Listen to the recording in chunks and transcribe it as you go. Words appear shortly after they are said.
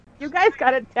You guys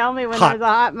gotta tell me when there's a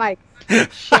hot mic.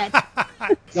 Shit.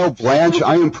 No, Blanche,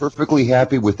 I am perfectly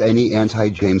happy with any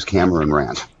anti-James Cameron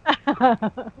rant.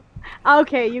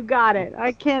 Okay, you got it.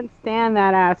 I can't stand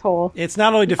that asshole. It's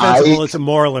not only defensible, it's a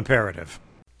moral imperative.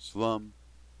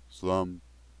 Slumgullion.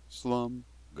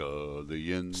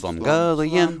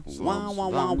 Slumgullion.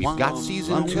 We've got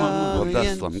season 2 of the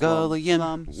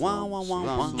Slumgullion.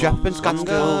 Jeff and Scott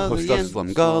still host the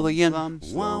Slumgullion.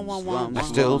 I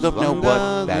still don't know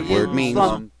what that word means.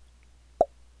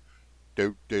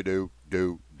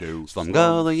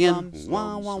 Slumgullion.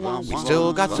 We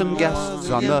still got some guests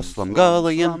on the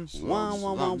Slumgullion.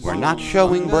 We're not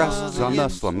showing breasts on the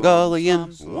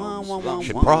Slumgullion.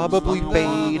 Should probably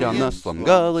fade on the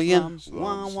Slumgullion.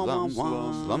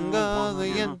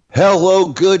 Slumgullion. Hello,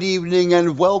 good evening,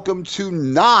 and welcome to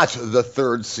not the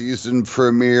third season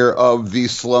premiere of the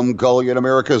Slumgullion,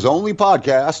 America's only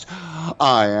podcast.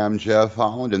 I am Jeff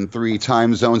Holland, and 3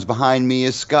 time zones behind me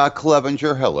is Scott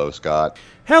Clevenger. Hello, Scott.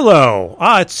 Hello.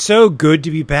 It's so good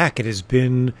to be back. It has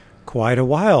been quite a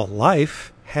while.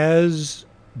 Life has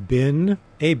been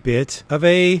a bit of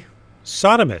a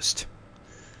sodomist.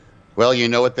 Well, you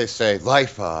know what they say.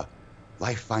 Life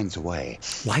finds a way.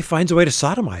 Life finds a way to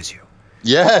sodomize you.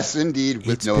 Yes, indeed,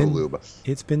 with no lube.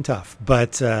 It's been tough,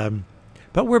 but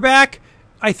we're back.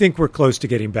 I think we're close to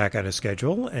getting back on a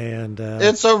schedule, and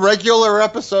it's a regular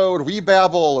episode. We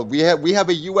babble. We have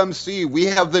a UMC. We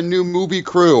have the new movie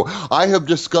crew. I have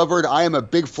discovered I am a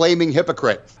big flaming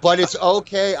hypocrite, but it's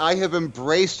okay. I have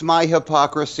embraced my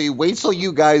hypocrisy. Wait till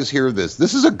you guys hear this.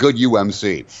 This is a good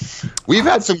UMC. We've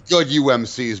had some good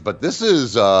UMCs, but this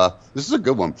is a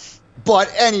good one.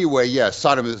 But anyway, yes,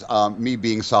 Sodom is me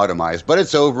being sodomized, but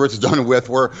it's over. It's done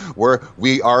with.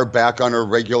 We are back on a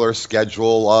regular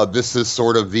schedule. This is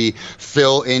sort of the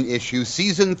fill-in issue.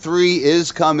 Season 3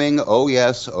 is coming. Oh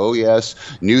yes, oh yes.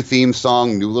 New theme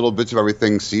song, new little bits of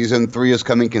everything. Season 3 is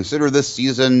coming. Consider this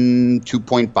season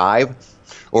 2.5,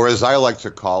 or as I like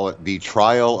to call it, the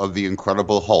trial of the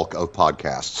Incredible Hulk of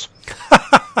podcasts.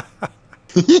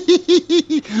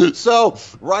 So,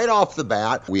 right off the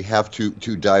bat, we have to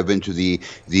dive into the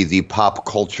pop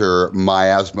culture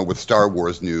miasma with Star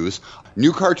Wars news.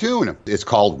 New cartoon. It's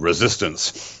called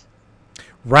Resistance.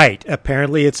 Right.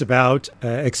 Apparently it's about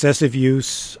excessive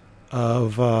use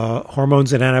of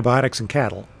hormones and antibiotics in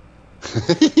cattle.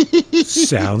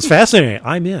 Sounds fascinating.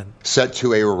 I'm in. Set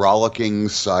to a rollicking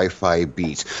sci-fi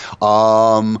beat,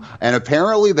 and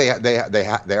apparently they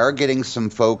are getting some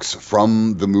folks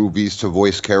from the movies to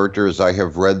voice characters. I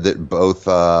have read that both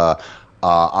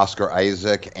Oscar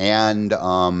Isaac and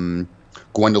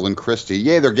Gwendolyn Christie,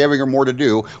 they're giving her more to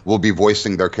do, will be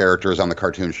voicing their characters on the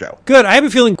cartoon show. Good. I have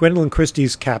a feeling Gwendolyn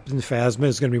Christie's Captain Phasma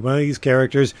is going to be one of these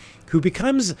characters who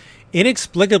becomes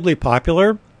inexplicably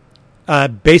popular.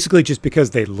 Basically just because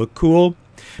they look cool,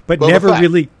 but never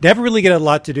really get a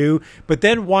lot to do, but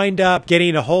then wind up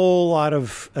getting a whole lot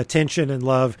of attention and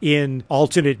love in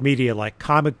alternate media like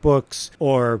comic books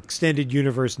or extended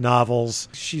universe novels.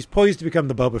 She's poised to become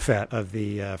the Boba Fett of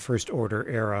the First Order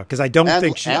era, because I don't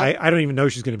even know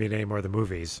she's going to be in any more of the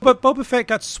movies. But Boba Fett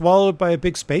got swallowed by a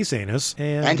big space anus.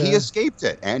 And he escaped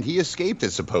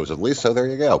it. Supposedly, so there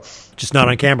you go. Just not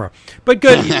on camera. But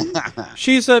good.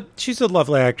 She's a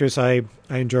lovely actress. I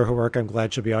enjoy her work. I'm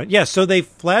glad she'll be on. Yeah, so they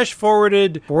flash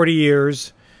forwarded 40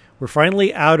 years. We're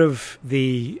finally out of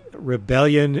the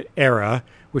rebellion era,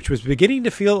 which was beginning to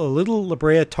feel a little La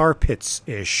Brea Tar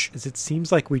Pits-ish, as it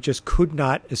seems like we just could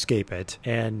not escape it.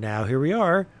 And now here we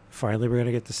are. Finally, we're going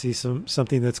to get to see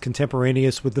something that's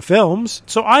contemporaneous with the films.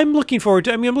 So I'm looking forward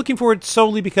to. I'm looking forward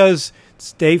solely because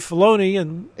it's Dave Filoni,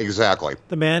 and exactly,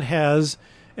 the man has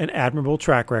an admirable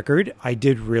track record. I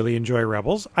did really enjoy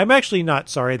Rebels. I'm actually not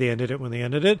sorry they ended it when they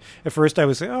ended it. At first I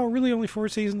was like, oh, really, only 4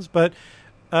 seasons? But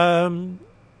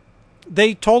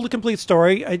they told a complete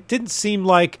story. It didn't seem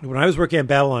like, when I was working on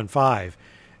Babylon 5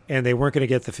 and they weren't going to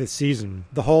get the 5th season,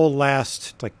 the whole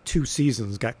last 2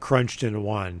 seasons got crunched into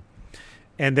one.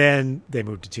 And then they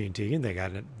moved to TNT and they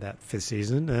got that 5th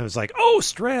season. And it was like, oh,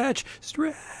 stretch.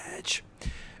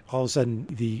 All of a sudden,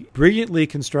 the brilliantly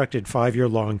constructed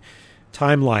 5-year-long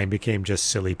timeline became just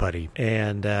silly putty,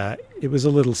 and it was a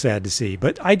little sad to see.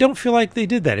 But I don't feel like they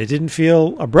did that. It didn't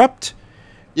feel abrupt.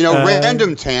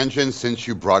 Random tangent, since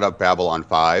you brought up Babylon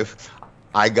 5.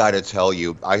 I gotta tell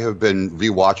you, I have been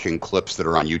rewatching clips that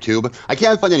are on YouTube. I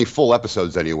can't find any full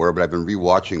episodes anywhere, but I've been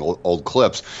rewatching old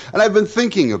clips, and I've been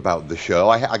thinking about the show.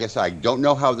 I guess I don't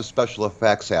know how the special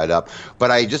effects add up,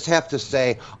 but I just have to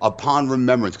say, upon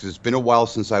remembrance, because it's been a while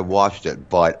since I watched it,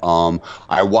 but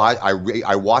I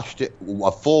watched it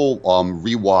a full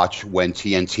rewatch when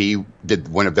TNT did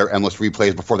one of their endless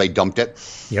replays before they dumped it.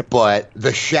 Yep. But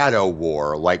the Shadow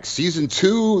War, like season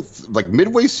 2, like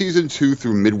midway season 2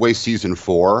 through midway season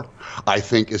 4, I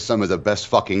think is some of the best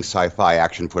fucking sci-fi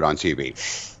action put on TV.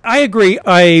 I agree.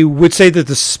 I would say that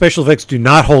the special effects do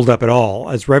not hold up at all.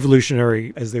 As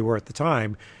revolutionary as they were at the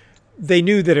time, they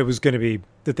knew that it was going to be,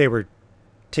 that they were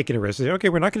taking a risk. They said, okay,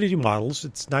 we're not going to do models.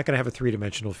 It's not going to have a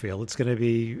three-dimensional feel. It's going to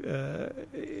be,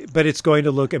 but it's going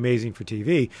to look amazing for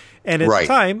TV. And at the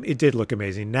time, it did look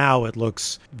amazing. Now it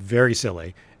looks very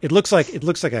silly. It looks like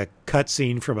a cut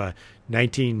scene from a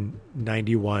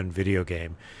 1991 video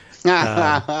game.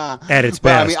 At its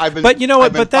best. But you know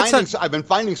what? I've been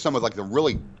finding some of like the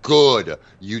really good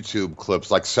YouTube clips,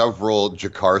 like several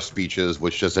Jakar speeches,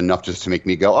 which is enough just to make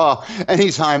me go, oh,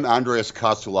 anytime Andreas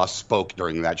Koutsoulas spoke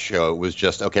during that show, it was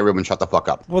just, okay, everyone shut the fuck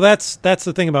up. Well, that's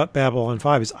the thing about Babylon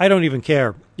 5 is I don't even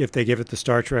care if they give it the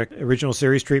Star Trek original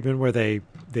series treatment where they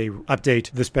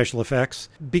update the special effects,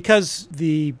 because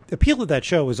the appeal of that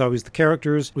show was always the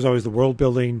characters, was always the world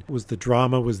building, was the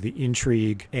drama, was the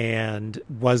intrigue, and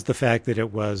was the fact that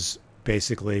it was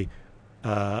basically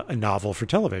a novel for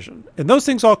television. And those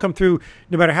things all come through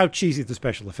no matter how cheesy the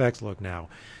special effects look now.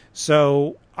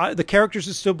 So the characters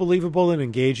are still believable and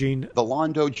engaging. The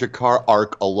Londo Jakar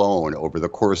arc alone over the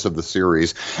course of the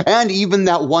series, and even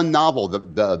that one novel,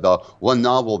 the one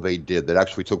novel they did that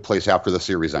actually took place after the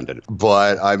series ended.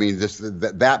 But I mean,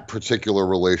 that particular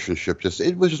relationship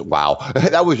it was just wow.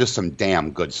 That was just some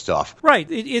damn good stuff. Right.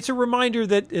 It's a reminder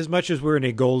that as much as we're in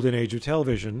a golden age of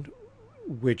television,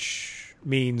 which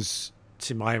means,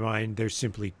 to my mind, there's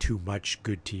simply too much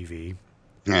good TV.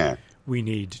 Yeah. We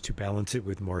need to balance it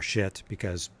with more shit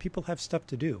because people have stuff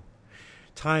to do.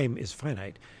 Time is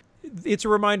finite. It's a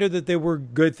reminder that there were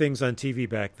good things on TV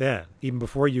back then, even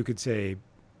before you could say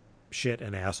shit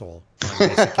and asshole on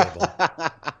basic cable.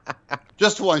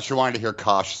 Just once you wanted to hear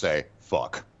Kosh say,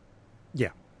 fuck. Yeah.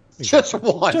 Exactly. Just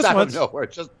once. Just out once. of nowhere.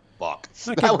 Just fuck.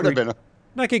 That would have been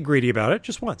Not get greedy about it.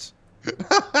 Just once.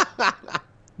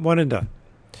 One and done.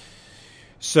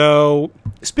 So,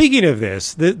 speaking of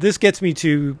this, this gets me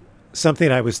to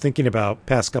something I was thinking about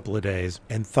past couple of days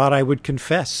and thought I would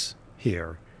confess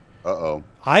here. Uh-oh.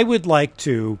 I would like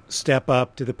to step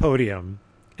up to the podium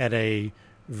at a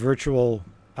virtual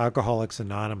Alcoholics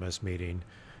Anonymous meeting.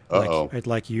 Uh-oh. I'd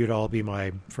like you to all be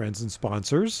my friends and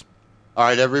sponsors. All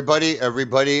right, everybody.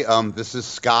 This is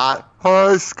Scott.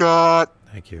 Hi, Scott.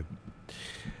 Thank you.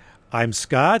 I'm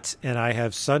Scott, and I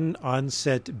have sudden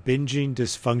onset binging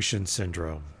dysfunction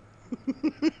syndrome.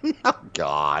 Oh,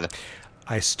 God.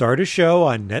 I start a show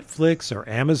on Netflix or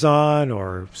Amazon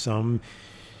or some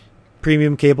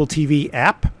premium cable TV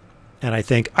app, and I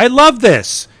think, I love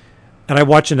this! And I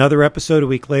watch another episode a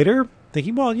week later,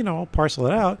 thinking, well, I'll parcel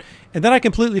it out. And then I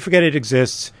completely forget it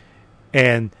exists,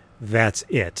 and that's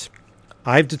it.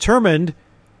 I've determined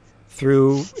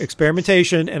through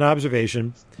experimentation and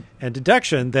observation and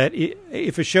deduction that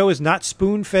if a show is not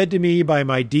spoon-fed to me by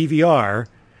my DVR,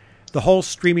 the whole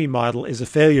streaming model is a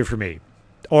failure for me.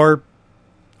 Or,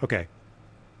 okay,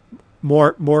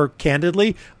 more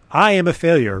candidly, I am a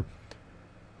failure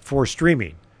for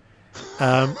streaming.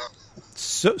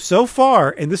 So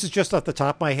far, and this is just off the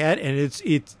top of my head, and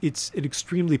it's an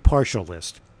extremely partial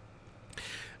list.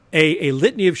 A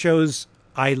litany of shows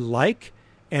I like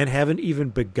and haven't even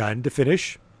begun to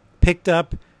finish, picked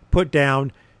up, put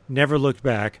down, never looked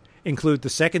back, include the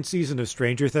second season of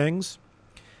Stranger Things.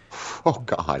 Oh,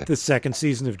 God. The second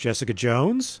season of Jessica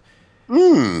Jones.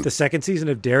 The second season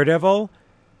of Daredevil.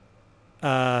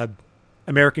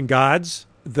 American Gods.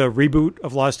 The reboot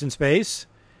of Lost in Space.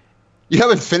 You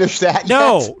haven't finished that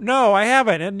yet? No, I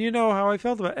haven't. And you know how I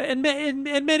felt about it. And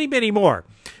many, many more.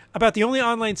 About the only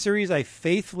online series I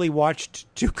faithfully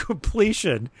watched to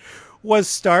completion was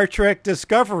Star Trek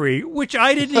Discovery, which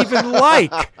I didn't even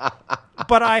like.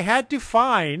 But I had to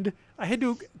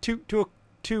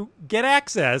get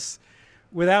access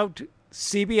without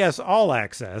CBS All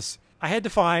Access. I had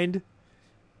to find,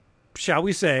 shall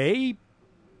we say,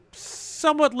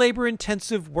 somewhat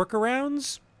labor-intensive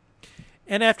workarounds.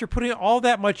 And after putting all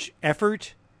that much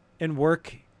effort and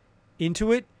work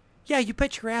into it, yeah, you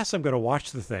bet your ass I'm going to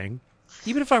watch the thing,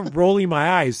 even if I'm rolling my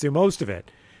eyes through most of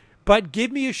it. But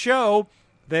give me a show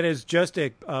that is just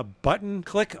a button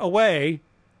click away,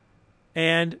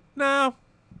 and no,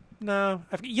 No.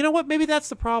 You know what? Maybe that's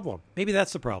the problem.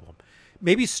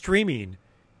 Maybe streaming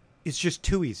is just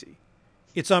too easy.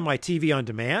 It's on my TV on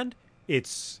demand.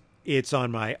 It's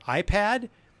on my iPad.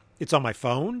 It's on my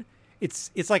phone.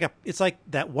 It's like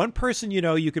that one person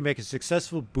you can make a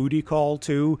successful booty call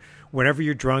to whenever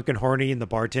you're drunk and horny and the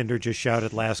bartender just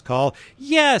shouted last call.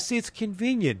 Yes, it's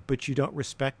convenient, but you don't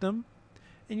respect them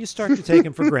and you start to take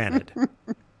them for granted.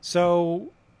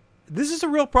 So this is a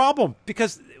real problem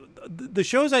because the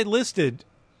shows I listed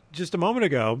just a moment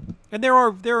ago, and there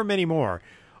are many more,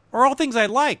 are all things I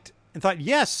liked and thought,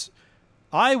 yes,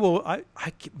 I will.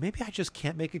 Maybe I just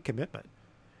can't make a commitment.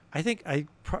 I think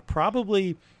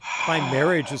probably my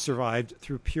marriage has survived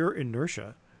through pure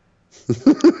inertia.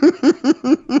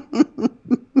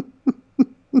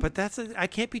 But I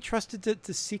can't be trusted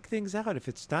to seek things out if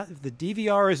the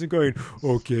DVR isn't going,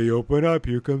 okay, open up,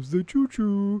 here comes the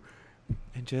choo-choo,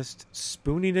 and just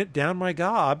spooning it down my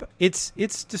gob. It's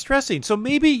distressing. So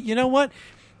maybe, you know what?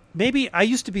 Maybe I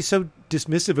used to be so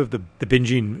dismissive of the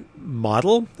binging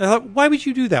model. I thought, why would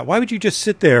you do that? Why would you just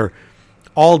sit there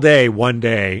all day, one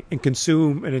day, and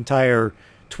consume an entire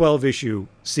 12-issue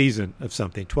season of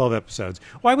something, 12 episodes?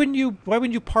 Why wouldn't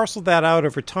you parcel that out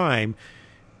over time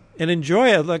and enjoy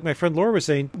it? Like my friend Laura was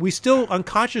saying, we still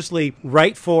unconsciously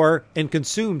write for and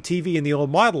consume TV in the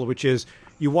old model, which is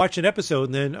you watch an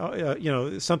episode and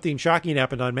then something shocking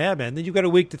happened on Mad Men, then you've got a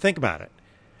week to think about it.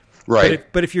 Right.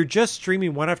 But if you're just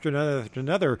streaming one after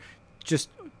another, just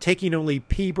taking only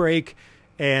pee break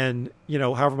and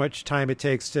however much time it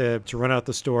takes to run out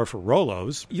the store for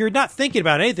Rolos, you're not thinking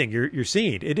about anything you're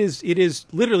seeing. It is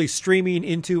literally streaming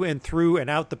into and through and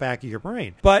out the back of your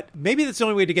brain. But maybe that's the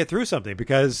only way to get through something,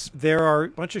 because there are a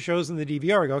bunch of shows in the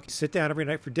DVR. I go, okay, sit down every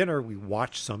night for dinner, we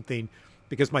watch something,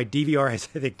 because my DVR has,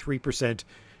 I think, 3%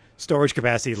 storage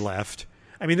capacity left.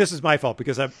 I mean, this is my fault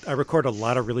because I record a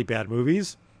lot of really bad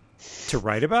movies to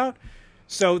write about.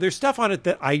 So there's stuff on it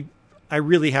that I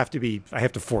really have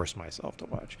to force myself to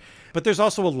watch. But there's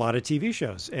also a lot of TV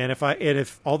shows. And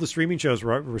if all the streaming shows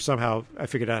were somehow, I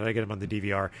figured out how to get them on the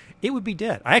DVR, it would be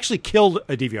dead. I actually killed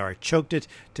a DVR. I choked it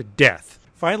to death.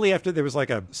 Finally, after there was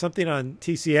like something on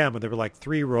TCM, and there were like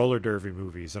 3 roller derby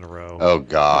movies in a row. Oh,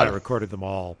 God. I recorded them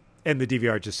all. And the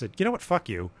DVR just said, you know what, fuck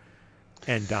you,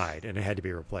 and died. And it had to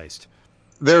be replaced.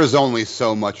 There's only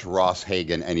so much Ross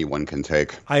Hagen anyone can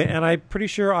take. I'm pretty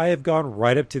sure I have gone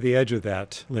right up to the edge of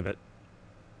that limit.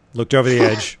 Looked over the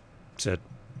edge, said,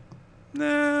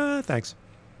 nah, thanks.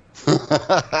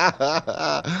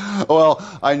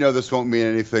 Well, I know this won't mean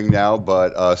anything now,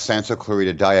 but Santa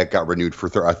Clarita Diet got renewed for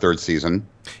a 3rd season.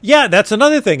 Yeah, that's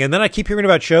another thing. And then I keep hearing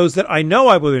about shows that I know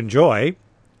I will enjoy.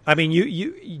 I mean,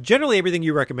 you generally everything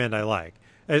you recommend I like.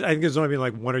 I think there's only been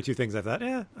like 1 or 2 things I thought,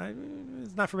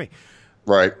 it's not for me.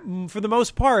 Right. For the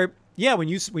most part, yeah, when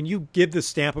you give the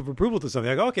stamp of approval to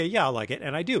something, I go, okay, yeah, I'll like it,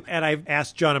 and I do. And I've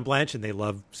asked John and Blanche, and they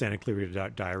love Santa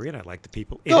Clarita Diary, and I like the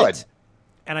people in it.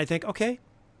 And I think, okay,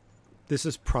 this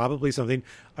is probably something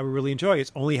I would really enjoy.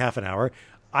 It's only half an hour.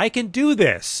 I can do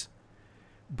this.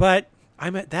 But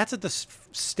that's at the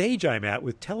stage I'm at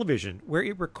with television, where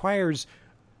it requires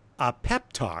a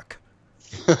pep talk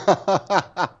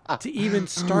to even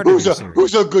start who's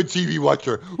a good TV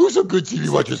watcher? Who's a good TV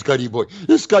watcher, Scotty boy?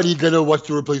 Is Scotty gonna watch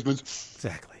the replacements?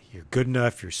 Exactly. You're good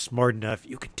enough. You're smart enough.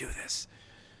 You can do this.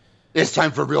 It's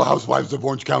time for Real Housewives of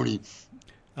Orange County.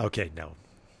 Okay, no.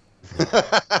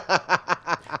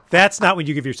 That's not when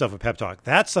you give yourself a pep talk.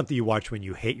 That's something you watch when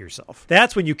you hate yourself.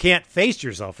 That's when you can't face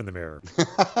yourself in the mirror.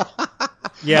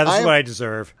 Yeah, this is what I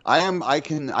deserve. I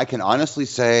can honestly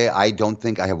say I don't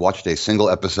think I have watched a single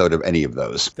episode of any of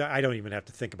those. I don't even have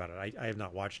to think about it. I have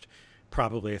not watched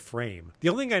probably a frame. The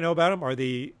only thing I know about them are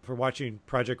for watching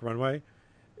Project Runway.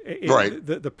 Right.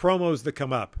 The promos that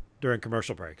come up during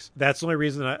commercial breaks. That's the only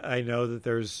reason I know that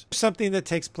there's something that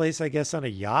takes place, I guess, on a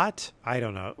yacht. I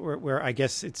don't know. Where I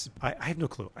guess it's... I have no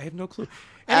clue. Anyway.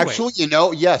 Actually,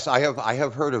 yes, I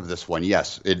have heard of this one.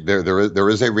 Yes, there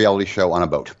is a reality show on a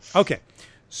boat. Okay.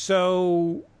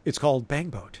 So it's called Bang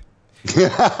Boat. No,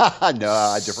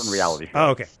 a different reality show. Oh,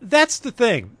 okay. That's the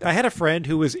thing. I had a friend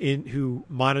who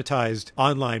monetized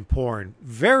online porn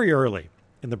very early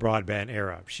in the broadband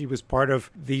era. She was part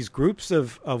of these groups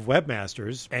of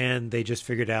webmasters, and they just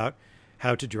figured out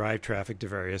how to drive traffic to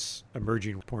various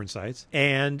emerging porn sites.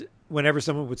 And whenever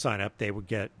someone would sign up, they would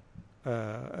get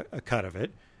a cut of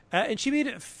it. And she made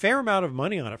a fair amount of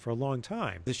money on it for a long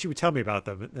time. She would tell me about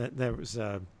them. There was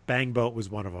Bang Boat was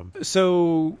one of them.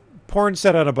 So porn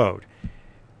set on a boat.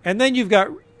 And then you've got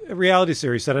a reality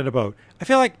series set on a boat. I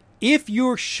feel like if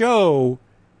your show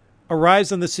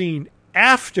arrives on the scene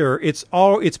after its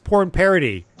porn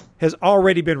parody has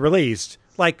already been released,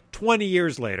 like 20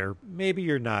 years later, maybe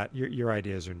you're not, your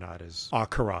ideas are not as au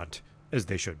courant as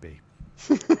they should be.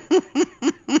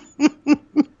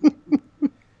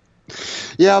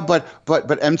 Yeah, but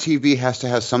MTV has to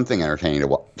have something entertaining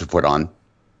to put on.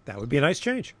 That would be a nice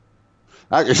change.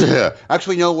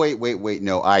 Actually, no, wait.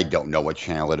 No, I don't know what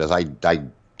channel it is. I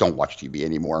don't watch TV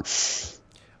anymore.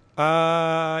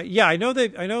 Yeah, I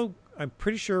know. I'm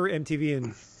pretty sure MTV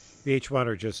and VH1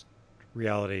 are just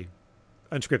reality,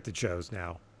 unscripted shows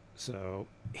now. So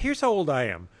here's how old I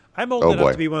am. I'm old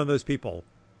enough to be one of those people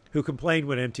who complained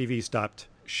when MTV stopped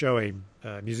showing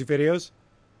music videos.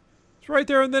 It's right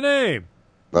there in the name.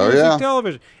 Oh, music yeah.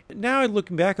 television. Now,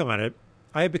 looking back on it,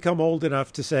 I have become old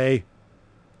enough to say,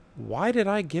 why did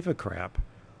I give a crap?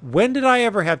 When did I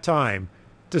ever have time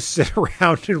to sit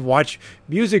around and watch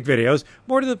music videos?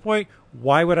 More to the point,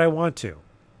 why would I want to?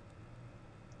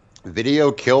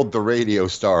 Video killed the radio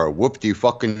star.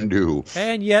 Whoop-de-fucking-do.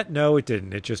 And yet, no, it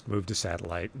didn't. It just moved to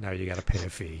satellite. Now you got to pay a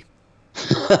fee.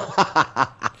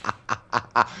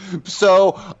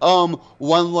 So,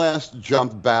 one last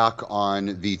jump back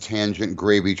on the tangent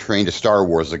gravy train to Star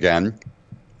Wars again.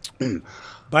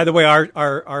 By the way,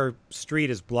 our street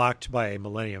is blocked by a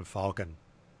Millennium Falcon.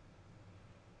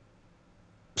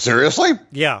 Seriously?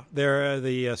 Yeah, they're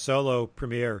the Solo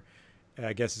premiere.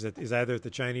 I guess is either at the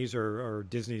Chinese or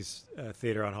Disney's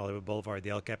theater on Hollywood Boulevard,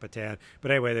 the El Capitan.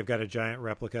 But anyway, they've got a giant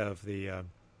replica of the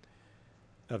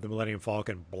Millennium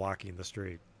Falcon blocking the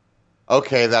street.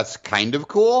 Okay, that's kind of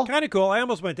cool. Kind of cool. I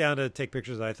almost went down to take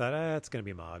pictures. And I thought, it's going to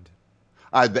be mobbed.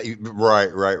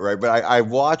 Right. But I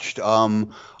watched.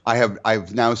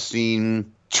 I've now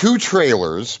seen 2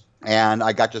 trailers, and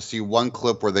I got to see one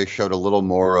clip where they showed a little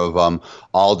more of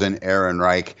Alden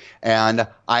Ehrenreich, and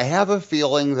I have a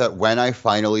feeling that when I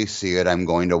finally see it, I'm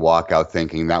going to walk out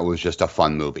thinking that was just a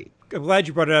fun movie. I'm glad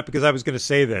you brought it up because I was going to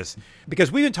say this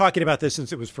because we've been talking about this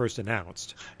since it was first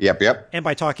announced. Yep. And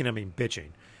by talking, I mean bitching.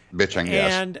 Bitching,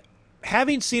 yes. And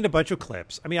having seen a bunch of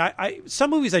clips, I mean, I some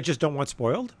movies I just don't want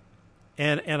spoiled,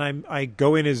 and I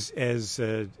go in as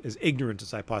ignorant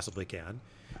as I possibly can,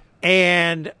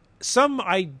 and some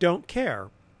I don't care,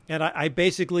 and I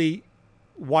basically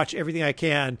watch everything I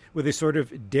can with a sort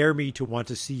of dare me to want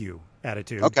to see you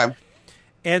attitude. Okay.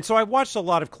 And so I watched a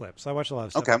lot of clips. I watched a lot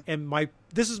of stuff. Okay. And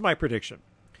this is my prediction: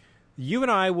 you and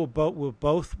I will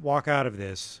both walk out of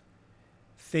this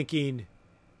thinking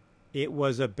it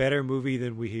was a better movie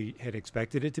than we had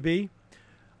expected it to be.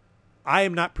 I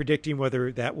am not predicting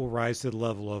whether that will rise to the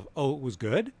level of, it was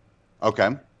good. Okay.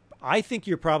 I think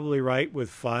you're probably right with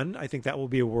fun. I think that will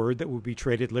be a word that will be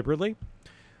traded liberally.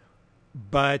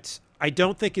 But I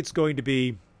don't think it's going to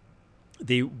be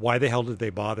the why the hell did they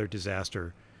bother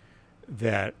disaster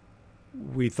that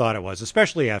we thought it was,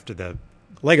 especially after the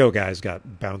Lego guys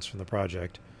got bounced from the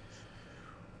project.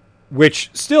 Which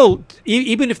still,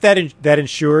 even if that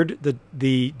ensured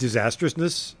the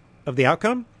disastrousness of the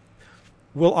outcome,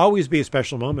 will always be a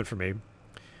special moment for me,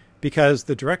 because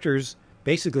the directors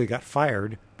basically got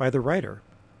fired by the writer.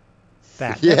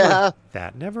 That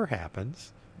never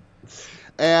happens.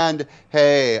 And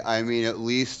hey, I mean, at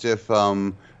least if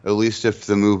the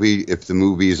movie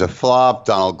is a flop,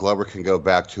 Donald Glover can go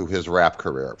back to his rap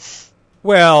career.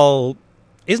 Well,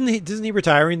 isn't he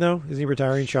retiring though? Isn't he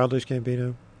retiring Childish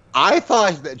Gambino? I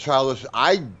thought that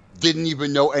I didn't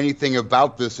even know anything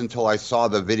about this until I saw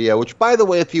the video, which, by the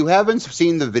way, if you haven't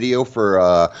seen the video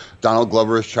for Donald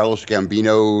Glover's Childish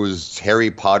Gambino's Harry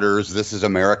Potter's This Is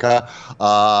America,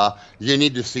 you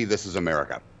need to see This Is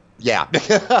America. Yeah.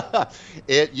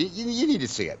 You need to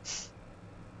see it.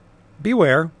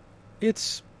 Beware.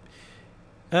 It's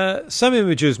some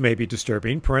images may be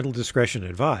disturbing, parental discretion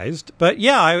advised, but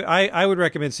yeah, I would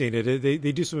recommend seeing it.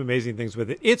 They do some amazing things with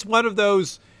it. It's one of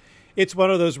those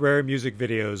rare music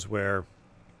videos where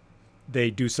they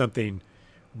do something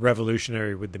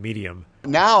revolutionary with the medium.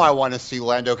 Now I want to see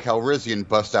Lando Calrissian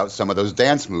bust out some of those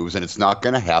dance moves, and it's not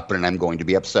going to happen, and I'm going to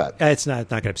be upset. It's not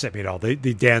going to upset me at all. The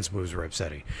dance moves were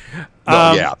upsetting.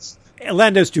 Well, yeah.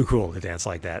 Lando's too cool to dance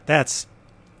like that. That's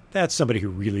somebody who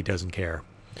really doesn't care.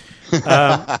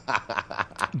 But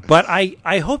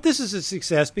I hope this is a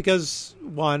success because,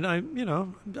 one,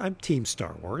 I'm Team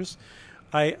Star Wars.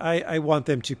 I want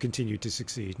them to continue to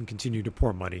succeed and continue to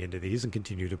pour money into these and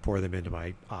continue to pour them into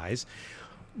my eyes.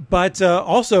 But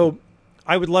also,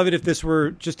 I would love it if this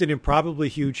were just an improbably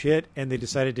huge hit and they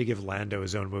decided to give Lando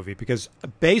his own movie, because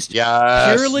based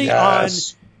purely on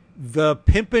the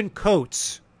pimpin'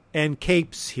 coats and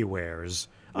capes he wears,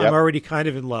 I'm already kind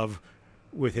of in love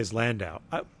with his Lando.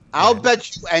 I'll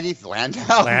bet you anything.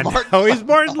 Landau. He's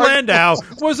Martin Landau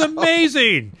was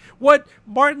amazing. What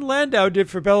Martin Landau did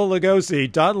for Bela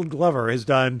Lugosi, Donald Glover has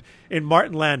done in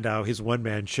Martin Landau, his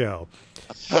one-man show.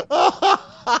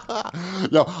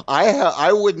 No,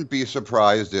 I wouldn't be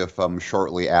surprised if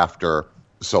shortly after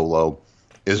Solo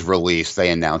is released,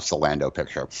 they announce the Lando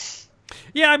picture.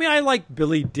 Yeah, I mean, I like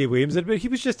Billy D. Williams, but he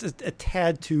was just a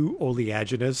tad too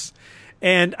oleaginous.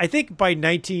 And I think by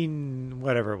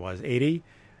 80,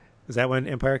 is that when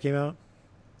Empire came out?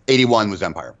 81 was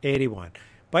Empire. 81.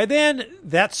 By then,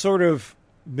 that sort of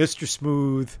Mr.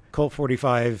 Smooth, Colt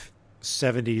 45,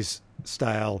 70s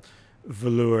style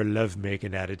velour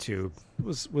lovemaking attitude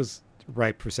was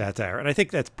ripe for satire. And I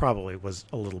think that probably was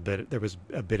a little bit, there was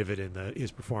a bit of it in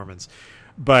his performance.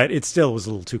 But it still was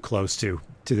a little too close to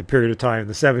the period of time in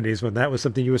the 70s when that was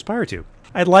something you aspire to.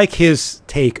 I like his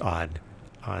take on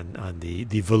the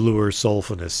velour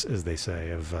soulfulness, as they say,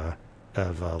 of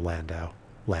Landau.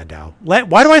 Why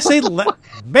do I say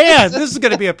man? This is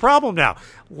going to be a problem now.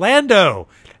 Lando,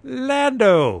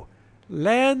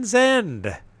 Land's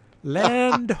End,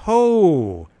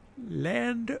 Lando.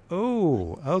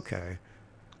 Okay.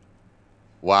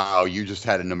 Wow, you just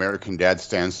had an American Dad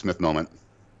Stan Smith moment.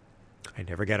 I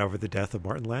never got over the death of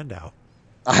Martin Landau.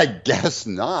 I guess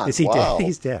not. Is he Wow. dead?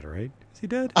 He's dead, right? Is he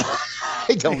dead?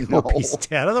 I don't know. Hope he's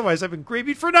dead. Otherwise, I've been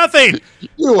grieving for nothing.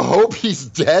 You hope he's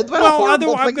dead? What a Well,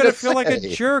 horrible I'm thing going to to feel like a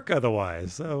say. jerk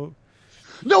otherwise. So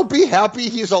No, be happy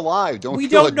he's alive. we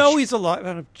feel don't know he's alive.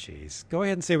 Oh, jeez, go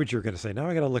ahead and say what you're going to say. Now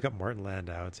I got to look up Martin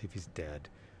Landau and see if he's dead.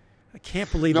 I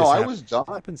can't believe No, this I was done.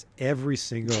 happens every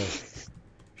single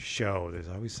show. There's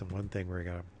always some one thing where you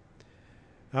go,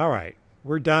 all right,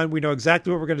 we're done. We know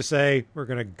exactly what we're going to say. We're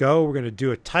going to go. We're going to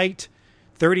do a tight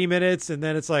 30 minutes. And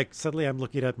then it's like, suddenly I'm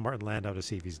looking at Martin Landau to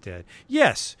see if he's dead.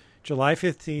 Yes, July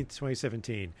 15th,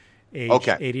 2017, age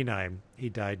 89. He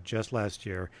died just last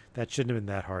year. That shouldn't have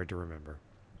been that hard to remember.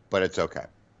 But it's okay.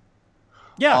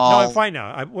 Yeah, no, I'm fine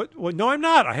now. No, I'm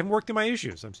not. I haven't worked in my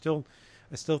issues. I still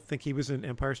think he was in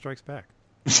Empire Strikes Back.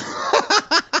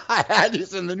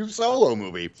 He's in the new Solo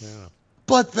movie. Yeah.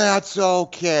 But that's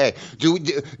okay. Do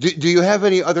you have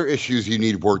any other issues you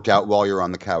need worked out while you're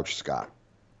on the couch, Scott?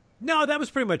 No, that was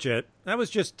pretty much it. That was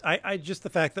just I just the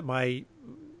fact that my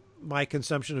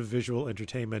consumption of visual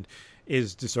entertainment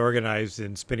is disorganized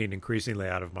and spinning increasingly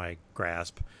out of my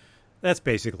grasp. That's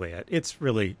basically it. It's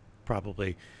really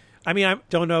probably, I mean, I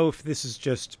don't know if this is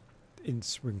just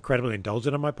incredibly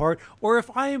indulgent on my part or if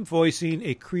I am voicing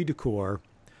a cri de coeur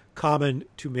common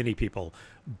to many people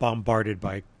bombarded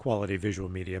by quality visual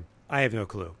media. I have no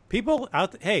clue. People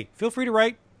out hey, feel free to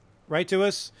write to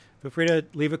us. Feel free to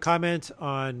leave a comment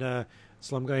on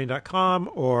slumgullion.com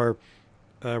or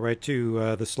write to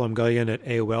the Slumgullion at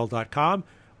AOL.com.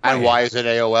 And why is it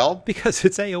AOL? Because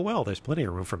it's AOL. There's plenty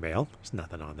of room for mail. There's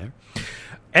nothing on there.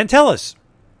 And tell us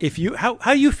if you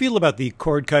how you feel about the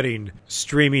cord-cutting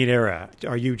streaming era.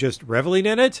 Are you just reveling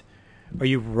in it? Are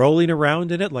you rolling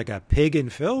around in it like a pig in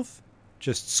filth,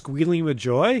 just squealing with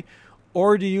joy?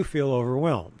 Or do you feel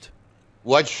overwhelmed?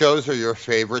 What shows are your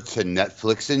favorite to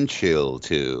Netflix and chill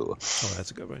to? Oh,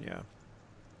 that's a good one, yeah.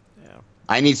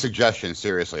 I need suggestions,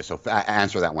 seriously, so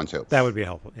answer that one too. That would be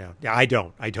helpful, yeah. Yeah, I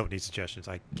don't need suggestions.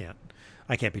 I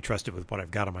can't be trusted with what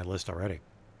I've got on my list already.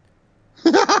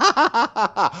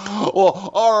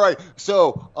 Well, all right.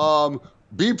 So,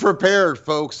 be prepared,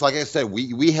 folks. Like I said,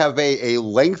 we have a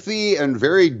lengthy and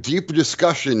very deep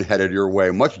discussion headed your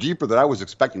way, much deeper than I was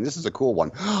expecting. This is a cool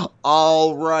one.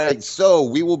 All right. So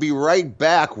we will be right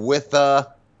back with a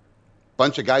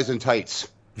bunch of guys in tights.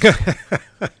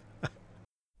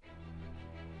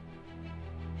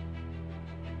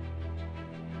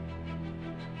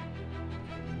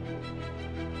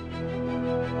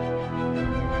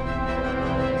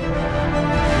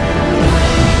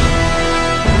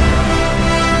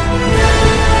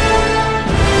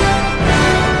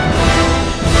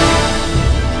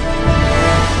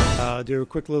 Do a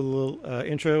quick little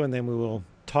intro, and then we will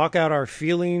talk out our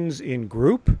feelings in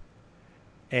group,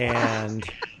 and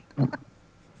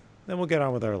then we'll get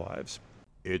on with our lives.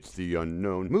 It's the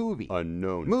unknown movie.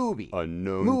 Unknown movie.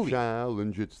 Unknown movie.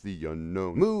 Challenge. It's the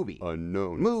unknown movie.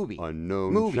 Unknown movie.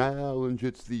 Unknown movie. Challenge.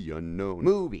 It's the unknown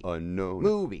movie. Unknown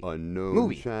movie. Unknown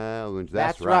movie. Challenge.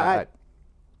 That's right.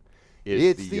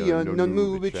 It's the unknown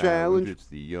movie challenge. It's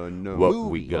the unknown What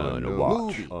movie. we gonna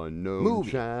watch? Unknown Movie.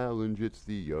 challenge. It's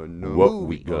the unknown What movie.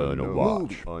 we gonna Unknown watch?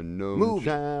 movie. Unknown Movie.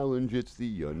 challenge. It's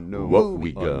the unknown What movie.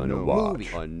 we gonna Unknown watch? movie.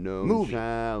 Unknown Movie.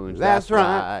 challenge. That's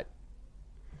right.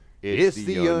 It's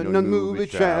the unknown movie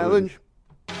challenge.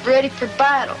 Ready for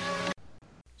battle.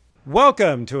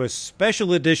 Welcome to a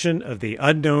special edition of the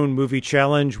Unknown Movie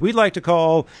Challenge we'd like to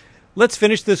call Let's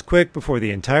Finish This Quick Before the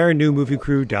Entire New Movie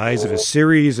Crew Dies of a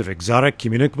Series of Exotic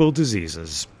Communicable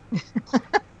Diseases.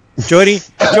 Joining,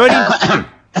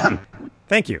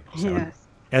 thank you. Yes.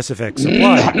 SFX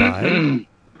supplied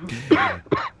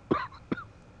by...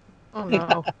 Oh,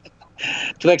 no.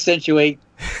 To accentuate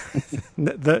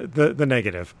the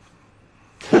negative.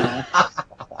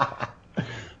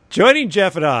 Joining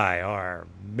Jeff and I are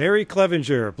Mary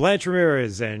Clevenger, Blanche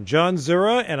Ramirez, and John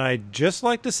Zura, and I'd just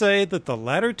like to say that the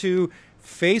latter two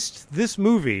faced this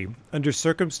movie under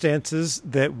circumstances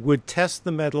that would test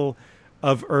the mettle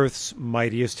of Earth's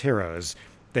mightiest heroes.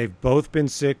 They've both been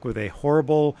sick with a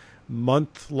horrible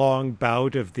month-long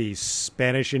bout of the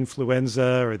Spanish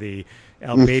influenza or the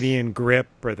Albanian grip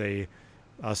or the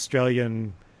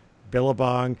Australian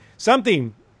billabong.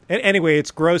 Something. Anyway,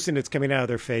 it's gross and it's coming out of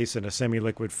their face in a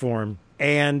semi-liquid form.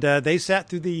 And they sat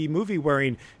through the movie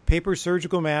wearing paper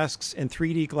surgical masks and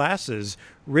 3D glasses,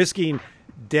 risking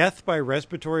death by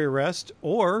respiratory arrest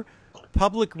or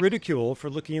public ridicule for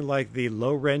looking like the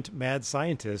low-rent mad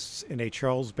scientists in a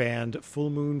Charles Band Full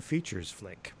Moon Features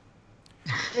flick.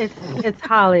 It's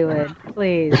Hollywood,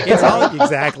 please. It's all,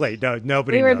 exactly. No,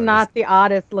 nobody We were knows. not the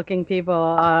oddest looking people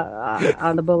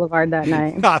on the boulevard that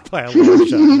night. Not by a long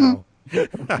shot, no.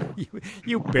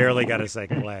 you barely got a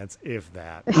second glance, if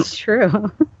that. It's true.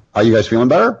 Are you guys feeling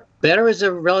better? better is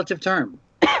a relative term.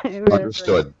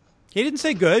 Understood. He didn't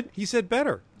say good. He said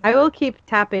better. I will keep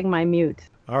tapping my mute.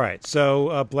 All right.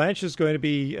 So Blanche is going to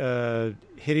be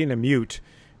hitting a mute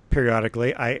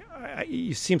periodically.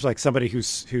 It seems like somebody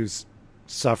who's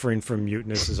suffering from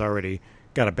muteness has already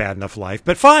got a bad enough life.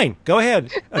 But fine. Go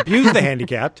ahead. Abuse the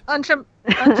handicapped. Unmute.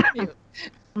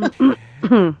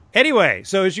 Anyway,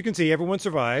 so as you can see, everyone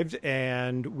survived,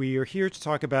 and we are here to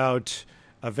talk about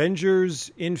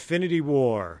Avengers Infinity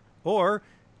War, or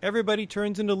everybody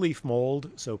turns into leaf mold,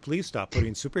 so please stop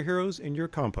putting superheroes in your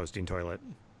composting toilet.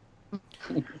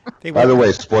 By the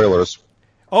way, spoilers.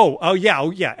 Oh,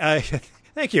 yeah.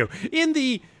 Thank you. In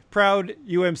the proud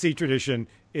UMC tradition,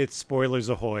 it's spoilers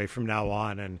ahoy from now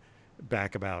on and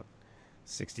back about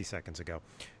 60 seconds ago.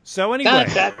 So anyway.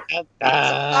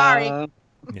 Sorry.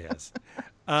 Yes.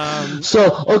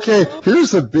 So, okay,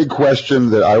 here's a big question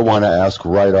that I want to ask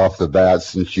right off the bat,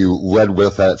 since you led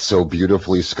with that so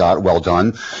beautifully, Scott. Well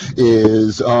done.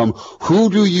 Is who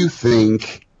do you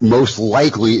think most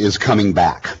likely is coming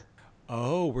back?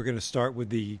 Oh, we're going to start with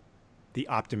the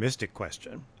optimistic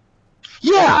question.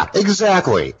 Yeah,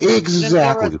 exactly. Who do you, Is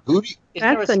there a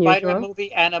That's Spider-Man unusual.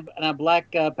 movie and a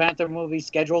Black Panther movie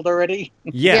scheduled already?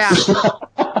 Yes.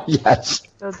 yes.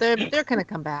 So they're going to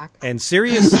come back. And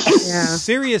serious Yeah.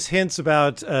 serious hints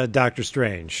about Doctor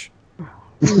Strange.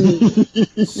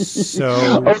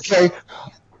 So Okay.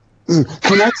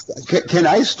 Can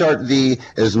I start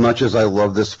as much as I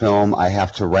love this film, I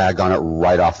have to rag on it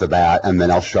right off the bat, and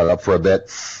then I'll shut up for a bit?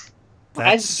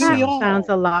 that Sounds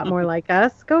a lot more like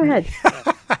us. Go ahead.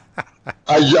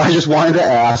 I just wanted to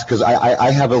ask, because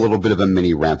I have a little bit of a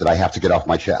mini rant that I have to get off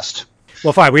my chest.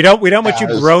 well, fine. We don't want you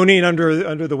As- groaning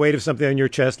under the weight of something on your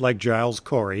chest like Giles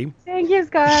Corey. Thank you,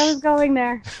 Scott. I was going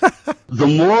there. The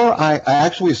more I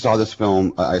actually saw this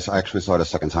film, I actually saw it a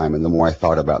second time, and the more I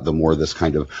thought about it, the more this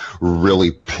kind of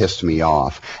really pissed me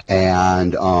off.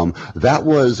 And that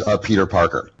was Peter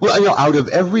Parker. Well, out of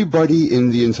everybody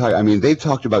in the entire, they've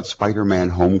talked about Spider-Man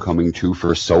Homecoming 2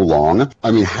 for so long.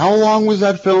 How long was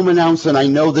that film announced? And I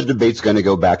know the debate's going to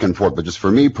go back and forth, but just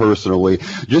for me personally,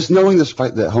 just knowing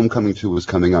that Homecoming 2 was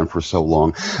coming on for so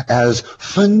long, as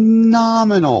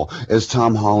phenomenal as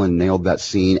Tom Holland nailed that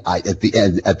scene, at the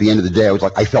end of the day, I was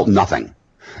like, I felt nothing.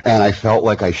 And I felt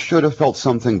like I should have felt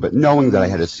something, but knowing that I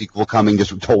had a sequel coming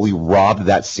just totally robbed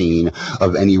that scene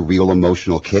of any real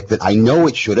emotional kick that I know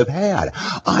it should have had.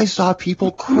 I saw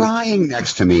people crying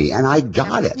next to me, and I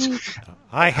got it.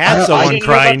 I had I someone didn't hear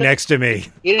crying about the- next to me.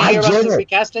 You didn't I hear about get the it.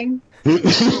 recasting?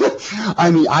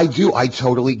 I do. I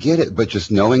totally get it, but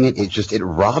just knowing it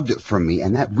robbed it from me,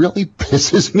 and that really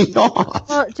pisses me off.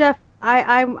 Well, Jeff,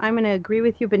 I'm going to agree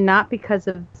with you, but not because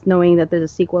of knowing that there's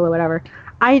a sequel or whatever.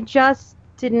 I just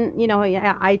didn't,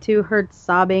 I too heard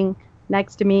sobbing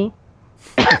next to me.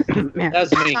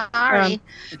 That's me. Sorry.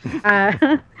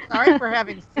 Uh, Sorry for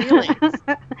having feelings.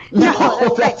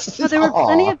 No, that's No, there were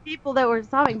plenty of people that were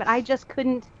sobbing, but I just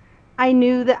couldn't. I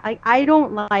knew that I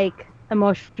don't like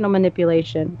emotional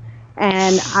manipulation,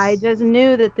 and I just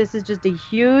knew that this is just a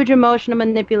huge emotional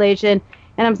manipulation.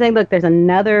 And I'm saying, look, there's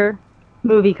another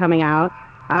movie coming out.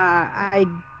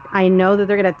 I know that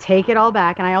they're gonna take it all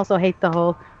back, and I also hate the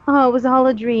whole, oh, it was all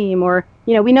a dream, or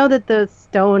we know that the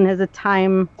stone has a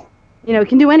time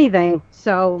can do anything.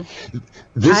 So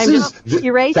This is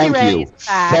erase.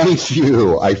 Thank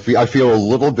you. I feel a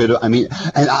little bit. And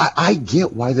I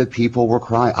get why the people were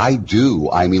crying. I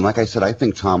do. I mean, like I said, I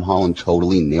think Tom Holland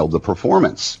totally nailed the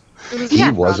performance. He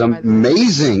was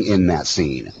amazing in that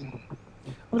scene.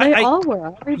 Well, they all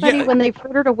were. Everybody, when they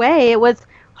frittered away, it was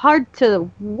hard to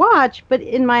watch. But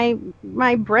in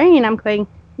my brain, I'm going,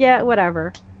 yeah,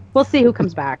 whatever. We'll see who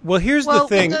comes back. Well, here's the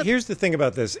thing. Here's the thing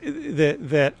about this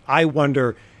that I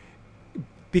wonder,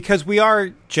 because we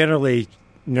are generally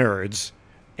nerds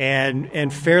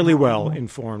and fairly well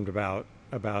informed about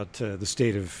the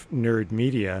state of nerd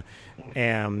media,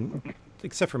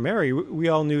 except for Mary, we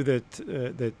all knew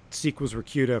that sequels were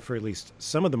queued up for at least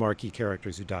some of the marquee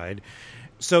characters who died.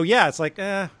 So yeah, it's like,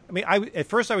 at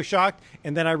first I was shocked,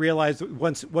 and then I realized that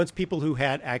once people who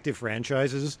had active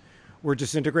franchises were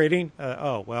disintegrating,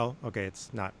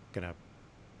 it's not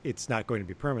going to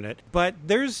be permanent. But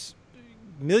there's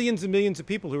millions and millions of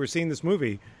people who are seeing this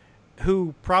movie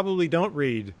who probably don't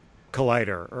read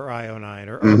Collider or IO9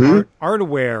 or aren't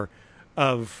aware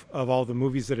of all the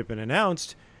movies that have been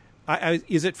announced.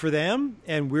 Is it for them,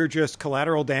 and we're just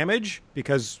collateral damage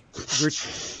because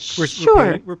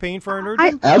we're paying for our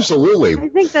nerdom? Absolutely. I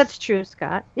think that's true,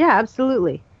 Scott. Yeah,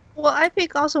 absolutely. Well, I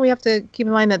think also we have to keep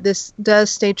in mind that this does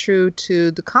stay true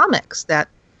to the comics. That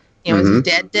is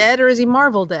he dead, or is he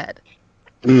Marvel dead?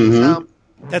 Mm-hmm. So,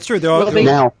 that's true.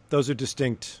 Those are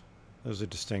distinct.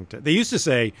 They used to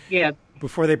say,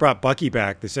 before they brought Bucky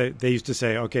back, they used to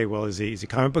say, okay, well, is he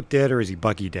comic book dead or is he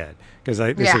Bucky dead? Because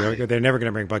they say they're never going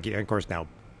to bring Bucky. And of course, now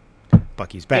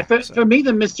Bucky's back. Yeah, for me,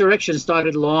 the misdirection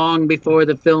started long before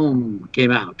the film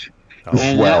came out. Oh.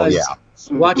 And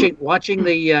watching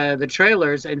the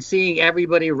trailers and seeing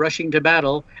everybody rushing to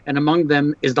battle, and among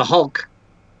them is the Hulk,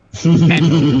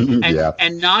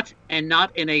 and not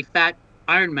in a fat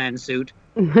Iron Man suit.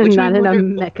 Not in a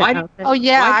mecha outfit. Oh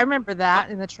yeah, I remember that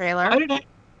in the trailer.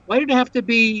 Why did it have to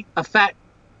be a fat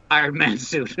Iron Man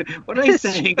suit? What are they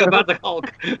saying about the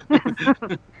Hulk?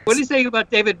 What are you saying about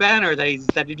David Banner? That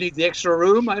he needs the extra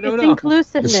room? I don't know. It's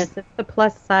inclusiveness. It's the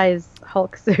plus size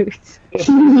Hulk suit.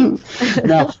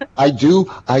 Now, I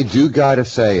do gotta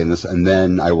say, and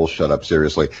then I will shut up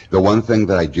seriously. The one thing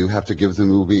that I do have to give the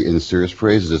movie in serious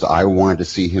praise is I wanted to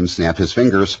see him snap his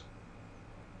fingers.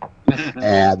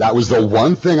 And that was the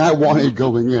one thing I wanted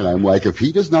going in. I'm like, if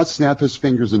he does not snap his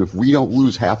fingers and if we don't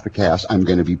lose half the cast, I'm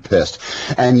going to be pissed.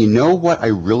 And you know what? I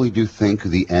really do think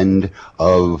the end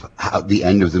of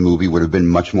the movie would have been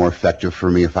much more effective for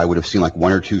me if I would have seen like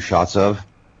one or two shots of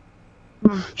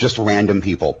just random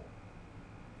people.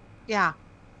 Yeah.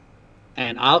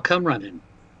 And I'll come running.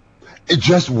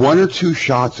 Just one or two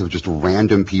shots of just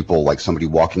random people, like somebody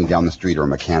walking down the street or a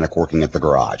mechanic working at the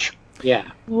garage.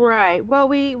 Yeah. Right. Well,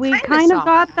 we kind of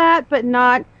got that, but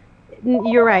not.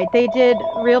 You're right. They did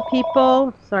real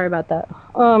people. Sorry about that.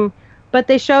 But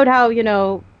they showed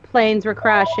how planes were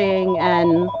crashing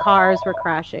and cars were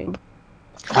crashing.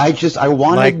 I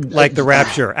wanted like the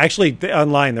Rapture. Actually,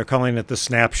 online they're calling it the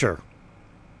Snapture.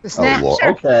 The Snapture. Oh,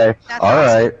 well, okay. That's all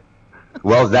awesome. right.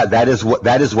 Well, that is what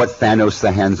Thanos,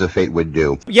 the Hands of Fate, would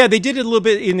do. Yeah, they did it a little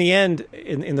bit in the end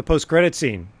in the post-credit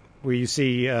scene, where you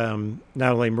see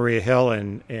not only Maria Hill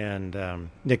and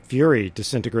Nick Fury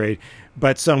disintegrate,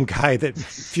 but some guy that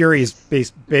Fury is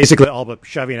basically all but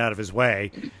shoving out of his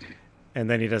way, and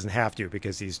then he doesn't have to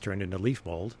because he's turned into leaf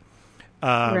mold.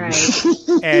 Right.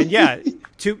 And yeah,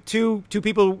 two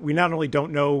people we not only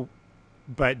don't know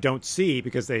but don't see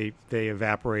because they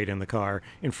evaporate in the car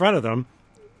in front of them,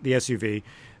 the SUV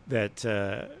that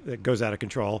goes out of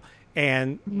control.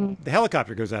 And the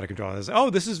helicopter goes out of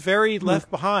control. This is very Left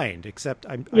Behind, except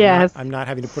I'm not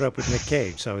having to put up with Nick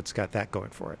Cage, so it's got that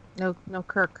going for it. No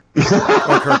Kirk. Or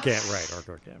Kirk can't, right? Or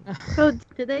Kirk can't. So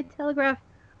did they telegraph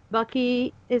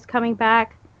Bucky is coming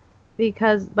back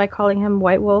by calling him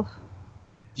White Wolf?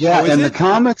 Yeah, in the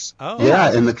comics. Oh.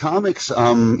 Yeah, in the comics,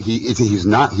 he's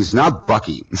not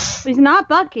Bucky. He's not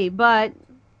Bucky, but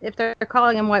if they're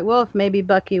calling him White Wolf, maybe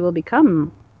Bucky will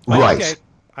become. Right. Okay.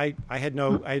 I had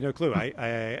no clue.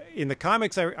 I in the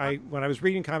comics, I when I was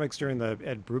reading comics during the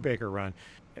Ed Brubaker run,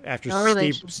 after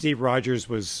Steve Rogers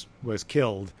was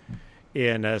killed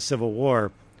in Civil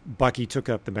War, Bucky took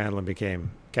up the mantle and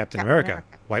became Captain America.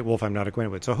 White Wolf, I'm not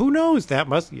acquainted with. So who knows? That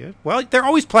must. Yeah. Well, they're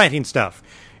always planting stuff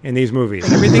in these movies.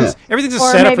 Everything's a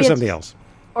setup for something else.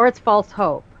 Or it's false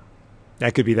hope.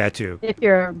 That could be that too. If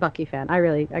you're a Bucky fan, I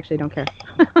really actually don't care.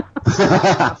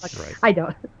 Right. I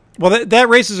don't. Well, that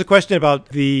raises a question about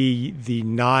the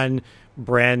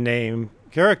non-brand name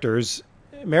characters.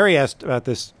 Mary asked about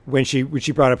this when she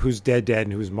brought up who's dead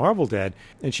and who's Marvel dead,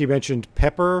 and she mentioned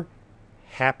Pepper,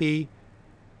 Happy,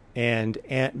 and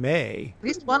Aunt May. At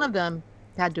least one of them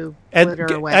had to put her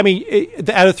away. I mean,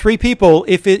 out of 3 people,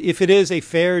 if it is a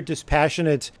fair,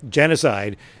 dispassionate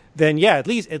genocide, then yeah, at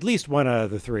least 1 out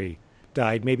of the 3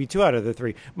 died, maybe 2 out of the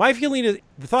 3. My feeling is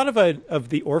the thought of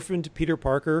the orphaned Peter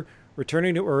Parker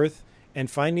returning to Earth and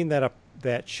finding that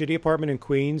shitty apartment in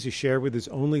Queens he shared with his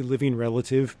only living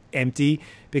relative empty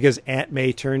because Aunt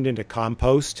May turned into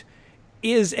compost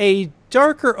is a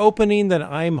darker opening than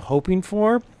I'm hoping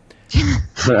for.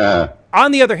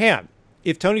 On the other hand,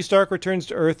 if Tony Stark returns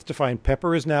to Earth to find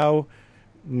Pepper is now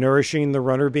nourishing the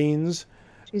runner beans,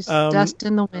 she's dust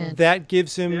in the wind. That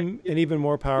gives him an even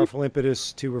more powerful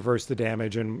impetus to reverse the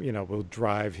damage and, will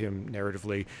drive him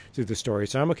narratively through the story.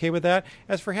 So I'm okay with that.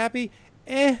 As for Happy,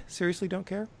 seriously don't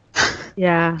care.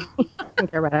 Yeah.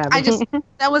 Don't care about Happy.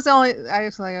 That was the only, I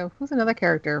was like, oh, who's another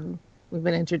character we've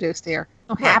been introduced here?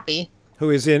 Oh, Happy. Who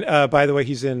is in, by the way,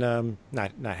 he's in,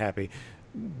 not Happy,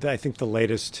 I think the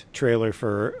latest trailer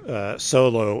for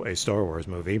Solo, a Star Wars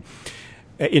movie,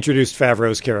 introduced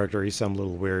Favreau's character. He's some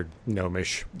little weird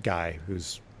gnomish guy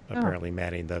who's apparently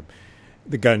manning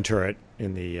the gun turret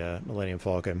in the Millennium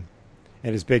Falcon.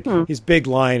 And his big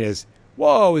line is,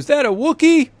 "Whoa, is that a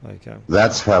Wookiee?" Like,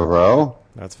 that's Favreau.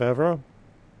 That's Favreau.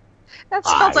 That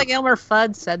sounds like Elmer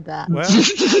Fudd said that. Well,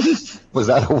 was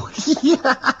that a Wookiee?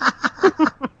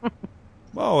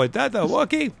 Whoa, is that the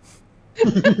Wookiee?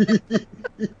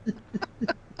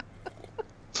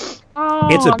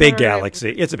 It's a big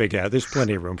galaxy. It's a big galaxy. There's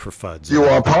plenty of room for Fuds. You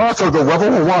are part of the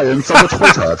Rebel Alliance on the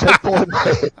Twitter. Take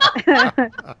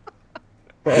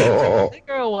away. Take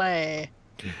her away.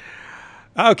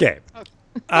 Okay.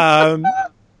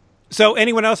 So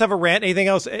anyone else have a rant? Anything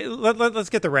else? Let's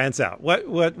get the rants out. What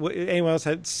anyone else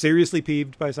had seriously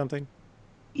peeved by something?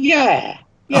 Yeah.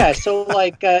 Okay. So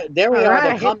there we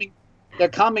are. They're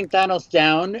calming Thanos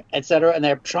down, etc., and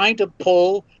they're trying to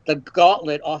pull the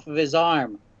gauntlet off of his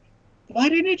arm. Why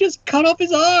didn't he just cut off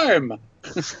his arm?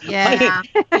 Yeah.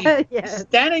 He's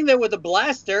standing there with a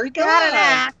blaster. Got an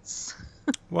axe.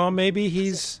 Well, maybe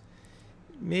he's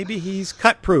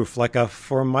cut proof, like a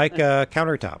Formica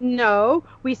countertop. No,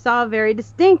 we saw very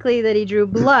distinctly that he drew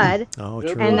blood. Oh,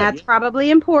 true. And that's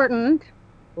probably important.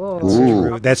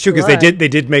 Whoa. That's true because they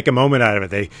did make a moment out of it.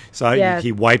 They saw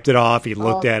he wiped it off. He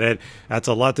looked at it. That's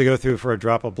a lot to go through for a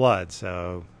drop of blood.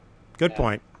 So, good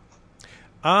point.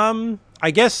 I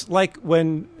guess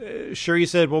when Shuri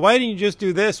said, "Well, why didn't you just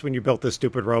do this when you built this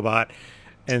stupid robot?"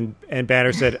 and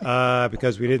Banner said,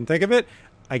 "Because we didn't think of it."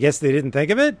 I guess they didn't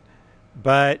think of it,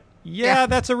 but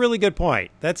that's a really good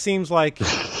point. That seems like,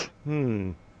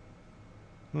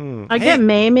 I get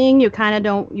maiming. You kind of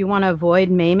don't. You want to avoid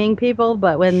maiming people,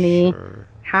 but when the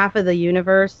half of the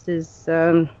universe is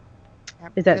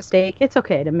at stake, it's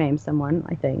okay to maim someone.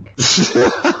 I think.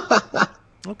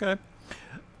 Okay.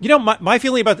 My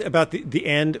feeling about the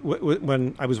end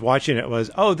when I was watching it was,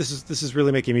 this is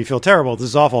really making me feel terrible. This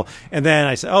is awful. And then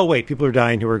I said, oh wait, people are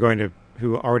dying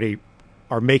who already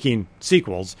are making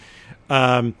sequels.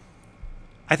 I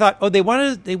thought, they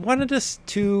wanted us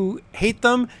to hate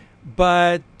them,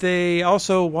 but they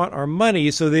also want our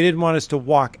money, so they didn't want us to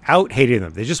walk out hating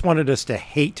them. They just wanted us to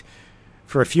hate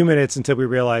for a few minutes until we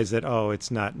realized that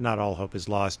it's not all hope is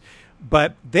lost.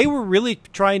 But they were really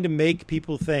trying to make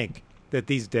people think that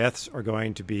these deaths are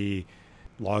going to be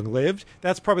long-lived.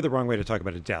 That's probably the wrong way to talk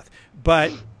about a death,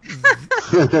 but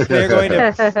they're going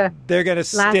to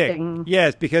stick. Lasting.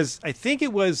 Yes, because I think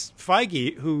it was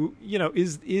Feige who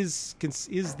is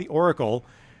the Oracle.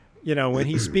 When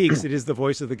he speaks, it is the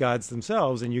voice of the gods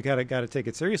themselves, and you got to take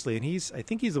it seriously. And I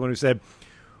think he's the one who said,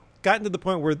 gotten to the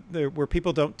point where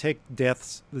people don't take the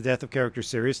death of characters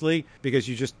seriously because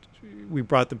we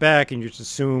brought them back and you just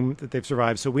assume that they've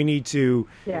survived. So we need to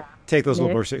take those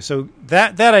little more seriously. So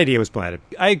that idea was planted.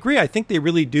 I agree. I think they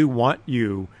really do want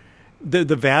you, the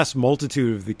vast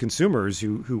multitude of the consumers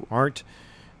who aren't,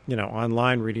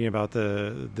 online reading about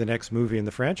the next movie in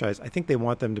the franchise. I think they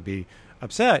want them to be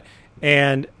upset.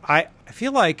 And I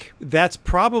feel like that's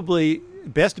probably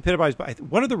best epitomized by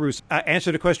one of the Russos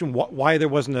answered a question why there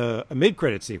wasn't a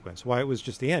mid-credit sequence, why it was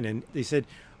just the end. And they said,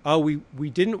 we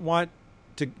didn't want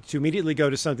to immediately go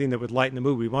to something that would lighten the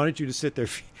mood. We wanted you to sit there.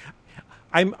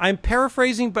 I'm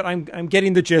paraphrasing, but I'm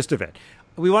getting the gist of it.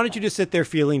 We wanted you to sit there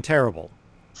feeling terrible.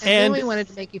 And we wanted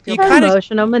to make you feel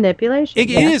emotional manipulation. It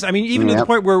is. I mean, even to the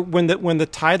point where when the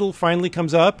title finally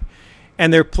comes up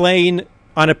and they're playing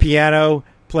on a piano,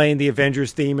 playing the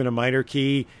Avengers theme in a minor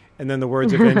key, and then the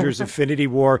words Avengers Infinity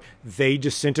War, they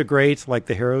disintegrate like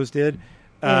the heroes did.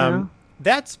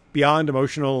 That's beyond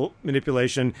emotional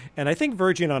manipulation, and I think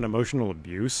verging on emotional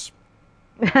abuse.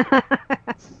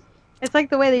 It's like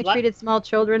the way they treated small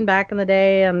children back in the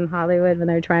day in Hollywood when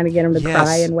they were trying to get them to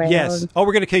cry and wail. Yes. Oh,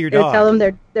 we're going to kill your They dog. tell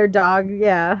them their dog,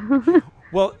 yeah.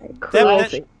 Well, Cool. go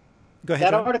ahead. That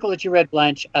John. article that you read,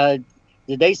 Blanche, did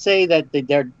they say that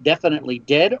they're definitely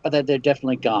dead or that they're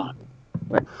definitely gone?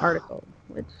 What article?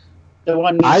 Which? The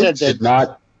one you I said did that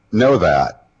not know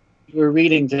that. you were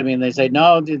reading to me, and they say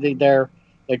no, they're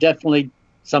definitely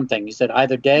something. You said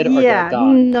either dead or they're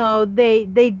gone. No, they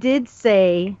did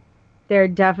say they're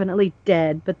definitely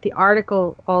dead, but the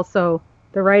article also,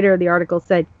 the writer of the article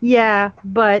said, yeah,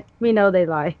 but we know they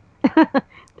lie.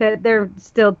 That they're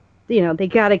still, they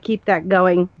got to keep that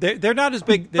going. They're not as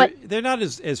big. They're not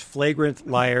as flagrant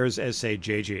liars as, say,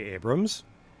 J.J. Abrams.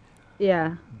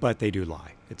 Yeah. But they do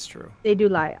lie. It's true. They do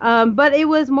lie. But it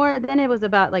was more. Then it was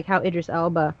about like how Idris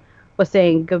Elba was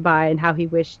saying goodbye and how he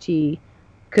wished he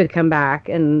could come back,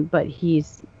 but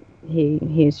he's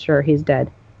sure he's dead.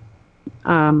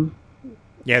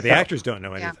 Yeah, the actors don't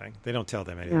know anything. Yeah. They don't tell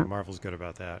them anything. Yeah. Marvel's good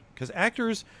about that because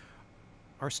actors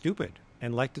are stupid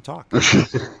and like to talk. Well,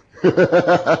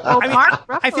 I mean, Mark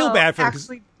Ruffalo, I feel bad for him 'cause-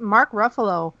 actually, Mark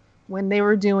Ruffalo, when they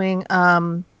were doing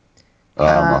Well,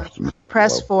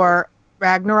 press for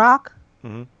Ragnarok,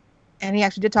 Mhm. and he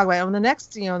actually did talk about it on the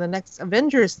next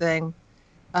Avengers thing.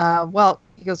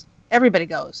 He goes, everybody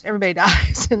goes, everybody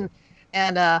dies,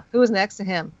 and who was next to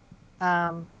him?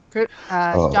 John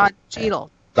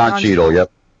Cheadle. Don Cheadle,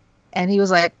 yep. And he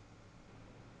was like,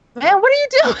 man, what are you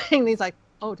doing? And he's like,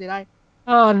 oh, did I?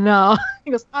 Oh, no.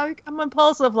 He goes, I'm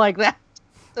impulsive like that.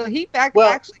 So he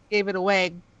actually gave it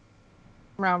away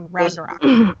around Ragnarok.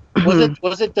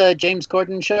 Was it the James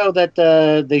Corden show that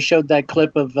they showed that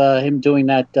clip of him doing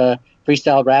that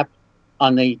freestyle rap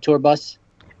on the tour bus?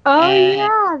 Oh, And-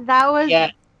 yeah. That was.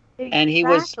 Yeah. And he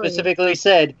was specifically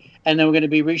said, and then we're going to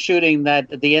be reshooting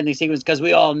that the ending sequence because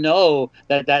we all know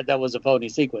that was a phony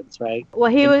sequence, right?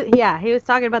 Well, he was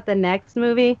talking about the next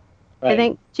movie. Right. I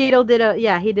think Cheadle did a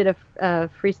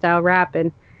freestyle rap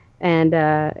and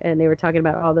they were talking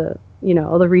about all the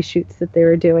reshoots that they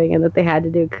were doing and that they had to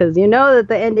do because that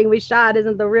the ending we shot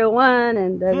isn't the real one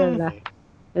and blah, blah, blah.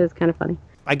 It was kind of funny.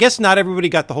 I guess not everybody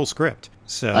got the whole script.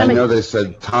 So I know they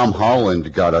said Tom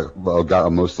Holland got a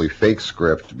mostly fake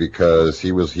script because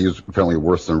he was apparently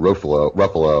worse than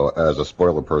Ruffalo as a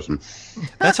spoiler person.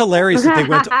 that's hilarious that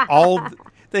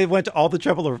they went to all the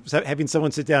trouble of having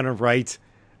someone sit down and write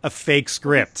a fake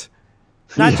script.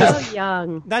 Not So just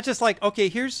young. not just like, okay,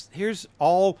 here's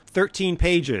all 13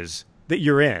 pages that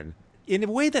you're in a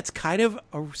way that's kind of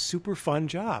a super fun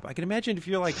job. I can imagine if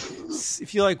you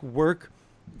work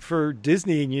for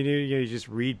Disney and you just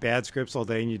read bad scripts all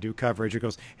day and you do coverage, it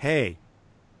goes, hey,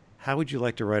 how would you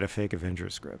like to write a fake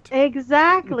Avengers script?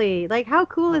 Exactly. Like, how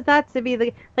cool is that to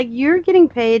be you're getting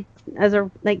paid as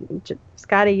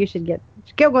Scotty, you should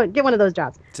get one of those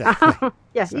jobs. Exactly.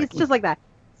 Yeah, Exactly. It's just like that.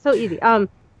 So easy. To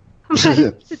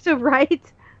write,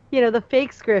 the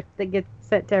fake script that gets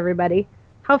sent to everybody.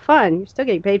 How fun. You're still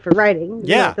getting paid for writing.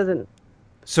 Yeah. It doesn't.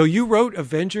 So you wrote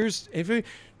Avengers?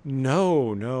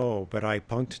 No, but I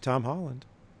punked Tom Holland.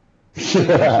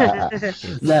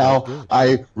 Now,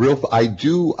 I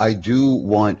do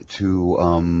want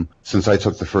to, since I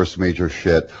took the first major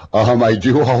shit, I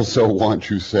do also want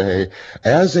to say,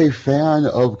 as a fan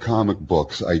of comic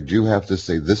books, I do have to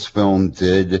say this film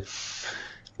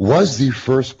was the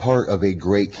first part of a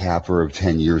great capper of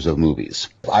 10 years of movies.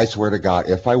 I swear to God,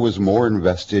 if I was more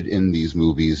invested in these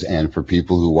movies, and for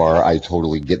people who are, I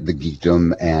totally get the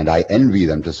geekdom and I envy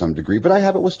them to some degree, but I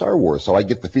have it with Star Wars, so I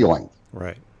get the feeling.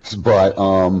 Right. But,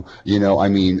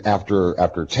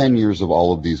 after 10 years of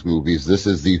all of these movies, this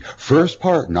is the first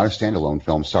part, not a standalone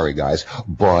film, sorry guys,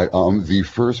 but, the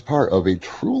first part of a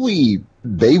truly,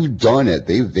 they've done it.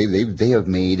 They have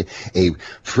made a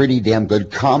pretty damn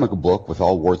good comic book with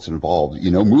all warts involved,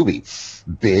 movie.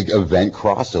 Big event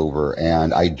crossover.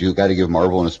 And I do got to give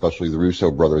Marvel and especially the Russo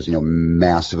brothers,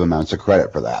 massive amounts of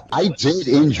credit for that. I did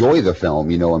enjoy the film,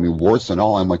 warts and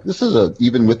all. I'm like, this is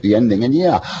even with the ending. And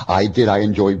yeah, I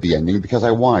enjoyed the ending because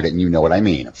I wanted it. And you know what I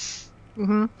mean.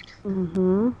 Mm-hmm.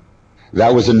 Mm-hmm.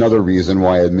 That was another reason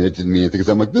why I admitted to me because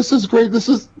I'm like, this is great.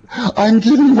 I'm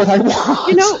getting what I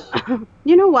want.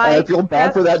 You know why? I feel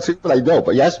bad for that too, but I don't.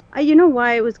 But yes. You know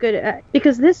why it was good?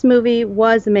 Because this movie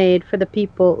was made for the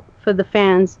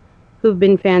fans who've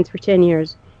been fans for 10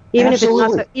 years. Even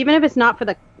Absolutely. if it's not for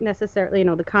the necessarily,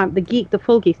 the geek, the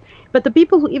full geeks, but the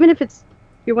people who, even if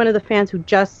you're one of the fans who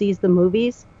just sees the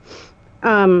movies,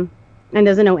 and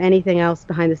doesn't know anything else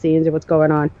behind the scenes or what's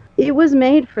going on. It was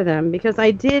made for them because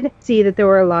I did see that there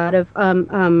were a lot of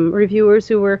reviewers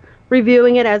who were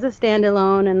reviewing it as a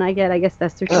standalone, and I guess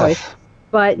that's their choice.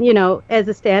 But as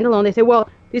a standalone, they say, well,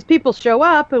 these people show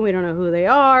up and we don't know who they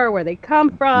are, where they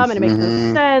come from, and it makes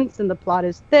no sense, and the plot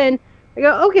is thin. I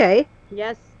go, okay,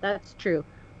 yes, that's true,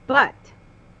 but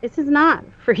this is not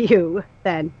for you.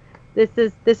 Then this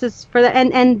is for the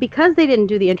and because they didn't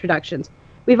do the introductions,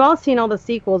 we've all seen all the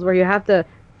sequels where you have to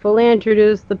fully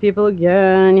introduce the people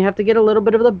again. You have to get a little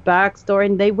bit of the backstory,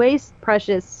 and they waste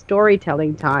precious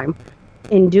storytelling time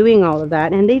in doing all of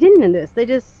that. And they didn't in this. They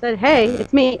just said, "Hey,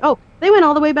 it's me." Oh, they went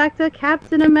all the way back to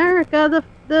Captain America,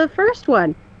 the first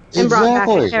one, and brought back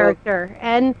a character,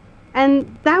 and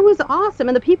that was awesome.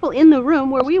 And the people in the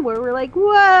room where we were like,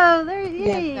 "Whoa,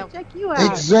 check you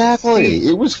out!" Exactly.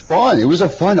 It was fun. It was a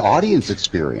fun audience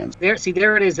experience. There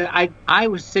it is. I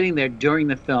was sitting there during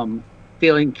the film,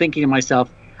 thinking to myself,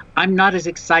 I'm not as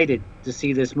excited to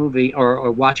see this movie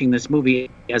or watching this movie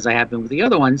as I have been with the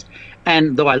other ones.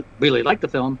 And though I really like the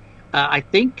film, I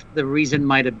think the reason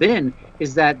might have been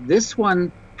is that this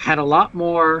one had a lot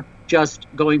more just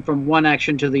going from one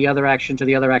action to the other action to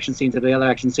the other action scene to the other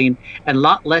action scene, and a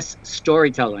lot less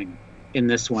storytelling in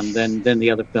this one than the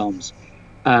other films.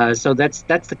 So that's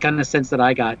the kind of sense that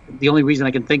I got. The only reason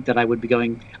I can think that I would be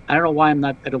going, I don't know why I'm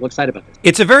not at all excited about this.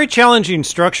 It's a very challenging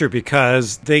structure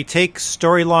because they take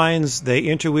storylines, they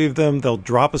interweave them, they'll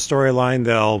drop a storyline,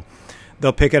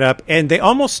 they'll pick it up, and they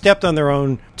almost stepped on their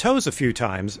own toes a few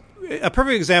times. A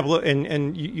perfect example,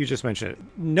 and you just mentioned it,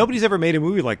 nobody's ever made a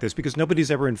movie like this because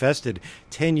nobody's ever invested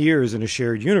 10 years in a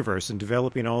shared universe and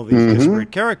developing all of these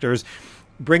disparate characters,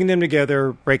 bringing them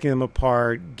together, breaking them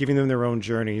apart, giving them their own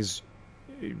journeys,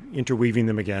 interweaving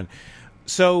them again.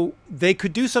 So they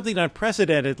could do something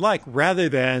unprecedented, like rather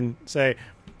than say,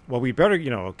 well, we better,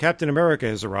 Captain America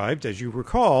has arrived. As you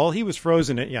recall, he was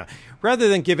frozen. Rather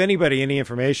than give anybody any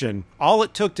information, all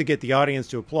it took to get the audience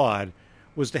to applaud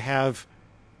was to have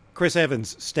Chris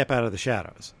Evans step out of the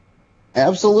shadows.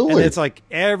 Absolutely. And it's like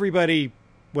everybody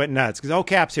went nuts because,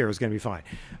 Cap's here is going to be fine.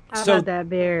 How about that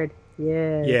beard?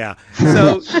 Yeah. Yeah.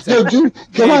 So, dude,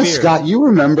 come on, Scott. You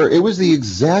remember it was the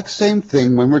exact same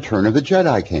thing when Return of the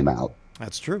Jedi came out.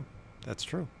 That's true. That's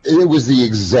true. It was the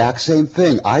exact same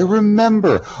thing. I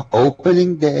remember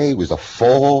opening day was a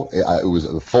full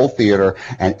theater,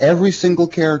 and every single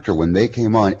character, when they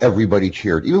came on, everybody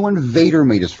cheered. Even when Vader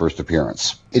made his first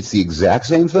appearance, it's the exact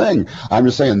same thing. I'm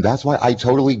just saying that's why I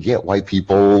totally get why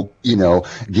people,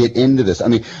 get into this. I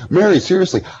mean, Mary,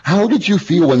 seriously, how did you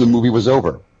feel when the movie was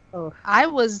over? Oh, I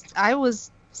was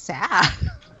sad.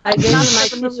 I did not like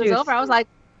the movie was over.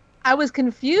 I was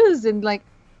confused and like,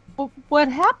 what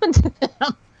happened to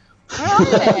them? Where are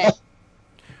they?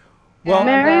 Well,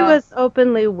 Mary was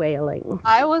openly wailing.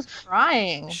 I was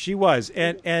crying. She was,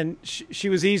 and she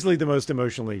was easily the most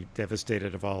emotionally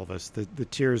devastated of all of us. The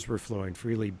tears were flowing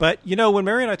freely. But when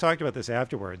Mary and I talked about this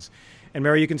afterwards, and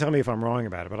Mary, you can tell me if I'm wrong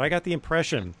about it, but I got the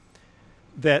impression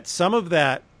that some of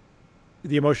that,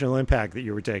 the emotional impact that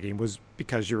you were taking, was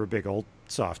because you're a big old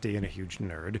softy and a huge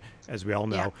nerd, as we all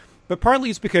know. Yeah. But partly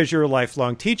it's because you're a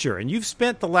lifelong teacher, and you've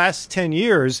spent the last 10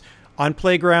 years on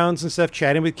playgrounds and stuff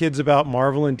chatting with kids about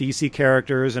Marvel and DC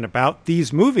characters and about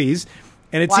these movies.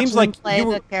 And it seems like play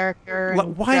the character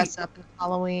and dress up in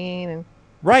Halloween and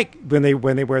right when they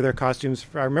wear their costumes.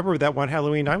 I remember that one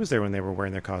Halloween I was there when they were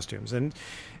wearing their costumes, and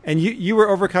you were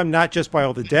overcome not just by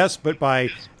all the deaths, but by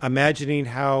imagining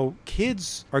how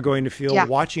kids are going to feel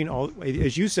watching all,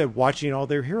 as you said, watching all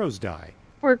their heroes die.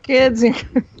 Poor kids. You're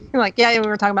like, we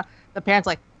were talking about the parents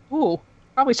like, ooh,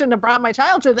 probably shouldn't have brought my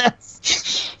child to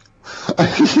this.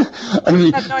 I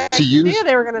mean, I had no idea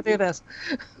they were going to do this.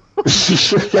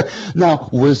 Now,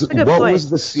 what was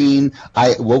the scene?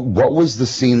 What was the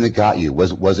scene that got you?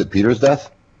 Was it Peter's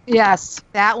death? Yes,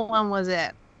 that one was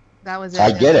it. That was it.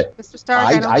 I get it. Mr.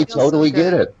 Stark, I totally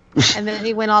get it. And then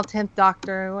he went all 10th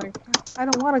Doctor. Like, I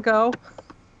don't want to go.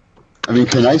 I mean,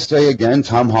 can I say again?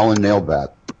 Tom Holland nailed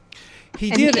that. He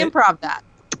did improv that.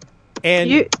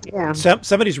 And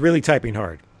somebody's really typing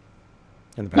hard.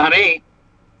 In the back. Not me.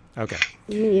 Okay.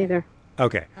 Me either.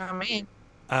 Okay. Not me.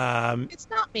 It's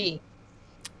not me.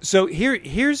 So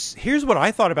here's what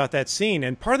I thought about that scene,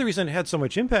 and part of the reason it had so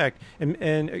much impact,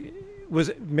 and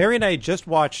was Mary and I just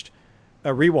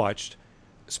rewatched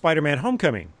Spider-Man: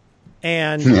 Homecoming,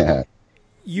 and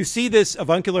you see this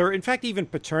avuncular, in fact, even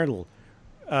paternal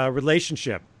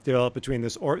relationship develop between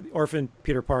this orphan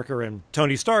Peter Parker and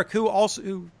Tony Stark,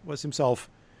 who was himself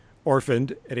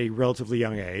orphaned at a relatively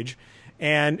young age,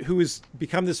 and who has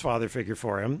become this father figure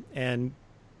for him and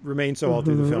remains so all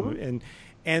through the film.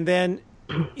 And then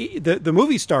the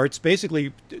movie starts,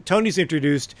 basically, Tony's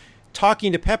introduced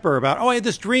talking to Pepper about, I had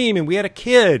this dream and we had a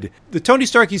kid. The Tony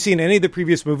Stark you see in any of the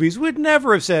previous movies would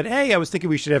never have said, hey, I was thinking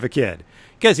we should have a kid.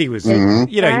 Because he was, he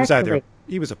was either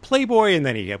he was a playboy, and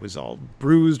then he was all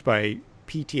bruised by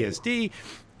PTSD.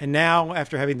 And now,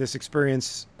 after having this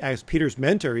experience as Peter's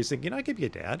mentor, he's thinking, I could be a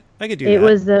dad. I could do that. It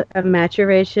was a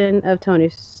maturation of Tony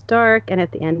Stark, and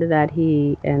at the end of that,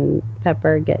 he and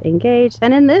Pepper get engaged.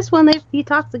 And in this one, he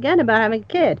talks again about having a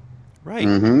kid. Right.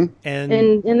 And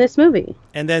in this movie.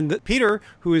 And then Peter,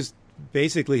 who is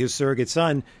basically his surrogate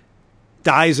son,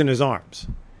 dies in his arms.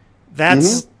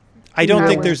 That's... I don't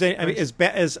think there's any... I mean,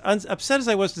 as upset as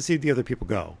I was to see the other people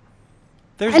go,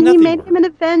 there's and nothing he made more. him an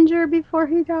Avenger before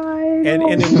he died. And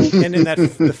in that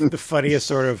the funniest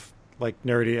sort of like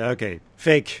nerdy, okay,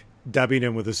 fake dubbing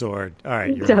him with a sword. All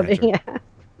right, you're dubbing, yeah.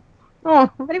 Oh,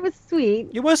 but it was sweet.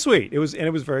 It was sweet. It was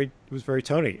very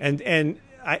Tony. And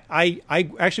I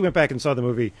actually went back and saw the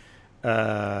movie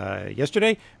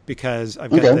yesterday because I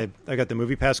got the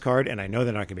Movie Pass card, and I know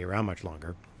they're not going to be around much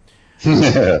longer.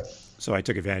 So I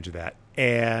took advantage of that,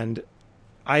 and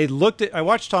I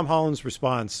watched Tom Holland's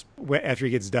response after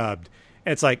he gets dubbed.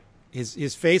 And it's like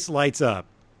his face lights up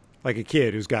like a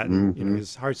kid who's gotten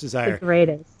his heart's desire. The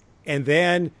greatest. And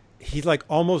then he like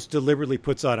almost deliberately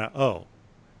puts on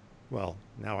well,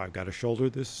 now I've got to shoulder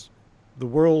the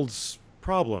world's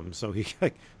problem. So he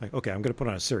like okay, I'm going to put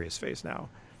on a serious face now.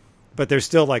 But there's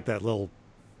still like that little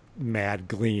mad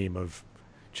gleam of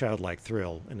childlike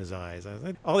thrill in his eyes.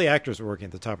 All the actors were working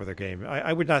at the top of their game.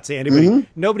 I would not say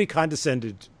nobody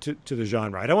condescended to the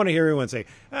genre. I don't want to hear anyone say,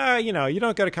 you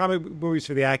don't go to comic movies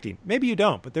for the acting. Maybe you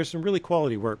don't, but there's some really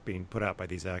quality work being put out by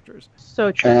these actors.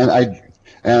 So true.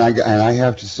 And I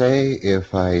have to say,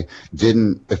 if I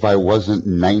wasn't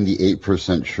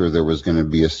 98% sure there was going to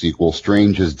be a sequel,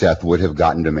 Strange's death would have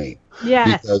gotten to me.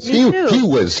 Yes, because me too. he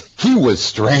was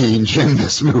strange in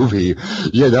this movie.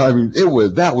 I mean,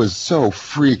 that was so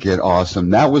freaking awesome.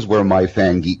 That was where my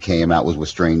fan geek came out, was with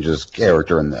Strange's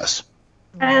character in this.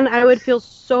 And I would feel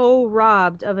so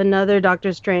robbed of another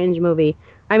Doctor Strange movie.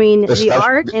 I mean, the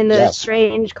art in the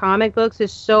Strange comic books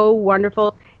is so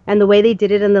wonderful, and the way they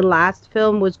did it in the last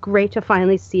film was great to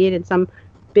finally see it in some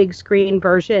big screen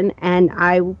version, and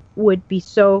I would be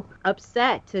so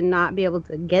upset to not be able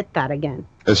to get that again.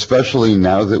 Especially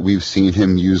now that we've seen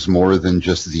him use more than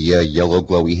just the yellow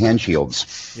glowy hand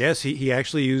shields. Yes, he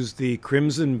actually used the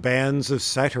crimson bands of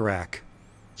Cyttorak.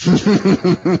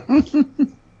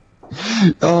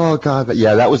 Oh God,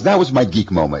 yeah, that was my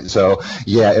geek moment. So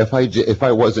yeah, if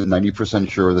I wasn't 90%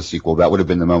 sure of the sequel, that would have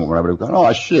been the moment where I would have gone,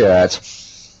 oh shit.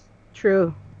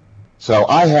 True. So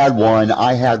I had one.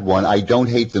 I don't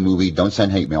hate the movie. Don't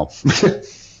send hate mail.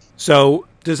 So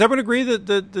does everyone agree that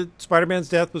the Spider-Man's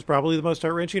death was probably the most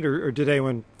heart-wrenching, or did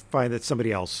anyone find that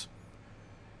somebody else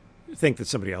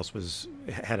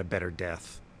had a better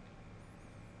death?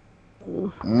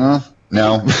 No.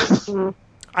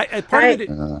 I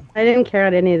didn't care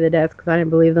at any of the deaths because I didn't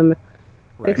believe them,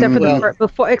 right. except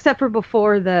for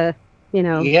before the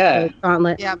the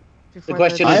gauntlet. Yeah. The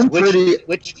question is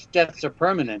which deaths are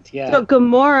permanent. Yeah. So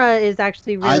Gamora is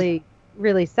actually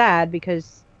really sad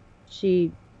because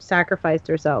she sacrificed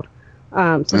herself.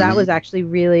 So that was actually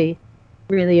really,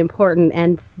 really important,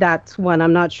 and that's one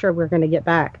I'm not sure we're going to get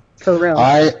back for real.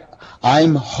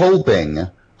 I'm hoping.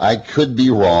 I could be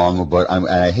wrong, but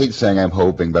I hate saying I'm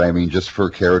hoping, but I mean just for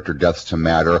character deaths to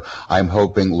matter, I'm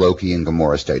hoping Loki and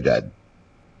Gamora stay dead.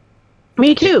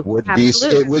 Me too.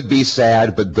 It would be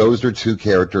sad, but those are two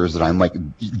characters that I'm like,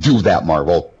 do that,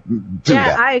 Marvel. Do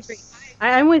that. I agree.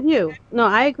 I'm with you. No,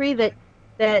 I agree that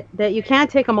you can't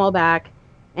take them all back,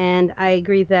 and I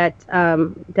agree that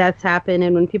deaths happen,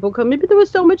 and when people come, maybe there was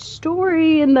so much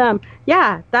story in them.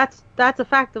 Yeah, that's a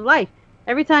fact of life.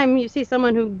 Every time you see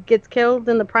someone who gets killed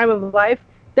in the prime of life,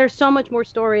 there's so much more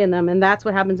story in them, and that's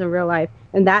what happens in real life,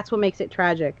 and that's what makes it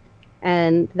tragic,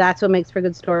 and that's what makes for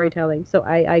good storytelling. So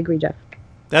I agree, Jeff.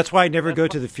 That's why I never go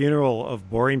to the funeral of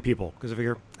boring people, because I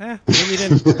figure, maybe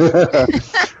didn't.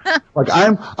 Like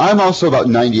I'm also about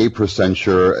 98%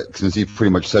 sure, since he pretty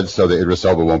much said so, that Idris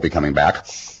Elba won't be coming back.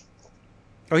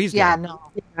 Oh, he's dead.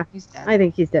 Yeah, he's dead. I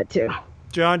think he's dead too.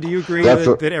 John, do you agree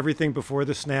that everything before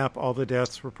the snap, all the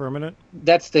deaths were permanent?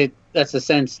 That's the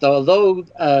sense, though. Although,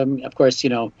 of course,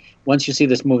 once you see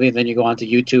this movie, then you go onto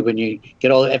YouTube and you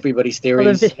get everybody's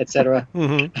theories, etc.,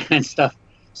 and stuff.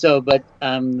 So, but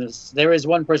there is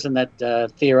one person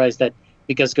that theorized that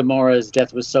because Gamora's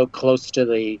death was so close to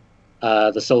the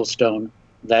Soul Stone,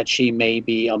 that she may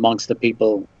be amongst the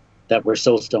people that were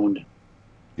Soul Stoned.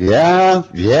 Yeah,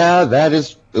 that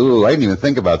is. Ooh, I didn't even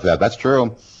think about that. That's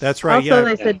true. That's right. Also,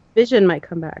 they said Vision might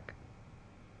come back,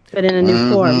 but in a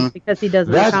new form because he does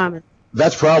the comics.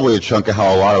 That's probably a chunk of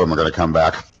how a lot of them are going to come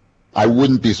back. I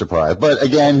wouldn't be surprised, but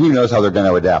again, who knows how they're going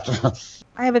to adapt?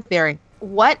 I have a theory.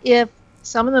 What if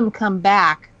some of them come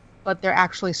back, but they're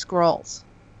actually Skrulls.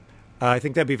 I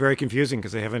think that'd be very confusing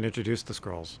because they haven't introduced the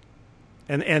Skrulls.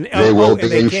 And they will be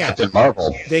in can't. Captain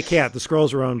Marvel. They can't. The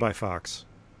Skrulls are owned by Fox.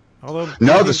 Although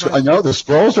no, the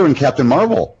Skrulls are in Captain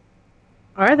Marvel.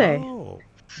 Are they? Oh,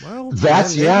 well,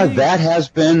 that has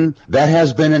been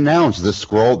announced. The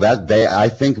Skrull I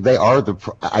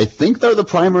think they're the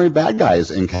primary bad guys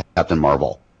in Captain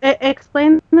Marvel.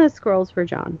 Explain the Skrulls for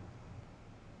John,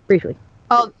 briefly.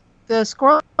 Oh, the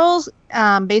Skrulls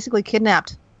basically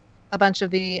kidnapped a bunch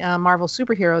of the Marvel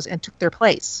superheroes and took their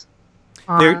place.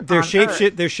 They're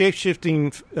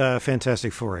shape-shifting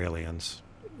Fantastic Four aliens.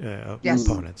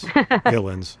 Opponents,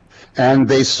 villains, and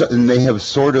they have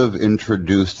sort of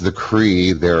introduced the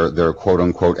Kree, their quote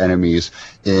unquote enemies,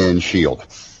 in Shield.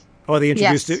 Oh, they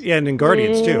introduced it, and in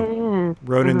Guardians too.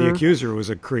 Ronan the Accuser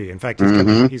was a Kree. In fact,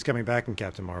 he's coming back in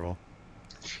Captain Marvel.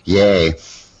 Yay!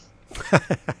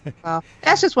 Well,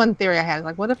 that's just one theory I had.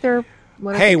 Like, what if they're?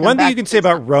 Hey, one thing you can say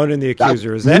about Ronan the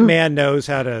Accuser is that man knows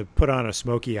how to put on a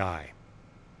smoky eye.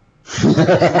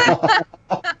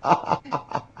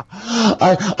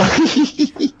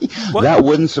 That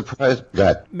wouldn't surprise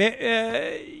that.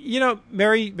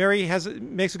 Mary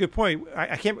makes a good point.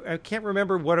 I can't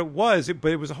remember what it was,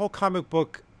 but it was a whole comic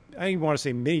book. I don't even want to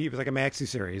say mini. It was like a maxi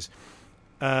series.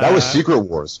 That was Secret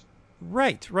Wars.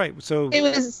 Right. So it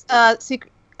was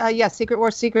Secret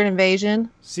Wars, Secret Invasion.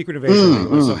 Secret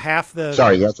Invasion. So half the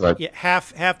that's right. Yeah,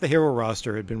 half the hero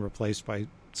roster had been replaced by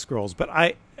Skrulls, but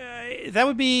that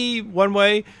would be one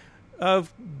way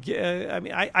of.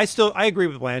 I agree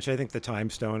with Blanche. I think the Time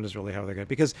Stone is really how they're going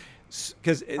because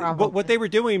what they were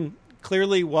doing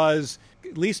clearly was,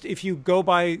 at least if you go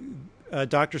by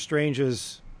Doctor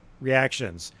Strange's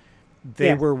reactions,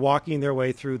 they were walking their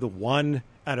way through the 1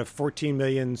 out of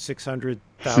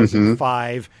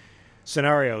 14,600,005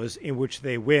 scenarios in which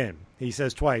they win. He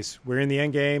says twice, "We're in the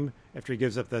end game." After he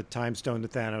gives up the Time Stone to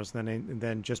Thanos, and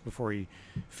then just before he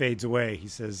fades away, he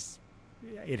says,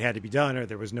 "It had to be done, or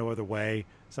there was no other way,"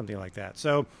 something like that.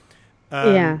 So,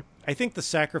 I think the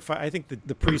sacrifice. I think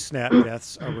the pre-snap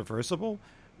deaths are reversible,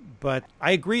 but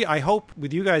I agree. I hope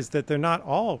with you guys that they're not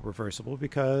all reversible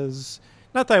because.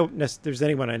 Not that there's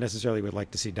anyone I necessarily would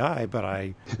like to see die, but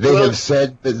They have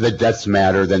said that the deaths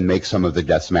matter, then make some of the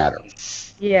deaths matter.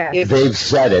 Yeah. They've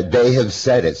said it. They have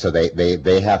said it. So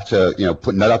they have to,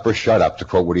 put nut up or shut up, to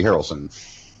quote Woody Harrelson.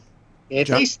 If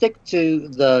they stick to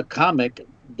the comic,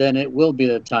 then it will be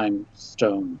the Time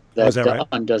Stone that, right?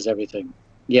 Undoes everything.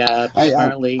 Yeah,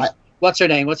 apparently. What's her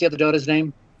name? What's the other daughter's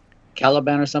name?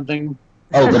 Caliban or something?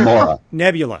 Oh, Gamora.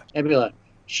 Nebula.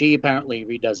 She apparently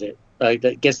redoes it.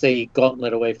 Gets the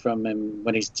gauntlet away from him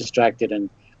when he's distracted and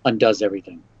undoes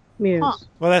everything. Yes. Huh.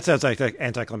 Well, that sounds like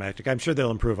anticlimactic. I'm sure they'll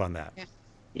improve on that.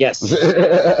 Yes.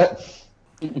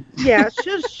 Yeah,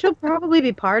 she'll probably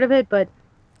be part of it, but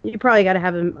you probably got to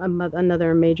have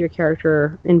another major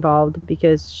character involved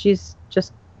because she's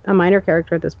just a minor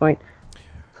character at this point.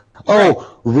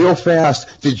 Oh, real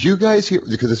fast. Did you guys hear,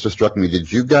 because this just struck me,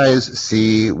 did you guys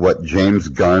see what James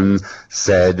Gunn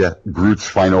said Groot's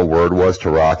final word was to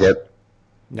Rocket?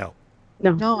 No,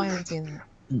 I haven't seen that.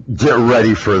 Get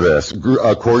ready for this.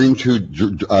 According to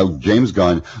James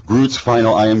Gunn, Groot's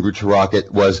final I am Groot to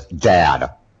Rocket was Dad.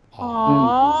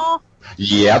 Aww.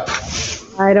 Yep.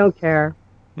 I don't care.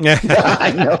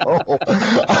 I know.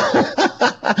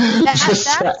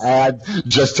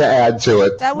 just to add to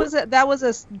it. That was a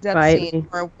death scene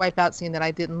or a wipeout scene that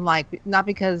I didn't like. Not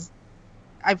because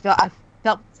I felt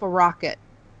for Rocket.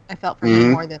 I felt for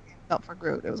him more than I felt for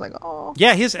Groot. It was like, oh,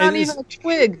 yeah, not even a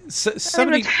twig.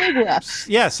 Somebody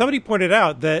pointed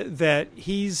out that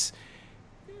he's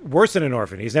worse than an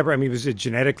orphan. He's never. I mean, he was a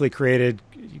genetically created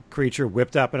creature,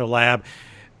 whipped up in a lab.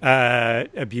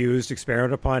 Abused,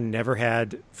 experimented upon, never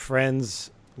had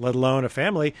friends, let alone a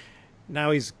family.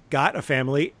 Now he's got a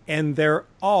family, and they're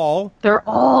all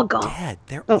gone. Dead.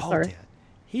 They're all dead.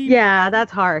 Yeah,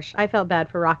 that's harsh. I felt bad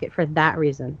for Rocket for that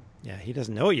reason. Yeah, he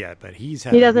doesn't know it yet, but he's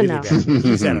had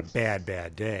he's had a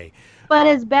bad day. But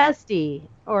his bestie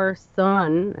or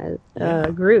son,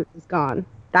 Groot, is gone.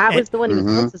 That was the one he was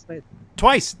closest with.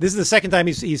 Twice. This is the second time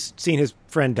he's seen his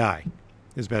friend die,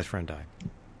 his best friend die.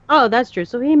 Oh, that's true.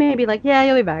 So he may be like, yeah,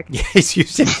 you'll be back. Yeah,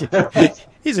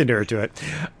 he's inured to it.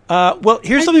 Well,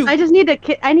 here's something. I just need to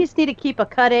keep a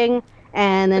cutting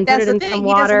and then put it in some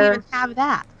water. He doesn't even have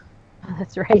that. Oh,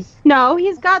 that's right. No,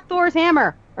 he's got Thor's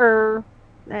hammer or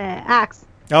axe.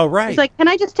 Oh, right. He's like, can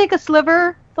I just take a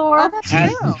sliver, Thor? Oh, that's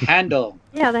true. Handle.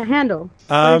 Yeah, the handle.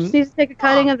 So he just needs to take a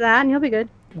cutting of that, and he'll be good.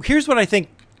 Here's what I think.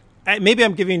 Maybe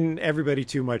I'm giving everybody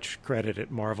too much credit at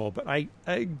Marvel, but I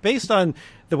based on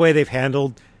the way they've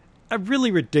handled a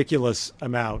really ridiculous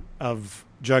amount of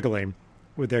juggling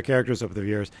their characters over the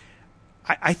years.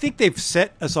 I think they've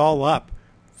set us all up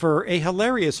for a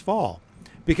hilarious fall,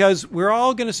 because we're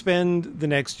all going to spend the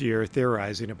next year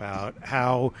theorizing about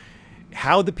how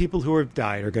the people who have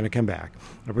died are going to come back.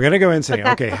 And we're going to go and say, but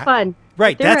that's okay, the fun.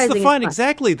 Right, that's the Theorizing fun. is fun.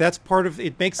 Exactly. That's part of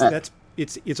it.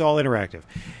 It's all interactive.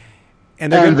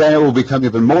 And then it will become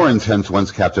even more intense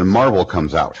once Captain Marvel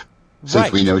comes out,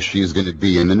 since we know she's going to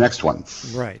be in the next one.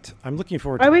 Right. I'm looking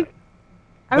forward to that.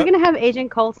 Are we going to have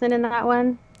Agent Coulson in that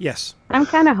one? Yes. I'm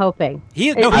kind of hoping.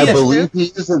 I believe he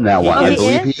is in that one. I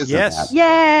believe he is in that.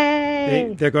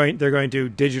 Yay! They're going to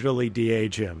digitally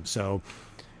de-age him. So,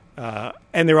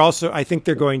 and they're also, I think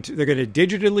they're going to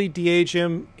digitally de-age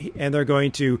him, and they're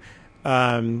going to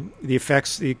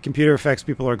the computer effects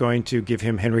people are going to give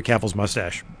him Henry Cavill's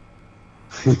mustache.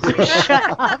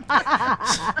 Shut up.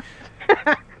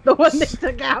 The one they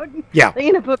took out. Yeah,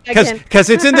 they're gonna put back in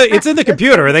because it's in the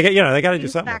computer. They got to do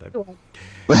something with it.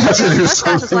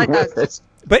 It's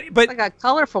like like a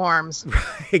color forms.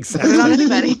 Exactly. Not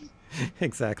anybody.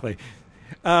 Exactly.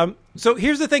 So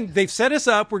here's the thing: they've set us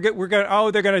up. They're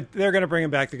gonna bring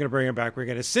him back. They're gonna bring him back. We're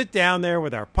gonna sit down there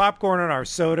with our popcorn and our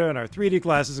soda and our 3D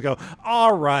glasses and go,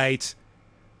 all right,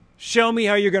 show me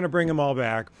how you're gonna bring them all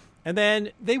back. And then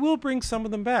they will bring some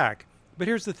of them back. But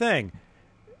here's the thing: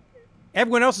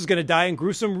 everyone else is going to die in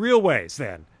gruesome real ways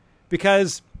then,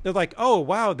 because they're like, oh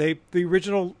wow, the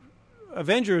original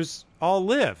Avengers all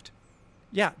lived.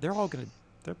 Yeah, they're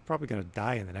probably going to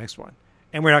die in the next one,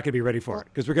 and we're not going to be ready for it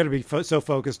because we're going to be so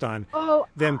focused on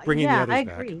them bringing the others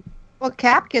back. Well,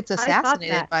 Cap gets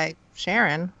assassinated by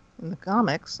Sharon in the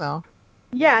comics, so.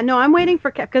 Yeah, no, I'm waiting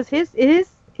for Cap because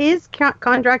his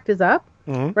contract is up,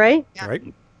 right? Yeah.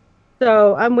 Right.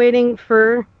 So I'm waiting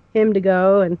for him to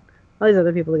go and all these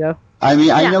other people to go. I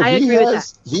mean, I know he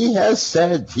has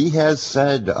said,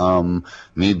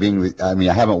 me being, I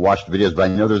haven't watched videos, but I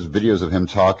know there's videos of him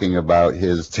talking about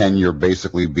his tenure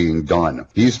basically being done.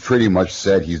 He's pretty much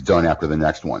said he's done after the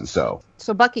next one, so.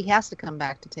 So Bucky has to come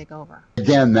back to take over.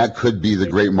 Again, that could be the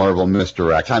great Marvel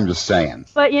misdirect. I'm just saying.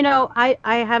 But, I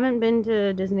haven't been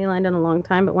to Disneyland in a long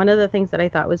time, but one of the things that I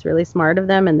thought was really smart of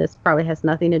them, and this probably has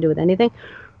nothing to do with anything,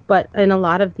 but in a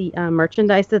lot of the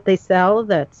merchandise that they sell,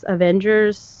 that's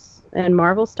Avengers and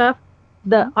Marvel stuff,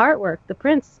 the artwork, the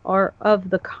prints are of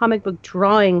the comic book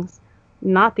drawings,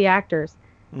 not the actors.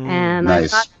 And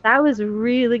nice. I thought that was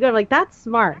really good. Like, that's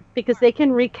smart because they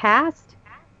can recast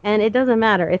and it doesn't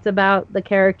matter. It's about the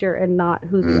character and not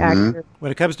who's the actor. When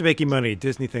it comes to making money,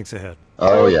 Disney thinks ahead.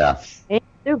 Oh, yeah. Ain't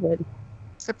stupid.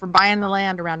 Except for buying the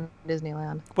land around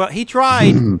Disneyland. Well, he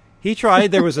tried. He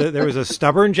tried. There was a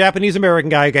stubborn Japanese American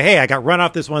guy who go, hey, I got run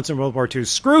off this once in World War II.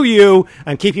 Screw you.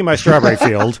 I'm keeping my strawberry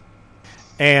field.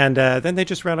 And then they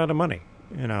just ran out of money,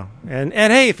 And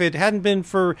hey, if it hadn't been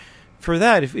for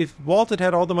that, if Walt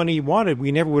had all the money he wanted,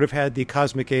 we never would have had the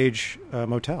Cosmic Age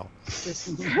Motel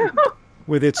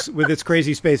with its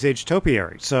crazy space age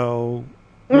topiary. So,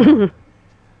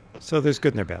 so there's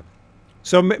good and there's bad.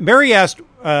 So Mary asked,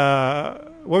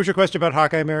 what was your question about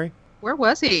Hawkeye, Mary? Where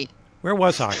was he? Where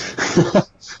was Hawkeye?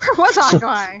 Where was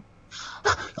Hawkeye?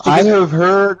 I have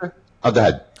heard. Oh, go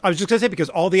ahead. I was just going to say,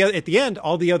 because at the end,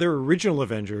 all the other original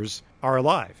Avengers are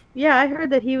alive. Yeah, I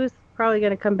heard that he was probably going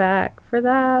to come back for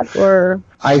that, or...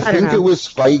 I think it was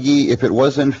Feige. If it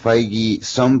wasn't Feige,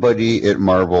 somebody at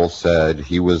Marvel said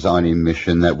he was on a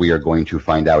mission that we are going to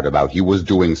find out about. He was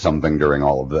doing something during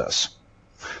all of this.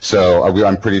 So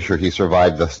I'm pretty sure he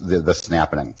survived the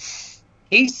snapping.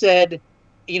 He said,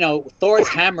 Thor's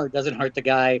hammer doesn't hurt the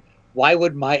guy. Why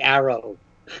would my arrow?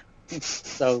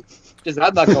 So,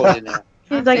 I'm not going in there.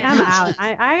 He's like, I'm out.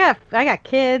 I got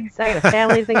kids. I got a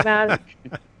family to think about.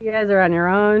 You guys are on your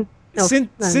own. No,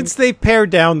 since they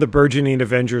pared down the burgeoning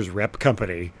Avengers rep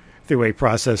company through a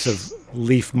process of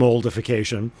leaf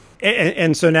moldification,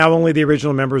 and so now only the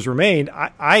original members remained,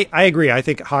 I agree. I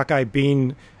think Hawkeye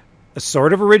being a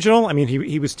sort of original. I mean,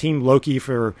 he was Team Loki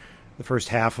for the first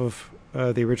half of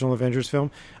the original Avengers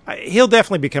film. He'll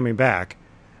definitely be coming back.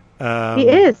 He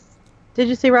is. Did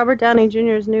you see Robert Downey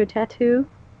Jr.'s new tattoo?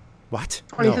 What?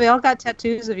 No. They all got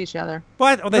tattoos of each other.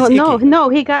 What? Oh, that's no,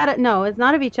 he got it. No, it's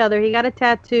not of each other. He got a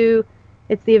tattoo.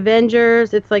 It's the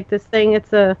Avengers. It's like this thing.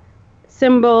 It's a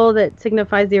symbol that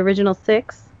signifies the original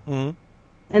six. Mm-hmm.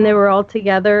 And they were all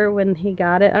together when he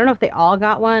got it. I don't know if they all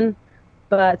got one,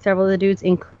 but several of the dudes,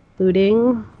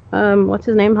 including, what's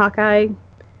his name, Hawkeye,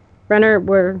 Renner,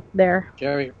 were there.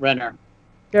 Jeremy Renner.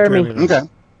 Jeremy. Okay.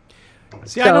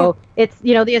 See, so it's,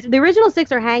 the original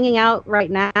six are hanging out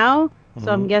right now. So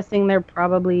I'm guessing they're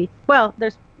probably,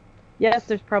 there's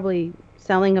probably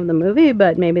selling of the movie,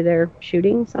 but maybe they're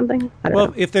shooting something. I don't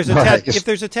know. If there's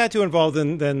a tattoo involved,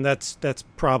 then that's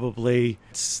probably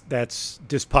that's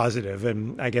dispositive,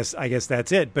 and I guess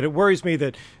that's it. But it worries me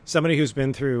that somebody who's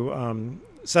been through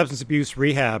substance abuse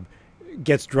rehab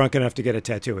gets drunk enough to get a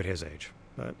tattoo at his age.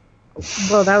 But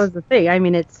well, that was the thing. I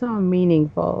mean, it's so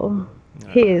meaningful.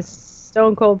 He is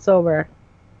stone cold sober.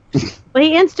 Well,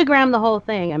 he Instagrammed the whole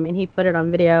thing. I mean, he put it on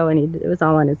video, and it was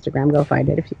all on Instagram. Go find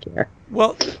it if you care.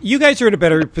 Well, you guys are in a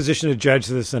better position to judge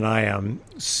this than I am.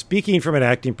 Speaking from an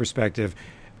acting perspective,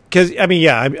 because I mean,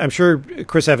 yeah, I'm sure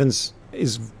Chris Evans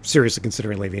is seriously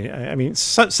considering leaving. I mean,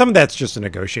 some of that's just a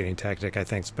negotiating tactic, I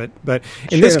think. But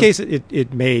in this case,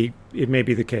 it may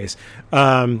be the case.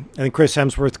 I think Chris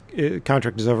Hemsworth's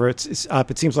contract is over. It's up.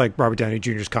 It seems like Robert Downey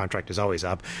Jr.'s contract is always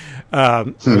up.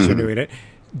 Renewing it.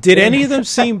 Did any of them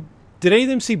seem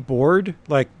bored?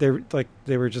 Like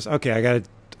they were just okay.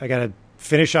 I gotta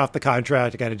finish off the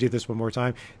contract. I got to do this one more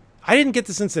time. I didn't get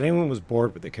the sense that anyone was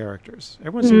bored with the characters.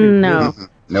 Everyone seemed to be no.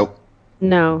 Nope.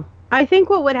 No. I think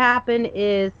what would happen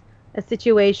is a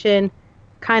situation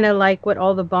kind of like what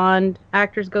all the Bond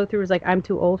actors go through is like, I'm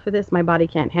too old for this. My body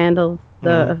can't handle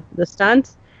the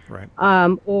stunts. Right.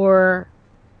 Or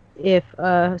if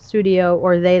a studio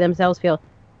or they themselves feel,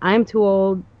 I'm too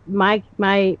old. My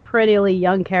perennially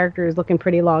young character is looking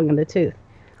pretty long in the tooth.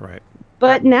 Right.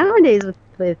 But nowadays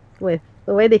with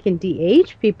the way they can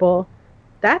de-age people,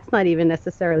 that's not even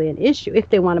necessarily an issue if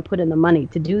they want to put in the money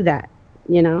to do that,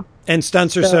 you know? And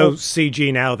stunts are so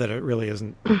CG now that it really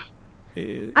isn't. I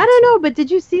don't know, but did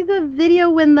you see the video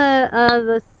when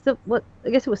I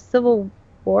guess it was Civil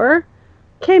War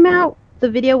came out? The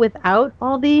video without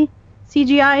all the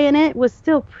CGI in it was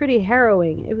still pretty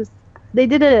harrowing.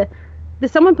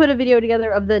 Someone put a video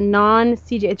together of the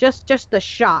non-CGI, just the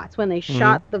shots when they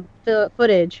shot the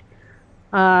footage,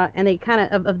 and they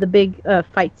kind of the big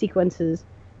fight sequences,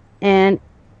 and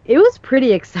it was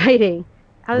pretty exciting.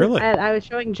 I was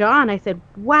showing John. I said,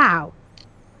 "Wow,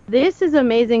 this is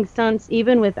amazing stunts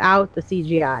even without the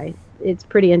CGI. It's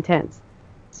pretty intense."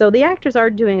 So the actors are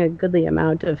doing a goodly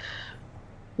amount of,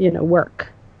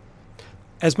 work.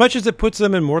 As much as it puts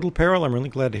them in mortal peril, I'm really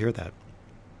glad to hear that.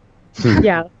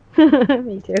 Yeah.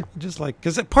 Me too. Just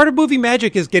because part of movie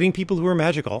magic is getting people who are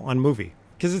magical on movie.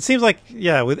 Because it seems like,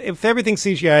 if everything's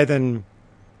CGI, then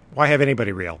why have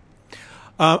anybody real?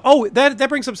 That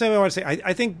brings up something I want to say.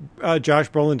 I think Josh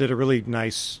Brolin did a really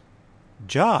nice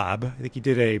job. I think he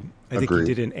did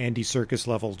an Andy Serkis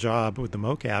level job with the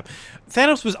mocap.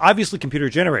 Thanos was obviously computer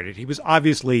generated. He was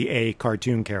obviously a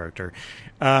cartoon character.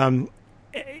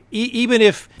 Even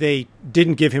if they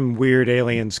didn't give him weird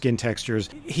alien skin textures,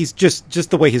 he's just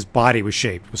the way his body was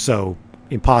shaped was so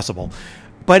impossible.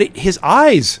 But his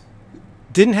eyes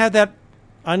didn't have that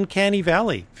uncanny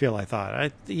valley feel, I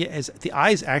thought. The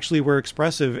eyes actually were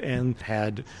expressive and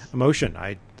had emotion.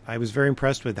 I was very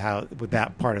impressed with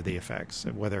that part of the effects.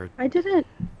 Whether I didn't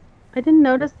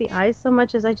notice the eyes so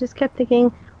much as I just kept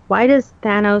thinking, why does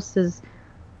Thanos's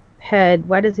head,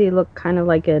 why does he look kind of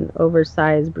like an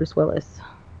oversized Bruce Willis?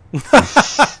 He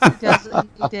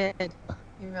did.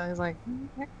 He was like,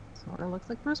 that sort of looks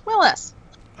like Bruce Willis.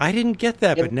 I didn't get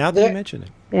that, but now that you mention it.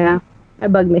 Yeah,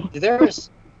 that bugged me. There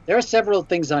are several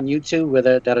things on YouTube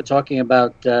that are talking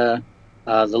about the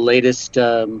latest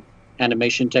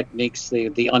animation techniques,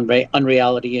 the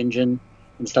Unreality engine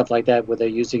and stuff like that, where they're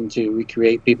using to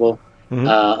recreate people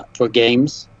for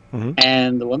games. Mm-hmm.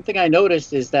 And the one thing I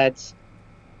noticed is that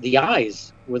the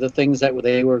eyes were the things that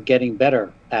they were getting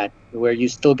better at, where you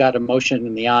still got emotion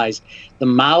in the eyes. The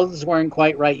mouths weren't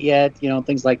quite right yet,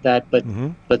 things like that.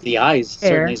 But the eyes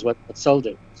certainly is what sold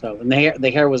it. So, and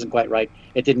the hair wasn't quite right.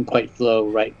 It didn't quite flow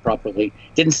right properly.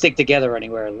 Didn't stick together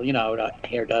anywhere.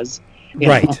 Hair does.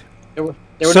 Right. There were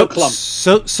no clumps.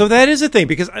 So that is a thing,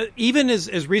 because even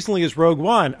as recently as Rogue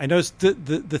One, I noticed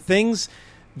the things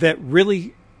that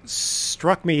really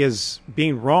struck me as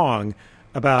being wrong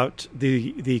about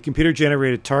the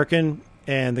computer-generated Tarkin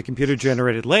and the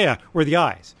computer-generated Leia were the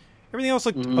eyes. Everything else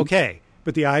looked okay,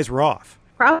 but the eyes were off.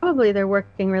 Probably they're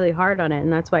working really hard on it,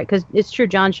 and that's why. Because it's true,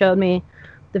 John showed me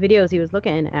the videos he was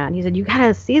looking at. He said, "You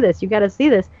gotta see this. You gotta see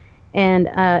this." And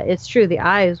it's true, the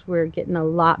eyes were getting a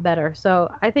lot better.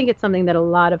 So I think it's something that a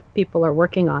lot of people are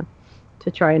working on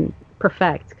to try and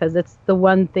perfect, because it's the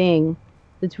one thing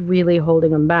that's really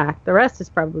holding them back. The rest is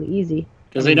probably easy.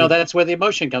 Because they know that's where the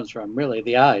emotion comes from, really,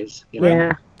 the eyes.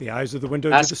 Yeah. The eyes are the window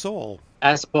to the soul.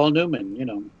 Ask Paul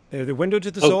Newman, They're the window to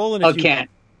the soul. And if you can't.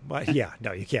 Well, yeah,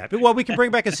 no, you can't. But, we can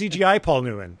bring back a CGI Paul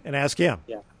Newman and ask him.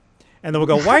 Yeah. And then we'll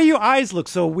go, why do your eyes look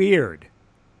so weird?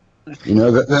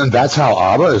 That's how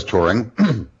ABBA is touring.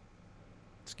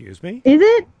 Excuse me? Is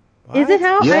it? Is it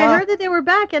how? Yeah. I heard that they were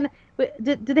back, and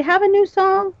did they have a new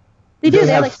song? They do. They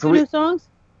have like 2 new songs.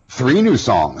 3 new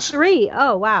songs. 3.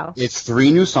 Oh wow. It's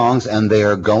 3 new songs, and they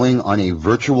are going on a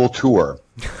virtual tour.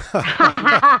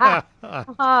 Oh,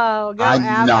 go I'm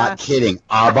ABBA. not kidding.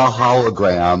 ABBA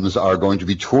holograms are going to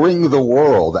be touring the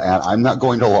world, and I'm not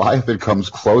going to lie. If it comes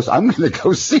close, I'm going to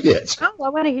go see it. Oh, I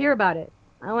want to hear about it.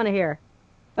 I want to hear.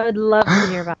 I would love to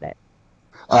hear about it.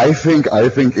 I think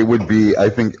it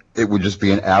would just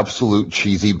be an absolute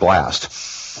cheesy blast.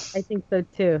 I think so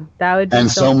too. That would be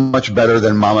And so much better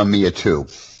than Mamma Mia 2.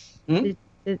 Does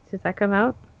that come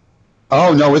out?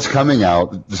 Oh no, it's coming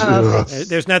out. Oh, okay.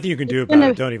 There's nothing you can do about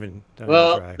it. Don't even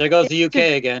try. There goes the UK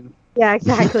again. Yeah,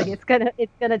 exactly. It's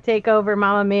gonna take over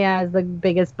Mamma Mia as the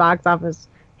biggest box office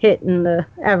hit in the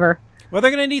ever. Well,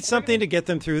 they're going to need something to get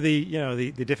them through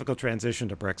the difficult transition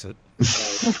to Brexit.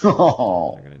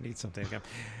 Oh. They're going to need something.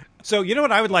 So you know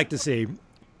what I would like to see?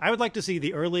 I would like to see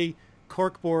the early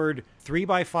corkboard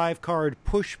 3x5 card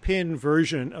push pin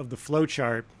version of the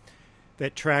flowchart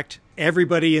that tracked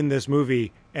everybody in this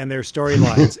movie and their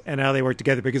storylines and how they work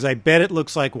together, because I bet it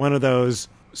looks like one of those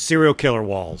serial killer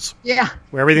walls. Yeah.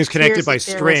 Where everything's connected by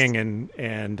Conspiracy string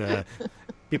and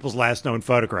people's last known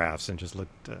photographs, and just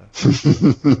looked...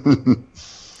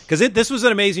 Because this was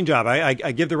an amazing job.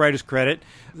 I give the writers credit.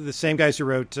 The same guys who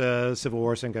wrote Civil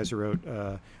War, same guys who wrote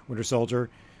Winter Soldier.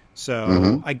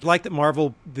 So I like that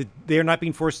Marvel, they're not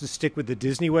being forced to stick with the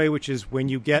Disney way, which is when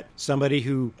you get somebody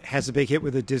who has a big hit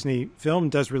with a Disney film,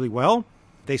 does really well,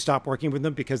 they stop working with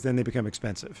them because then they become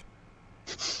expensive.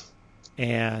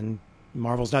 And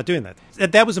Marvel's not doing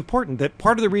that. That was important. That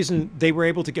part of the reason they were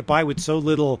able to get by with so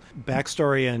little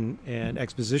backstory and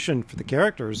exposition for the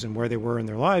characters and where they were in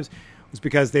their lives was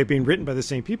because they're being written by the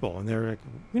same people. And they're like,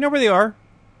 we know where they are,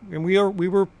 and we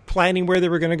were planning where they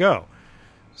were going to go.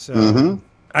 So,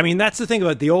 I mean, that's the thing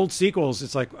about the old sequels.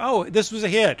 It's like, oh, this was a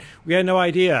hit. We had no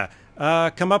idea.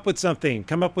 Come up with something.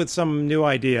 Come up with some new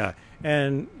idea.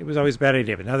 And it was always a bad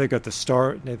idea. But now they've got the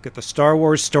Star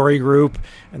Wars story group,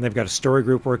 and they've got a story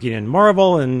group working in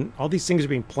Marvel, and all these things are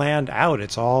being planned out.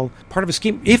 It's all part of a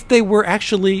scheme. If they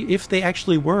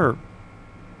actually were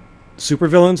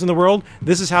supervillains in the world,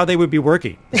 this is how they would be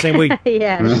working. The same way.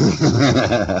 Yeah.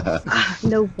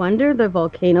 No wonder the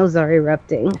volcanoes are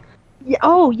erupting. Yeah,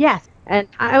 oh yes. And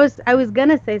I was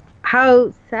gonna say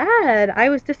how sad. I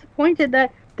was disappointed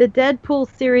that the Deadpool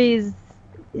series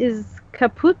is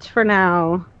kaput for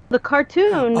now. The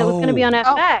cartoon that was going to be on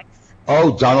FX.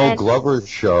 Oh, Donald Glover's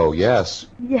show, yes.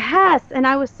 Yes, and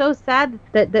I was so sad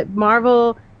that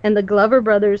Marvel and the Glover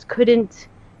brothers couldn't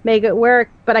make it work,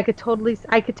 but I could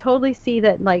totally see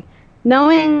that, like,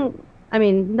 knowing, I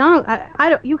mean, no, I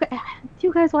don't, do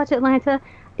you guys watch Atlanta?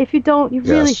 If you don't, you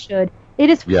really should. It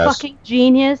is fucking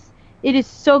genius. It is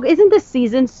so, isn't this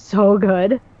season so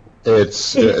good? It's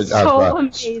so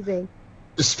amazing.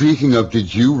 Speaking of,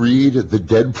 did you read the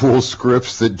Deadpool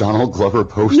scripts that Donald Glover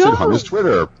posted on his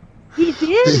Twitter? He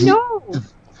did? No.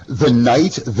 The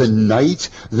night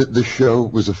that the show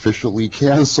was officially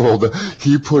canceled,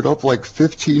 he put up like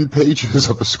 15 pages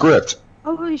of a script.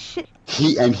 Holy shit.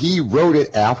 He wrote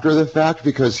it after the fact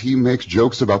because he makes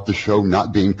jokes about the show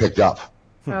not being picked up.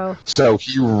 Oh. So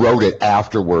he wrote it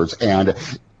afterwards, and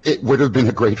it would have been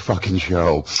a great fucking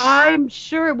show. I'm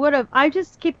sure it would have. I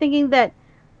just keep thinking that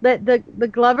the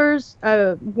Glovers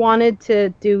wanted to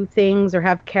do things or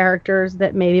have characters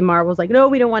that maybe Marvel's like, no,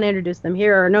 we don't want to introduce them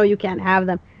here, or no, you can't have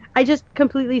them. I just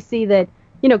completely see that,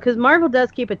 because Marvel does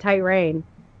keep a tight rein.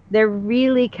 They're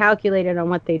really calculated on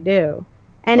what they do.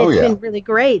 And it's been really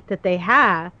great that they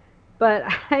have. But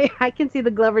I can see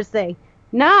the Glovers saying,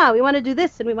 no, we want to do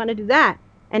this and we want to do that.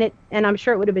 And I'm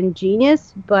sure it would have been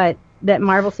genius, but that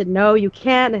Marvel said, no, you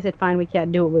can't. And they said, fine, we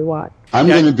can't do what we want. I'm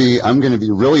going to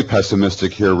be really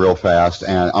pessimistic here real fast.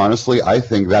 And honestly, I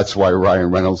think that's why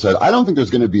Ryan Reynolds said, I don't think there's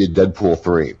going to be a Deadpool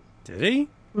 3. Did he?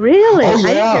 Really? Oh, yeah.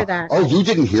 I didn't hear that. Oh, you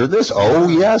didn't hear this? Oh,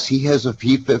 yes. He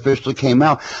officially came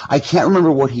out. I can't remember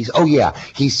what he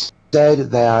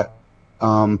said that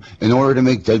in order to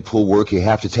make Deadpool work, you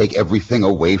have to take everything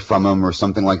away from him or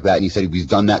something like that. And he said he's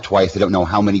done that twice. They don't know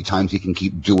how many times he can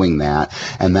keep doing that.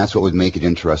 And that's what would make it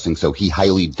interesting. So he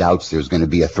highly doubts there's going to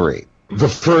be a 3. The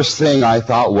first thing I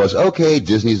thought was, okay,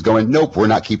 Disney's going, nope, we're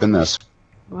not keeping this.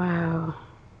 Wow.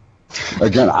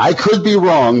 Again, I could be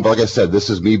wrong, but like I said, this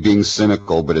is me being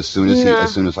cynical. But as soon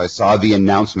as I saw the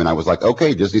announcement, I was like,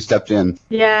 okay, Disney stepped in.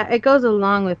 Yeah, it goes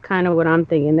along with kind of what I'm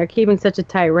thinking. They're keeping such a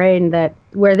tight rein that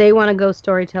where they want to go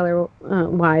storytelling,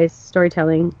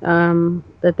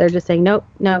 that they're just saying, nope.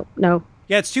 Yeah,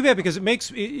 Yeah, it's too bad because it makes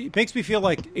me feel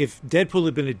like if Deadpool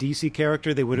had been a DC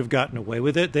character, they would have gotten away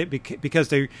with it. Because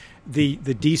the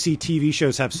DC TV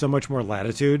shows have so much more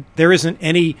latitude. There isn't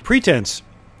any pretense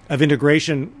of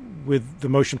integration with the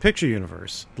motion picture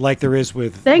universe like there is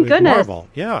with Marvel.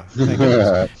 Yeah, thank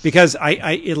goodness. Because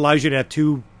it allows you to have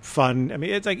two fun. I mean,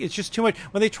 it's just too much.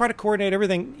 When they try to coordinate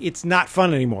everything, it's not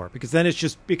fun anymore because then it's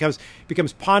just becomes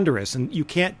ponderous, and you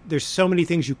can't. There's so many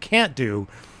things you can't do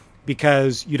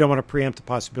because you don't want to preempt the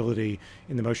possibility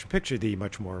in the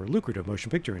much more lucrative motion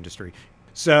picture industry.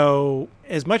 So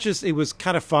as much as it was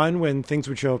kind of fun when things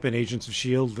would show up in Agents of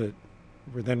S.H.I.E.L.D. that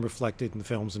were then reflected in the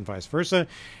films and vice versa,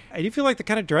 I do feel like they're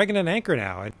kind of dragging an anchor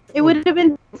now. It would have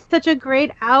been such a great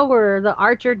hour, the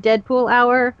Archer Deadpool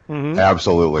hour. Mm-hmm.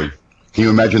 Absolutely. Can you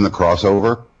imagine the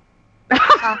crossover?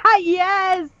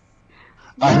 Yes.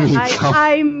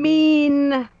 I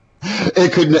mean,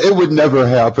 it would never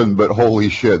happen, but holy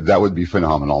shit, that would be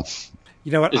phenomenal.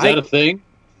 You know what? Is that a thing?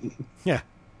 Yeah.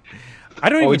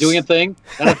 Are we doing a thing?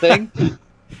 Is that a thing?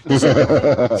 It's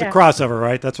a crossover,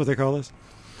 right? That's what they call this?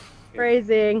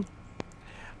 Phrasing.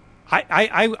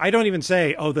 I don't even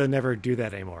say, oh, they'll never do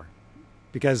that anymore.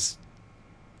 Because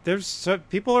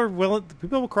people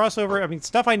will cross over. I mean,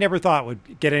 stuff I never thought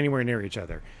would get anywhere near each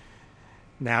other.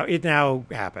 It now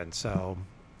happens. So,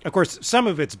 of course, some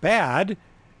of it's bad.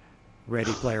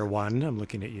 Ready Player One, I'm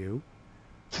looking at you.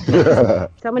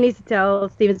 Someone needs to tell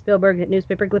Steven Spielberg that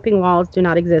newspaper clipping walls do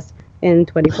not exist in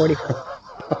 2044.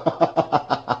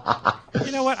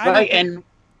 You know what? Right, and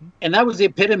that was the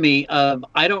epitome of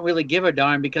I don't really give a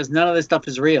darn because none of this stuff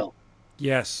is real.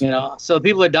 Yes. You know, so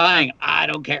people are dying. I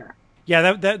don't care.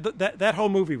 Yeah, that whole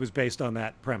movie was based on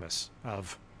that premise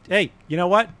of, hey, you know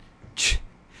what?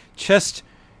 Just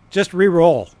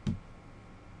re-roll.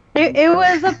 It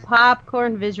was a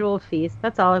popcorn visual feast.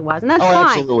 That's all it was. And that's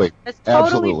fine. Absolutely. That's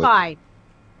totally fine.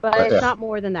 But it's not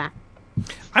more than that.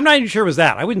 I'm not even sure it was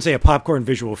that. I wouldn't say a popcorn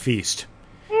visual feast.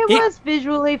 It was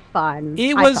visually fun.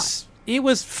 It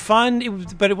was fun,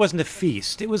 but it wasn't a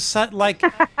feast. It was like...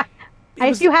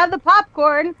 if you have the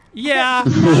popcorn. Yeah,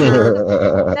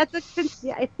 sure. That's a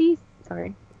feast.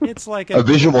 Sorry. It's like a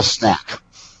visual snack.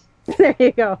 There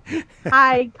you go.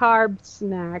 High carb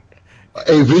snack.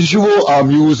 A visual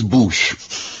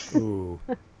amuse-bouche. Ooh.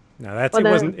 No,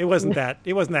 it wasn't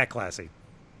that classy.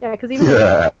 Yeah, because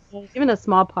even a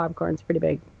small popcorn's pretty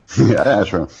big. Yeah, that's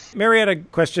true. Mary had a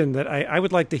question that I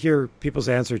would like to hear people's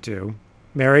answer to.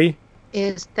 Mary?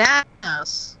 Is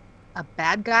Thanos a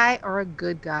bad guy or a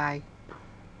good guy?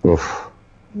 Oof.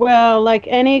 Well, like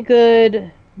any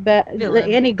good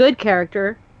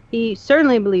character, he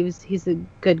certainly believes he's a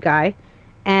good guy.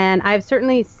 And I've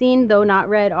certainly seen, though not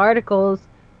read, articles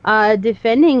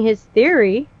defending his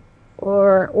theory,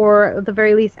 or at the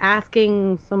very least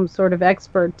asking some sort of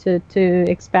expert to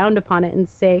expound upon it and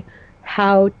say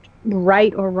how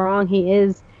right or wrong he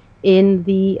is in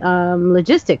the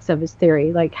logistics of his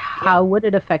theory. Like, how would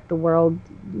it affect the world?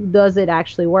 Does it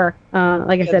actually work?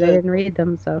 Like I said, I didn't read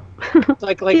them, so.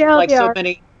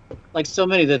 like so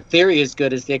many, the theory is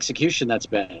good, it's the execution that's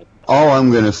bad. All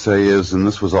I'm going to say is, and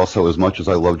this was also as much as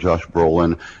I love Josh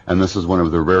Brolin, and this is one of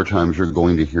the rare times you're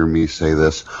going to hear me say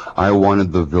this, I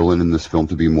wanted the villain in this film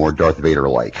to be more Darth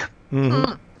Vader-like.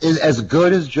 Mm-hmm. As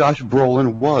good as Josh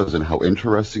Brolin was and how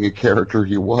interesting a character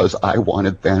he was, I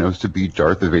wanted Thanos to be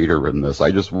Darth Vader in this.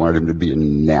 I just wanted him to be a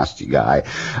nasty guy.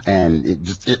 And it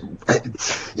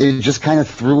just kind of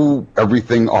threw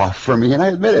everything off for me, and I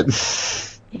admit it.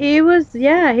 He was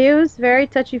very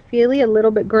touchy-feely, a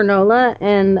little bit granola,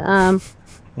 and,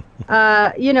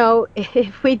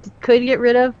 if we could get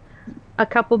rid of a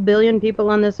couple billion people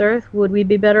on this earth, would we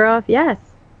be better off? Yes.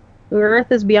 The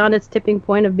earth is beyond its tipping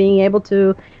point of being able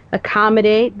to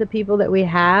accommodate the people that we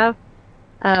have,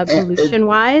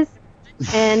 pollution-wise,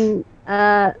 and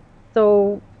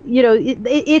so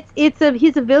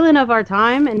he's a villain of our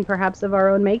time and perhaps of our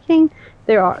own making.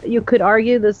 You could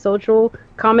argue the social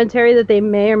commentary that they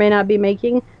may or may not be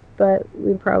making, but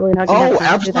we're probably not going to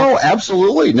have to do that.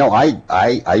 Absolutely. No,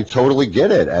 I totally get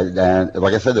it. And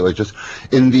like I said, it was just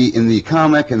in the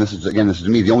comic, and this is to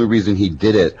me, the only reason he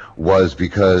did it was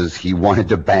because he wanted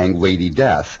to bang Lady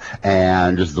Death,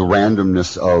 and just the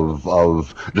randomness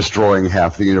of destroying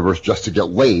half the universe just to get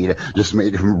laid just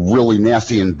made him really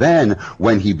nasty. And then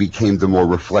when he became the more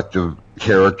reflective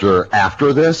character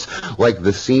after this, like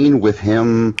the scene with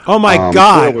him. Oh my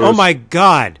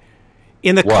God.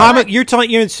 In the comic, you're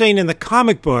saying in the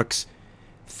comic books,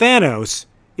 Thanos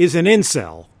is an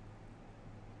incel.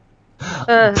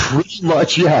 Pretty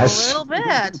much, yes. A little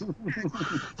bit.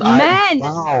 Men.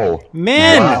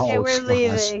 Men. Okay, we're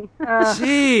leaving.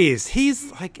 Jeez,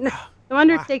 he's like. No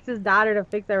wonder it takes his daughter to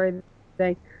fix everything.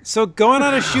 thing. So going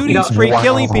on a shooting spree,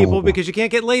 killing people because you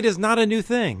can't get laid is not a new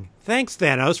thing. Thanks,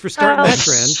 Thanos, for starting that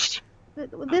trend.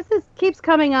 This keeps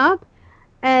coming up,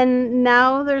 and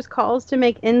now there's calls to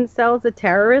make incels a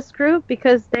terrorist group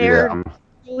because they're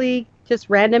really just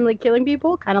randomly killing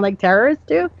people, kind of like terrorists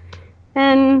do.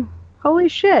 And holy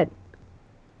shit.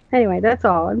 Anyway, that's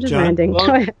all. I'm just ranting.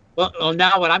 Well,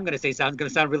 now what I'm going to say sounds going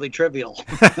to sound really trivial.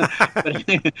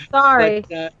 Sorry.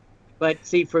 But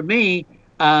see, for me,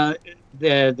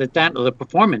 the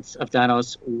performance of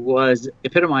Thanos was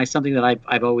epitomized something that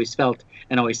I've always felt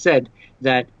and always said,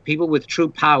 that people with true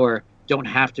power don't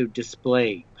have to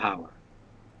display power.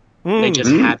 They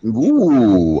just have to.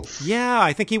 Ooh. Yeah,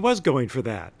 I think he was going for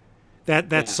that.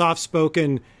 That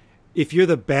soft-spoken, if you're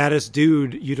the baddest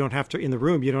dude, you don't have to, in the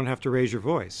room, you don't have to raise your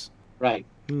voice. Right.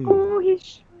 Oh,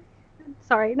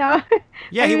 sorry, no.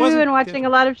 Yeah, I've been watching a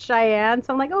lot of Cheyenne,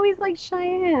 so I'm like, oh, he's like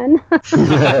Cheyenne.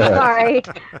 Sorry.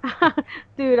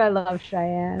 Dude, I love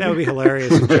Cheyenne. That would be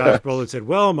hilarious if Josh Brolin said,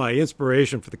 well, my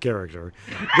inspiration for the character.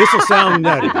 This will sound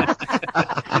nutty.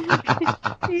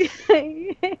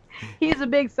 He's a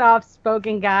big,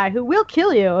 soft-spoken guy who will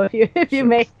kill you if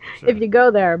you go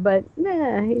there. But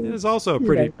nah, he's also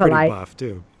pretty buff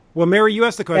too. Well, Mary, you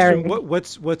asked the question.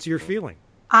 What's your feeling?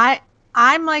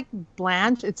 I'm like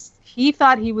Blanche. He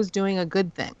thought he was doing a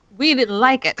good thing. We didn't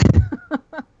like it.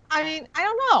 I mean, I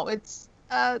don't know. It's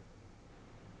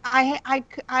I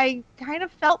kind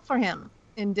of felt for him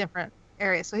in different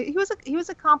areas. So he was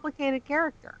a complicated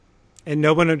character. And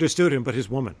no one understood him but his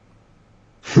woman.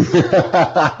 He didn't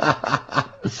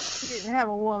have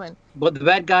a woman. But the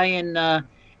bad guy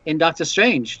in Doctor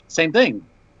Strange, same thing.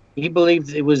 He believed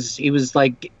he was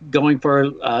like going for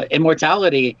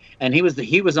immortality, and he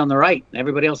was on the right, and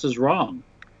everybody else was wrong.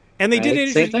 And they did an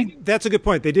interesting. That's a good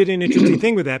point. They did an interesting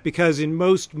thing with that, because in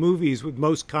most movies with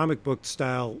most comic book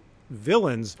style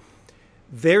villains,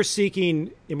 they're seeking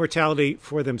immortality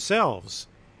for themselves.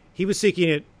 He was seeking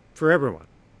it for everyone.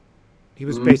 He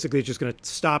was basically just going to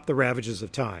stop the ravages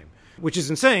of time, which is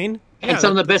insane. And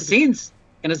some of the best scenes,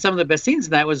 in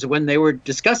that was when they were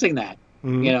discussing that.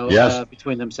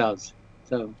 Between themselves.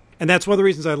 So, and that's one of the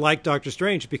reasons I like Doctor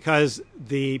Strange, because of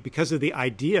the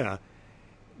idea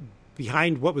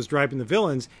behind what was driving the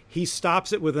villains. He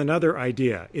stops it with another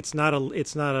idea. It's not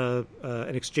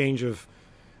an exchange of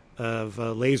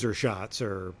laser shots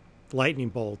or lightning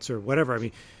bolts or whatever. I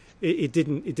mean, it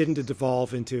didn't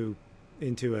devolve into a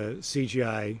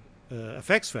CGI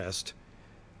effects fest.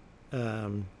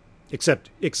 Except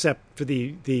for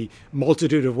the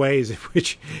multitude of ways in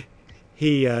which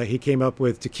he came up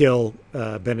with to kill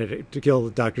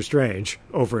Doctor Strange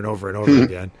over and over and over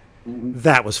again.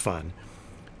 That was fun.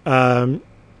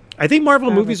 I think Marvel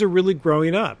movies are really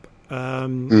growing up.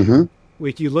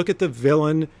 If you look at the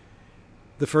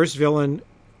first villain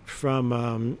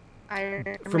from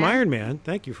Iron Man.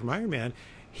 Thank you, from Iron Man.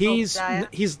 He's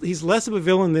less of a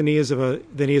villain than he is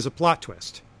a plot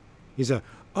twist. He's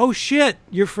oh shit,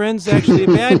 your friend's actually a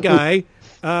bad guy.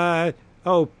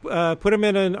 Put him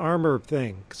in an armor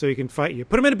thing so he can fight you.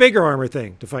 Put him in a bigger armor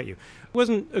thing to fight you. It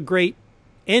wasn't a great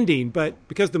ending, but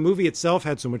because the movie itself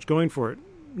had so much going for it,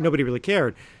 nobody really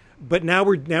cared. But now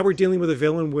we're dealing with a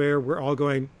villain where we're all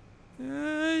going,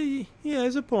 yeah,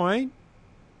 there's a point.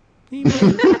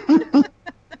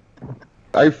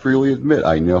 I freely admit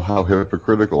I know how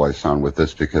hypocritical I sound with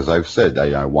this, because I've said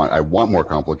I want more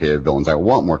complicated villains. I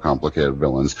want more complicated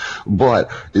villains.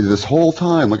 But this whole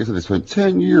time, like I said, I spent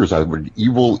 10 years I would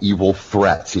evil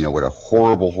threats. What a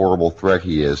horrible threat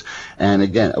he is. And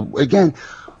again,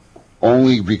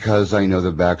 only because I know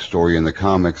the backstory in the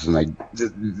comics, and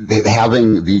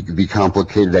having the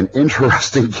complicated and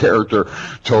interesting character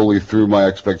totally threw my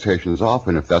expectations off.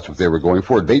 And if that's what they were going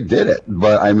for, they did it.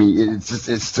 But I mean,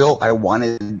 it's still, I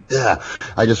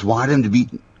just wanted him to be.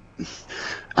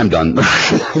 I'm done.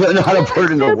 I don't know how to put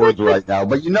it into words right now,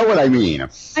 but you know what I mean.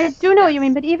 I do know what you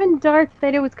mean, but even Darth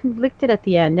Vader was conflicted at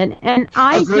the end, and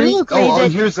I do agree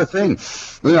that. Here's the thing.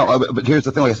 But here's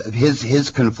the thing. Like I said, his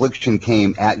confliction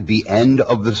came at the end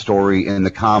of the story in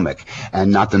the comic,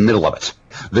 and not the middle of it.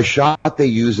 The shot they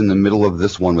use in the middle of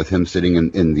this one with him sitting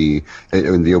in the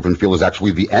open field is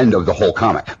actually the end of the whole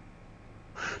comic.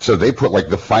 So they put like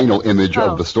the final image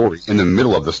of the story in the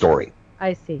middle of the story.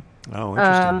 I see. Oh,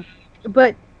 interesting.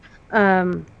 But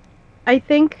I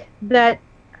think that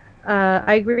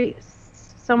I agree.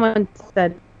 Someone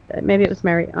said, maybe it was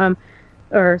Mary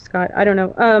or Scott, I don't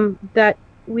know, that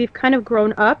we've kind of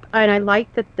grown up, and I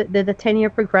like that the 10-year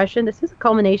progression. This is a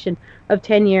culmination of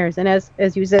 10 years, and as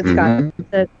you said, Scott,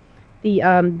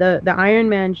 the Iron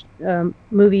Man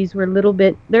movies were a little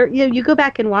bit there. You go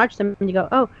back and watch them, and you go,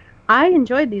 oh, I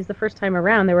enjoyed these the first time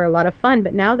around. They were a lot of fun,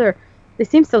 but now they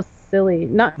seem so silly.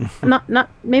 Not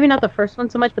maybe not the first one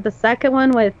so much, but the second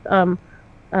one with the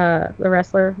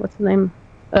wrestler, what's his name?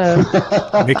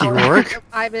 Mickey Rourke?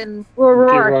 Ivan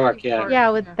Rourke, yeah. Yeah,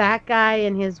 with that guy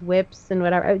and his whips and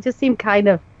whatever. It just seemed kind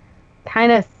of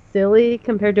silly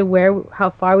compared to how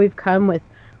far we've come with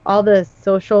all the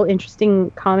social interesting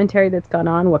commentary that's gone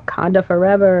on. Wakanda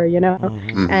forever, you know.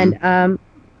 Mm-hmm.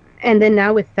 And then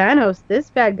now with Thanos,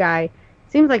 this bad guy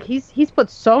seems like he's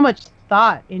put so much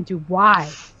thought into why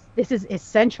this is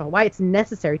essential, why it's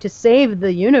necessary to save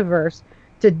the universe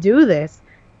to do this,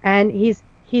 and he's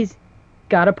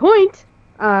got a point,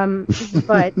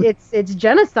 but it's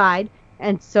genocide,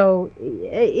 and so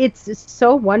it's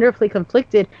so wonderfully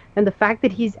conflicted, and the fact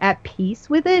that he's at peace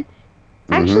with it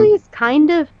actually is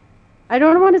kind of, I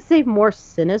don't want to say more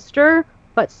sinister,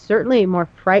 but certainly more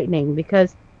frightening,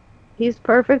 because he's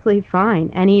perfectly fine,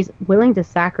 and he's willing to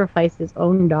sacrifice his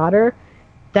own daughter.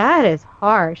 That is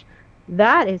harsh.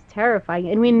 That is terrifying.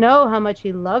 And we know how much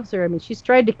he loves her. I mean, she's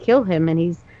tried to kill him, and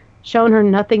he's shown her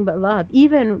nothing but love.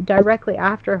 Even directly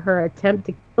after her attempt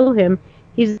to kill him,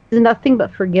 he's nothing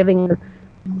but forgiving her.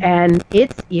 And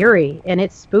it's eerie, and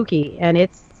it's spooky, and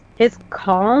his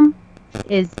calm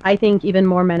is, I think, even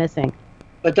more menacing.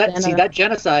 But that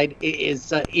genocide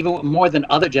is even more than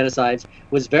other genocides,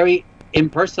 was very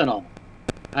impersonal.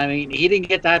 I mean, he didn't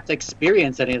get to have to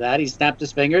experience any of that. He snapped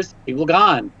his fingers, people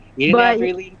gone. He didn't have to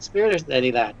really experience any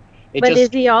of that. But is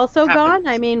he also gone?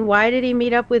 I mean, why did he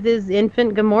meet up with his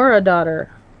infant Gamora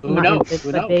daughter? Who knows?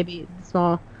 Baby,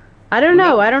 small. I don't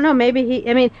know. Maybe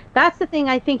I mean, that's the thing.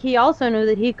 I think he also knew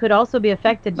that he could also be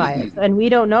affected by it. And we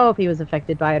don't know if he was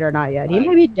affected by it or not yet. He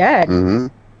may be dead. Mm-hmm.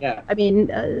 Yeah. I mean,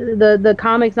 the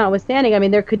comics notwithstanding, I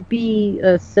mean, there could be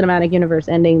a cinematic universe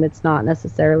ending that's not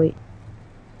necessarily.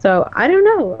 So, I don't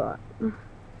know.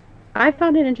 I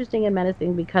found it interesting and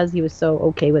menacing because he was so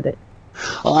okay with it.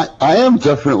 I am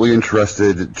definitely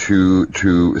interested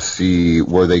to see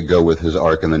where they go with his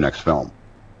arc in the next film.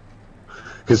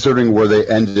 Considering where they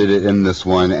ended it in this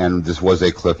one, and this was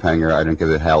a cliffhanger, I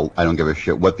don't give a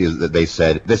shit what they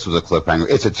said. This was a cliffhanger.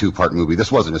 It's a 2-part movie.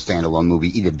 This wasn't a standalone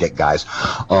movie. Eat a dick, guys.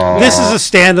 This is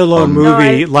a standalone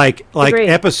movie, no, like agree.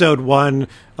 episode 1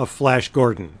 of Flash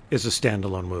Gordon is a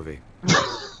standalone movie.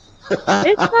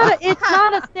 It's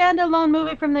not a standalone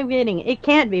movie from the beginning. It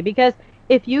can't be, because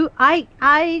if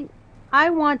I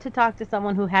want to talk to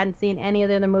someone who hadn't seen any of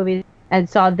the other movies and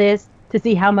saw this to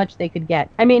see how much they could get.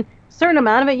 I mean, certain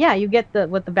amount of it, yeah, you get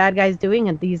what the bad guy's doing,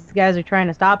 and these guys are trying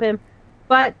to stop him.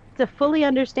 But to fully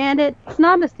understand it, it's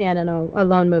not a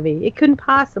standalone movie. It couldn't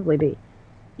possibly be.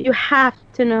 You have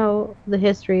to know the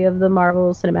history of the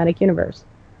Marvel Cinematic Universe.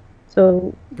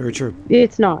 So very true.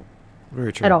 It's not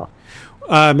very true at all.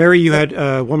 Mary, you had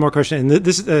one more question, and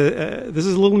this is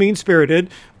a little mean-spirited,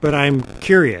 but I'm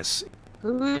curious.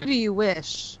 Who do you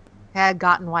wish had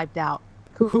gotten wiped out?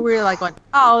 Who were you like going,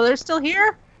 oh, they're still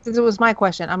here? Since it was my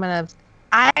question,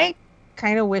 I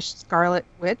kind of wish Scarlet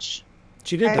Witch.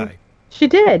 She did die. She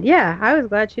did, yeah. I was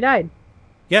glad she died.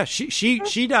 Yeah,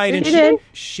 she died, and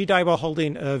she died while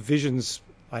holding Vision's,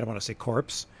 I don't want to say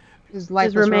corpse. His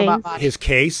lifeless robot body. His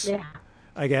case, yeah.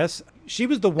 I guess. She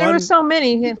was the one. There were so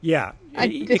many. Yeah,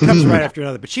 it comes right after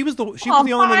another. But she was the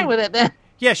only one with it then.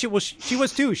 Yeah, she was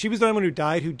too. She was the only one who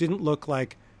died who didn't look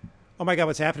like, oh my God,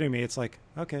 what's happening to me? It's like,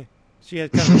 okay. She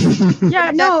had kind of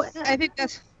yeah, no. I think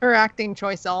that's her acting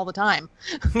choice all the time.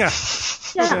 Yeah.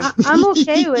 Yeah, I'm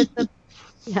okay with the.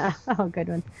 Yeah, oh, good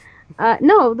one.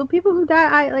 No, the people who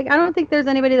died, I don't think there's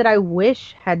anybody that I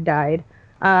wish had died.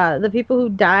 The people who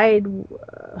died,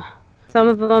 some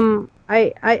of them,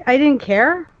 I didn't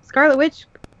care. Scarlet Witch,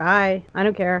 bye. I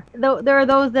don't care. Though there are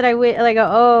those that I go,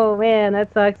 oh man,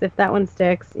 that sucks if that one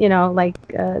sticks. You know, like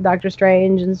Doctor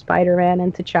Strange and Spider-Man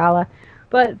and T'Challa.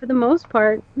 But for the most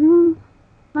part, like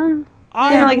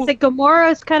I said,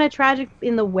 Gamora is kind of tragic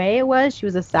in the way it was. She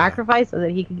was a sacrifice so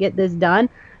that he could get this done.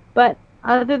 But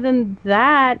other than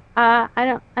that,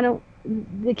 I don't.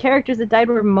 The characters that died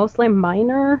were mostly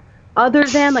minor. Other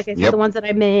than, like I said, the ones that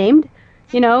I named.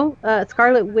 You know,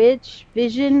 Scarlet Witch,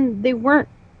 Vision. They weren't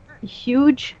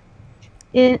huge.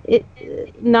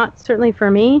 Not certainly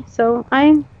for me. So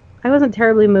I wasn't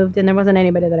terribly moved, and there wasn't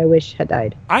anybody that I wish had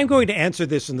died. I'm going to answer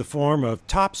this in the form of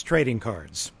Topps trading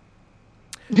cards.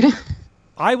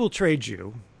 I will trade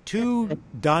you 2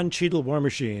 Don Cheadle War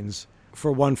Machines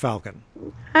for 1 Falcon.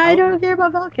 I don't care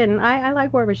about Falcon. I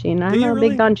like War Machine. I'm a really?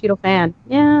 big Don Cheadle fan.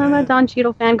 Yeah, I'm a Don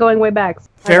Cheadle fan going way back.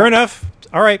 Fair enough.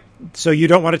 All right. So you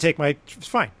don't want to take my... It's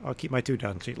fine. I'll keep my 2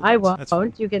 Don Cheadle. I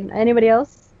won't. You can... Anybody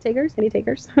else? takers? Any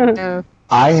takers? No.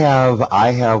 I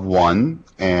have one,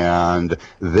 and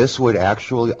this would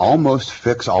actually almost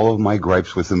fix all of my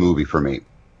gripes with the movie for me.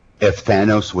 If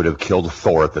Thanos would have killed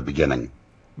Thor at the beginning.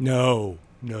 No.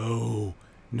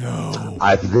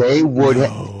 If they would,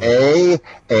 No.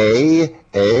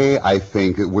 I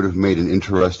think it would have made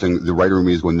the writer of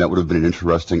me is going, that would have been an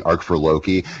interesting arc for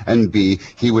Loki, and B,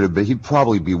 he'd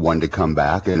probably be one to come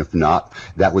back, and if not,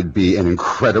 that would be an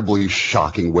incredibly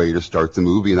shocking way to start the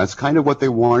movie, and that's kind of what they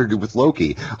wanted to do with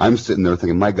Loki. I'm sitting there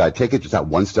thinking, my God, take it just that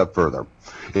one step further.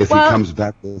 If he comes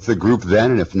back with the group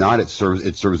then, and if not, it serves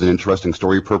an interesting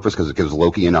story purpose because it gives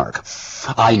Loki an arc.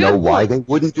 I know why they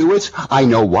wouldn't do it.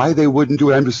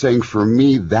 I'm just saying, for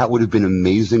me, that would have been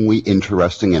amazingly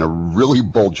interesting and a really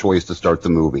bold choice to start the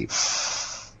movie.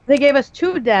 They gave us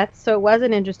 2 deaths, so it was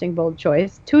an interesting, bold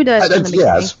choice. 2 deaths in the beginning.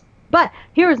 Yes. But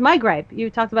here's my gripe. You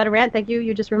talked about a rant. Thank you.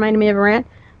 You just reminded me of a rant.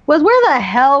 Was where the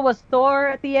hell was Thor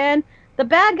at the end? The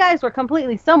bad guys were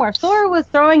completely somewhere. Thor was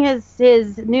throwing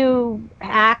his new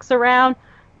axe around,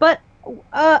 but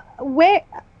where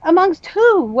amongst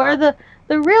who? Where the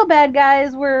real bad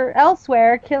guys were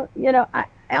elsewhere.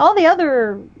 All the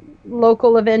other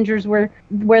local Avengers were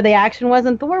where the action was,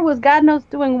 and Thor was God knows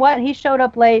doing what. He showed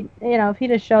up late. If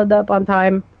he'd have showed up on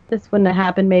time, this wouldn't have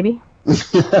happened. Maybe.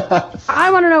 I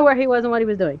want to know where he was and what he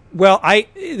was doing. Well,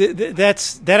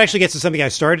 that actually gets to something I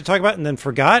started to talk about and then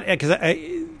forgot, because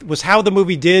was how the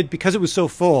movie did, because it was so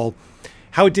full,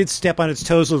 how it did step on its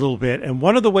toes a little bit. And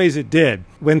one of the ways it did,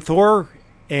 when Thor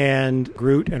and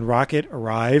Groot and Rocket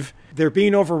arrive, they're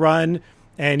being overrun,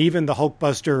 and even the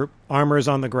Hulkbuster armor is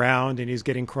on the ground, and he's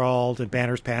getting crawled, and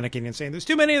Banner's panicking and saying, there's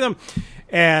too many of them.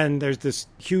 And there's this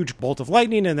huge bolt of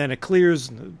lightning, and then it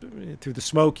clears. Through the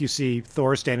smoke, you see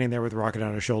Thor standing there with Rocket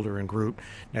on his shoulder and Groot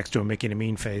next to him making a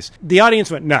mean face. The audience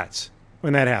went nuts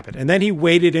when that happened. And then he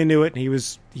waded into it, and he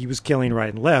was killing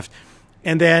right and left.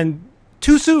 And then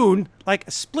too soon, like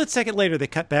a split second later, they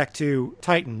cut back to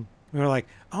Titan. And we were like,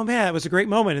 oh man, that was a great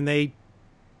moment. And they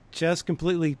just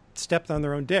completely stepped on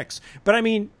their own dicks. But I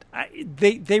mean,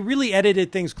 they really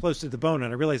edited things close to the bone,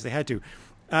 and I realized they had to.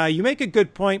 You make a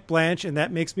good point, Blanche, and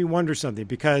that makes me wonder something,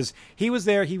 because he was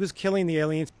there, he was killing the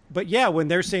aliens. But yeah, when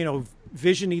they're saying, oh,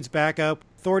 Vision needs backup,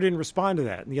 Thor didn't respond to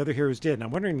that, and the other heroes did. And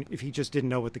I'm wondering if he just didn't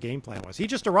know what the game plan was. He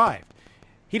just arrived.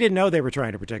 He didn't know they were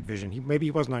trying to protect Vision. Maybe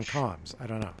he wasn't on comms. I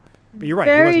don't know. But you're right.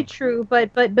 Very true,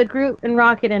 but Groot and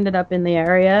Rocket ended up in the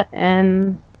area,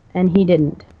 and he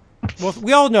didn't. Well,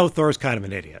 we all know Thor's kind of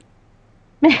an idiot.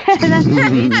 That's true.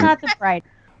 He's not the bright.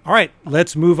 All right,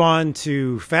 let's move on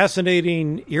to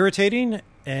fascinating, irritating,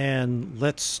 and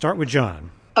let's start with John.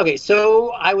 Okay,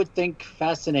 so I would think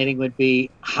fascinating would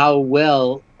be how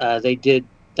well they did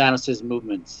Thanos'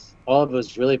 movements. All of it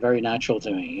was really very natural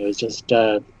to me. It was just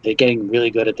they're getting really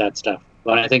good at that stuff.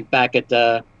 When I think back at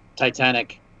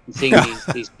Titanic and seeing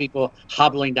these people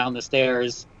hobbling down the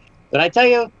stairs, but I tell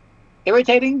you,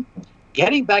 irritating,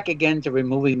 getting back again to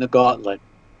removing the gauntlet.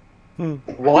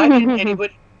 Why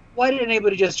didn't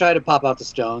anybody just try to pop out the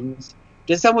stones?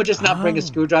 Did someone just not bring a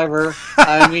screwdriver?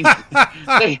 I mean,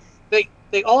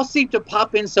 they all seem to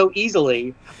pop in so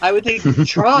easily. I would think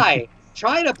try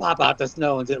to pop out the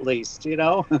stones at least,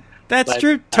 That's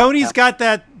true. Tony's got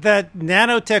that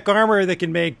nanotech armor that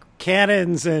can make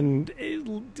cannons and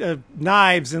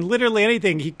knives and literally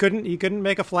anything. He couldn't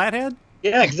make a flathead?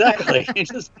 Yeah, exactly.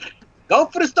 Just go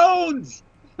for the stones.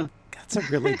 That's a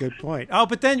really good point. Oh,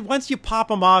 but then once you pop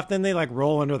them off, then they like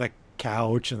roll under the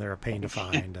couch and they're a pain to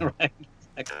find. Right,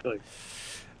 exactly.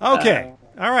 Okay.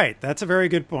 All right. That's a very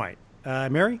good point.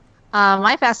 Mary?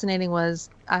 My fascinating was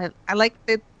I like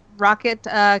that Rocket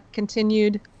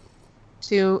continued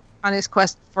on his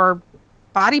quest for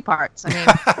body parts. I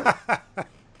mean,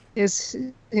 is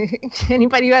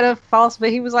anybody who had a false, but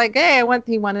he was like, hey,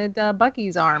 he wanted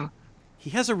Bucky's arm.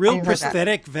 He has a real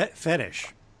prosthetic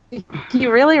fetish. He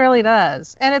really, really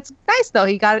does, and it's nice though.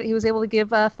 He was able to give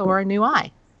Thor a new eye.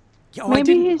 Yeah,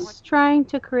 maybe he's trying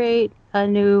to create a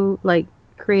new,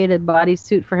 created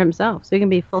bodysuit for himself, so he can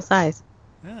be full size.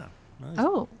 Yeah. Nice.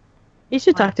 Oh, he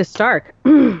should talk to Stark.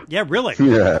 Yeah, really.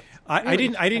 Yeah. I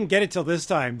didn't get it till this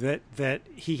time that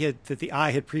the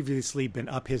eye had previously been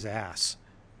up his ass.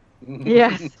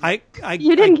 Yes.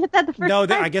 You didn't get that the first time?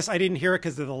 No, I guess I didn't hear it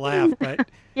because of the laugh. But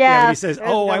yeah, when he says,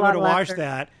 "Oh, I would have watched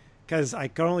that," because I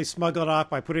could only smuggle it off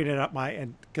by putting it up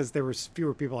and because there were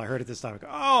fewer people I heard it this time. I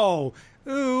go,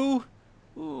 oh,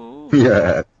 ooh.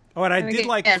 Yeah. Oh, and I did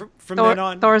from Thor, then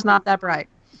on. Thor's not that bright.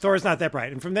 Thor's not that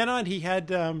bright, and from then on he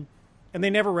had, and they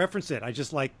never referenced it. I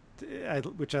just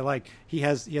which I like. He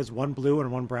has one blue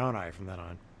and one brown eye from then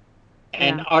on.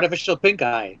 And artificial pink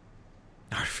eye.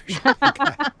 Artificial pink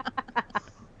eye.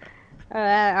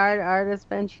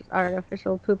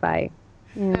 artificial poop eye.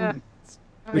 Yeah.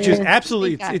 Which is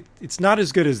absolutely, it's not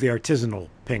as good as the artisanal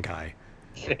pink eye.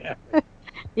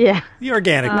 Yeah. The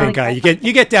organic pink eye.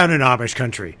 You get down in Amish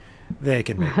country, they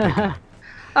can make pink eye.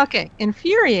 Okay,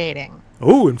 infuriating.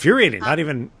 Oh, infuriating. Not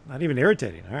even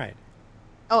irritating. All right.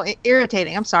 Oh,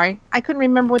 irritating. I'm sorry. I couldn't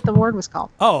remember what the word was called.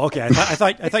 Oh, okay. I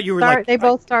thought you were They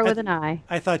both start with an I.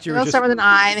 I thought you were. They both start with an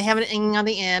I, and they have an ing on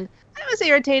the end. It was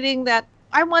irritating that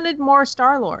I wanted more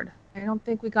Star-Lord. I don't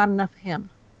think we got enough of him.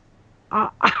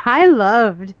 I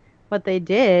loved what they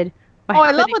did.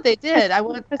 I love what they did. I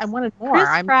wanted more.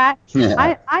 Chris Pratt.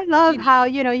 Yeah. I love how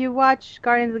you watch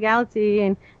Guardians of the Galaxy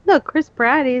and look, Chris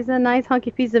Pratt, he's a nice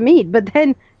hunky piece of meat, but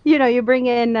then you bring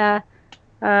in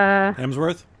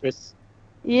Hemsworth. Chris.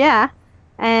 Yeah,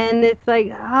 and it's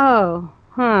like, oh,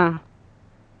 huh.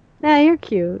 Yeah, you're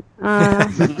cute.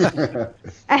 And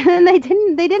then they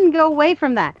didn't go away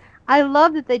from that. I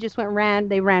love that they just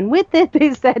they ran with it.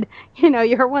 They said,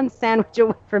 you're one sandwich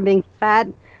away from being fat.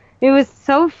 It was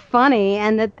so funny,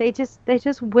 and that they just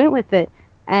went with it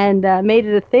and made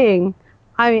it a thing.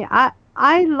 I mean,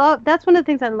 I love, that's one of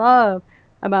the things I love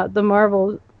about the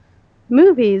Marvel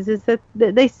movies is that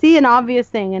they see an obvious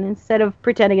thing, and instead of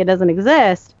pretending it doesn't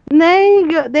exist,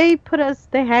 they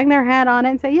hang their hat on it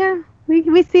and say, yeah,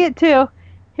 we see it too.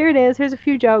 Here it is. Here's a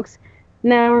few jokes.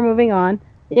 Now we're moving on.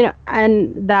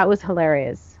 And that was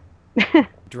hilarious.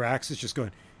 Drax is just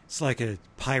going, it's like a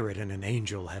pirate and an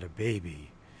angel had a baby.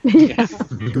 Yeah,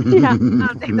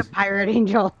 I'll take the pirate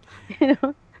angel. I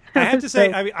have to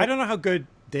say, I don't know how good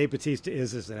Dave Bautista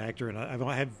is as an actor, and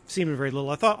I've seen him very little.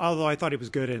 Although I thought he was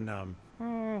good in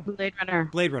Blade Runner.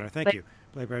 Blade Runner, thank you.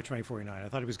 Blade Runner 2049. I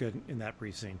thought he was good in that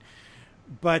brief scene.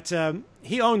 But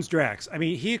he owns Drax. I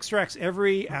mean, he extracts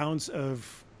every ounce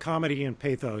of comedy and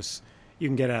pathos you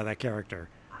can get out of that character.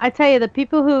 I tell you, the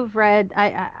people who've read,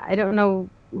 I don't know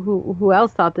who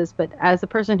else thought this, but as a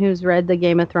person who's read the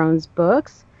Game of Thrones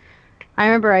books, I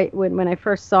remember when I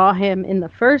first saw him in the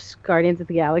first Guardians of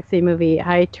the Galaxy movie,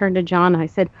 I turned to John and I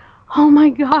said, oh my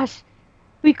gosh,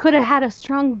 we could have had a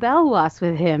strong Belwas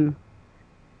with him.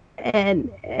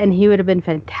 And he would have been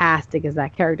fantastic as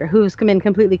that character, who's been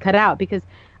completely cut out, because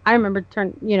I remember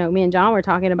me and John were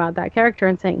talking about that character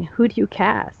and saying, who do you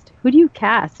cast? Who do you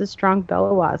cast as strong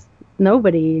Belwas?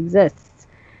 Nobody exists.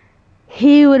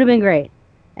 He would have been great.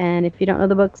 And if you don't know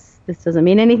the books, this doesn't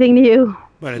mean anything to you.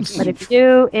 But if you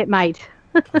do, it might.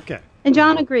 Okay. And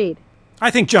John agreed.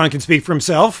 I think John can speak for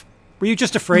himself. Were you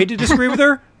just afraid to disagree with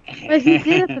her? But he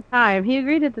did at the time. He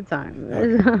agreed at the time.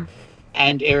 Okay.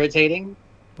 And irritating?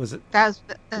 Was it? That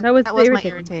was my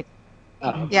irritating.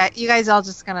 Oh. Yeah, you guys all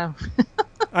just kind of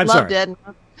loved it.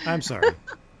 I'm sorry.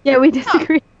 Yeah, we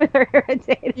disagreed with her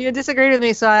irritating. You disagreed with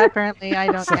me, so apparently I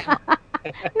don't count.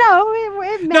 No,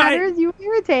 it matters. You were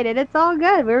irritated. It's all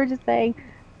good. We were just saying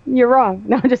you're wrong.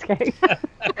 No, I'm just kidding.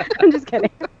 I'm just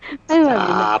kidding. I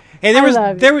love you. Hey,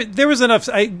 there was enough.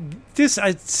 I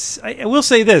will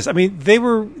say this. I mean, they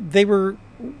were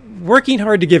working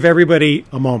hard to give everybody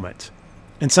a moment,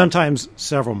 and sometimes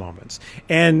several moments.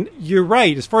 And you're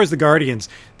right. As far as the Guardians,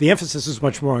 the emphasis is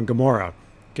much more on Gamora,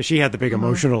 because she had the big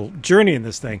emotional journey in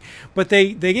this thing. But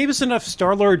they gave us enough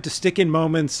Star-Lord to stick in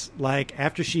moments, like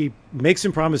after she makes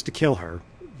him promise to kill her.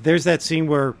 There's that scene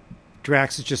where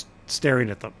Drax is just staring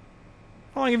at them.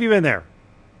 How long have you been there?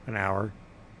 An hour.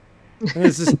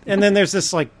 And then there's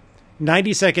this like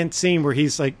 90-second scene where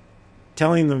he's like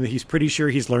telling them that he's pretty sure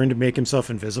he's learned to make himself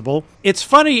invisible. It's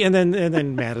funny, and then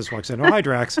Mattis walks in. Oh, hi,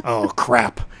 Drax. Oh,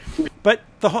 crap. But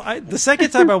the second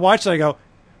time I watched it, I go,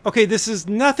 okay, this has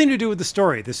nothing to do with the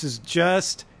story. This is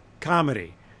just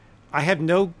comedy. I have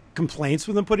no complaints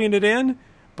with them putting it in,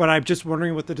 but I'm just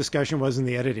wondering what the discussion was in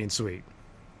the editing suite.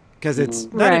 Because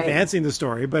it's not advancing the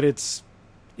story, but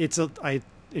I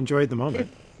enjoyed the moment.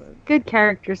 It's good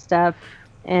character stuff,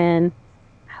 and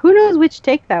who knows which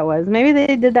take that was. Maybe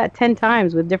they did that 10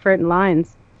 times with different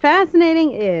lines.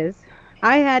 Fascinating is,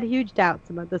 I had huge doubts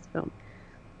about this film.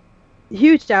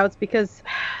 Huge doubts because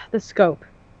the scope.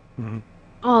 Mm-hmm.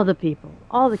 All the people,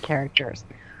 all the characters.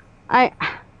 I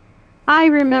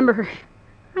remember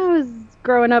I was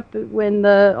growing up when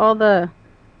all the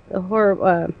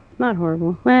horrible, not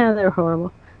horrible. Well, they're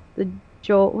horrible. The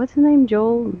what's his name?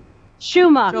 Joel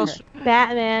Schumacher.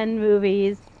 Batman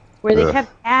movies where they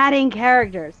kept adding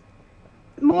characters,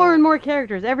 more and more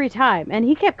characters every time, and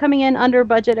he kept coming in under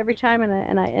budget every time,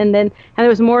 and there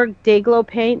was more Dayglow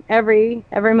paint every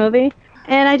movie,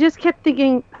 and I just kept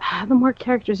thinking, the more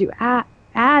characters you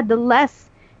add, the less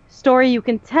story you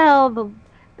can tell,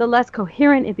 the less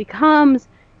coherent it becomes.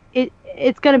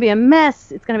 It's going to be a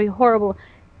mess. It's going to be horrible.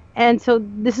 And so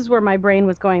this is where my brain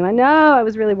was going. Like, no, I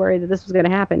was really worried that this was going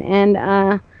to happen. And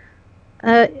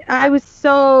I was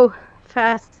so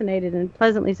fascinated and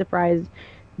pleasantly surprised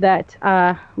that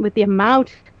with the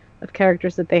amount of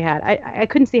characters that they had, I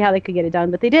couldn't see how they could get it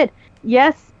done, but they did.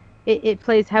 Yes, it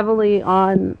plays heavily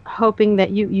on hoping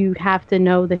that you have to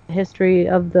know the history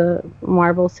of the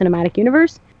Marvel Cinematic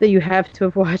Universe, that you have to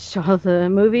have watched all the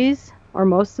movies, or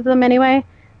most of them anyway.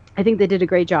 I think they did a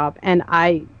great job, and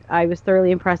I was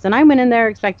thoroughly impressed. And I went in there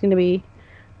expecting to be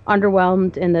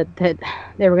underwhelmed and that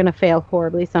they were going to fail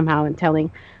horribly somehow in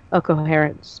telling a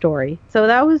coherent story. So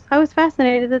I was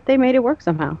fascinated that they made it work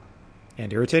somehow.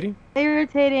 And irritating?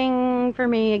 Irritating for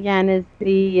me again is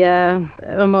the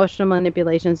emotional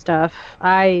manipulation stuff.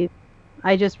 I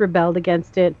just rebelled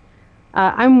against it.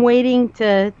 I'm waiting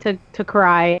to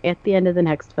cry at the end of the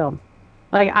next film.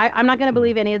 Like I'm not going to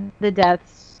believe any of the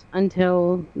deaths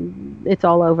until it's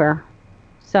all over.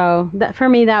 So that for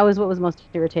me, that was what was most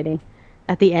irritating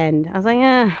at the end. I was like,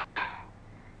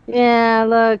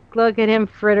 yeah, look at him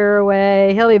fritter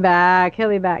away. He'll be back.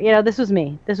 You know, this was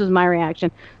me. This was my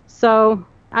reaction. So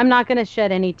I'm not going to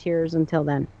shed any tears until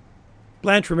then.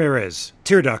 Blanche Ramirez,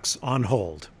 tear ducts on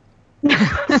hold.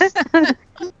 Gotcha.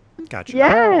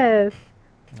 Yes.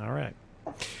 All right.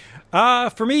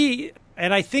 For me,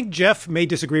 and I think Jeff may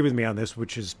disagree with me on this,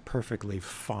 which is perfectly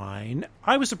fine,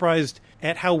 I was surprised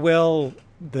at how well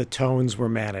the tones were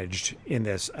managed in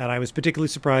this. And I was particularly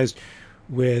surprised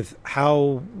with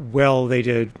how well they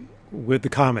did with the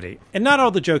comedy. And not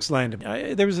all the jokes landed.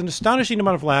 There was an astonishing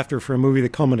amount of laughter for a movie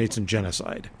that culminates in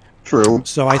genocide. True.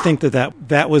 So I think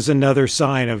that was another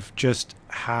sign of just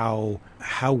how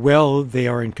well they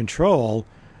are in control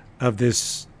of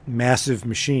this massive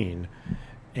machine,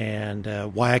 and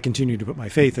why I continue to put my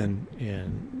faith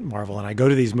in Marvel. And I go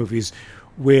to these movies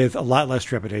with a lot less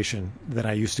trepidation than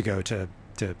I used to go to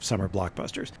summer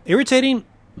blockbusters. Irritating?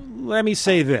 Let me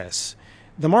say this.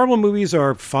 The Marvel movies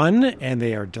are fun, and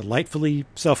they are delightfully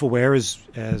self-aware,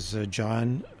 as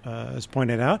John has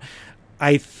pointed out.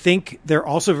 I think they're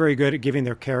also very good at giving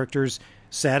their characters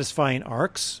satisfying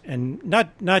arcs, and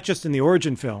not just in the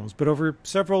origin films, but over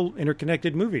several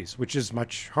interconnected movies, which is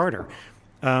much harder.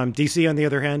 DC, on the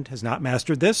other hand, has not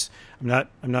mastered this. I'm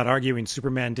not arguing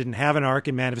Superman didn't have an arc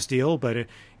in Man of Steel, but it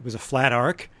was a flat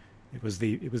arc. It was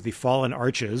the fallen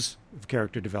arches of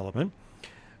character development.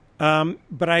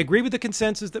 But I agree with the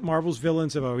consensus that Marvel's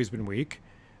villains have always been weak.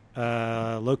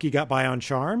 Loki got by on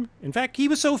charm. In fact, he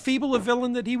was so feeble a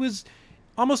villain that he was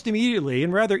almost immediately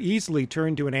and rather easily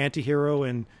turned to an anti-hero,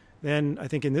 and then, I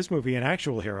think in this movie, an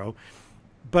actual hero.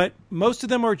 But most of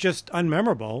them are just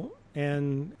unmemorable.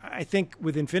 And I think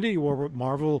with Infinity War, what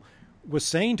Marvel was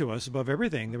saying to us above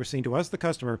everything, they were saying to us, the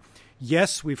customer,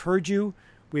 yes, we've heard you,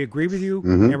 we agree with you,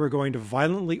 and we're going to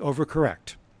violently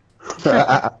overcorrect.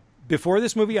 Before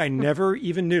this movie, I never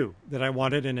even knew that I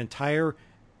wanted an entire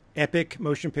epic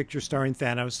motion picture starring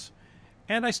Thanos,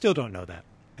 and I still don't know that.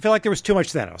 I feel like there was too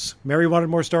much Thanos. Mary wanted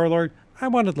more Star-Lord. I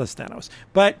wanted less Thanos.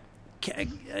 But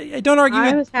I don't argue.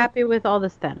 I was happy with all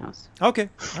this Thanos. Okay,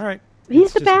 all right.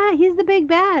 He's the big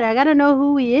bad. I got to know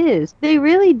who he is. They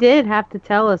really did have to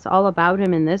tell us all about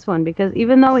him in this one, because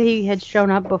even though he had shown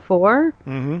up before,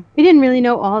 we didn't really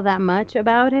know all that much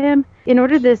about him. In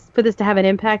order for this to have an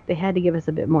impact, they had to give us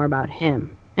a bit more about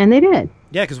him. And they did.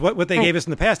 Yeah, because what they gave us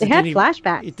in the past, they had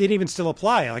flashbacks. It didn't even still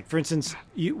apply. Like, for instance,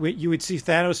 you would see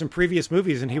Thanos in previous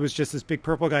movies, and he was just this big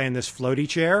purple guy in this floaty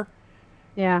chair.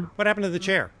 Yeah. What happened to the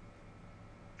chair?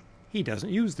 He doesn't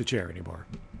use the chair anymore.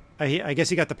 I guess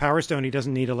he got the Power Stone. He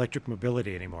doesn't need electric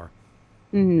mobility anymore.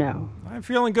 No. I'm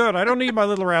feeling good. I don't need my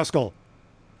little rascal.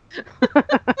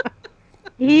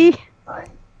 He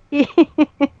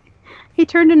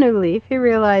turned a new leaf. He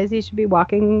realized he should be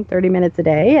walking 30 minutes a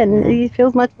day, and he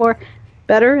feels much more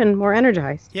better and more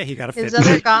energized. Yeah, he got a Fitbit.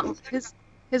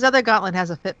 His other gauntlet has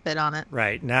a Fitbit on it.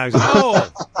 Right. Now he's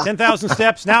like, 10,000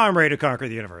 steps. Now I'm ready to conquer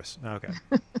the universe. Okay.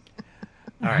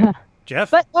 All right.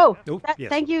 Jeff? But, yes.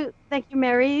 Thank you,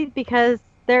 Mary, because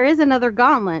there is another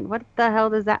gauntlet. What the hell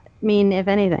does that mean, if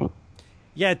anything?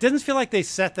 Yeah, it doesn't feel like they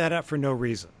set that up for no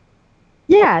reason.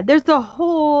 Yeah, there's the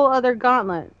whole other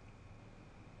gauntlet.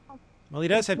 Well, he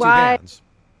does have two hands.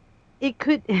 It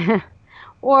could,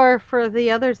 or for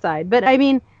the other side. But, I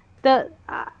mean,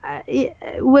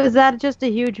 was that just a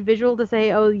huge visual to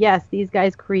say, oh, yes, these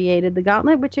guys created the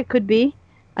gauntlet, which it could be.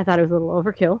 I thought it was a little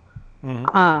overkill.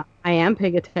 I am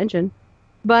paying attention.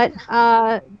 But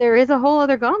there is a whole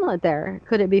other gauntlet there.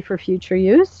 Could it be for future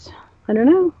use? I don't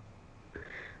know.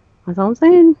 That's all I'm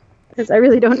saying. Because I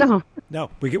really don't know. No,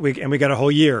 we got a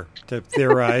whole year to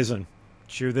theorize and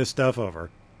chew this stuff over.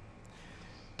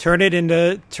 Turn it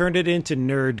into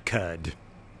nerd cud.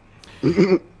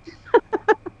 Nerd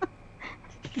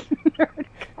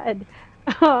cud.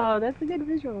 Oh, that's a good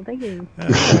visual. Thank you.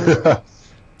 All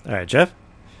right, Jeff?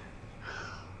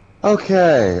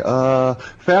 Okay.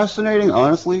 Fascinating,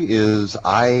 honestly, is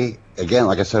again,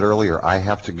 like I said earlier, I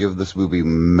have to give this movie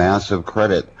massive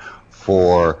credit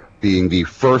for being the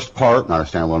first part, not a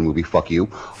standalone movie, fuck you,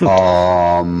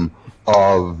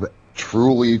 of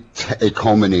truly a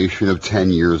culmination of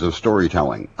 10 years of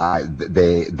storytelling.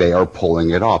 They are pulling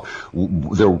it off.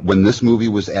 When this movie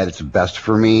was at its best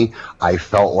for me, I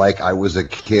felt like I was a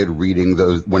kid reading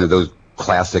one of those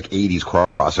classic 80s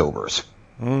crossovers.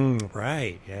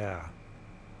 Right, yeah.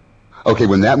 Okay,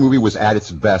 when that movie was at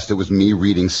its best, it was me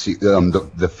reading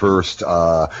the first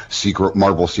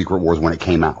Marvel Secret Wars when it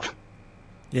came out.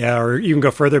 Yeah, or you can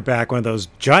go further back, one of those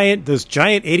giant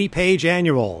 80-page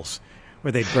annuals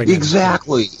where they'd bring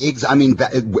exactly. I mean,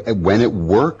 when it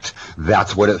worked,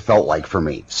 that's what it felt like for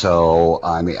me. So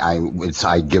I mean,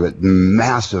 I give it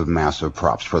massive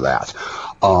props for that.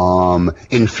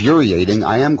 Infuriating.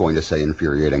 I am going to say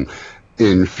infuriating.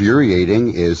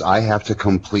 Infuriating is I have to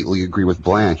completely agree with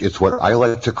Blanche. It's what I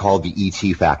like to call the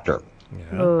E.T. factor.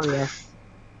 Yeah. Oh, yes.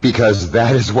 Because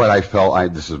that is what I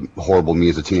felt. This is horrible me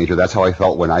as a teenager. That's how I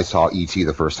felt when I saw E.T.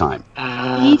 the first time.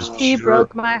 E.T.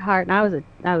 broke my heart, and I was a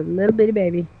little bitty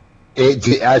baby.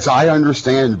 As I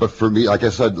understand, but for me, like I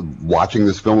said, watching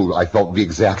this film, I felt the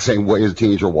exact same way as a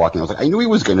teenager watching. I was like, I knew he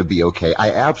was going to be okay.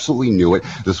 I absolutely knew it.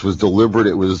 This was deliberate.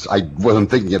 I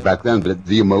wasn't thinking it back then, but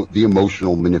the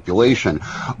emotional manipulation.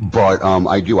 But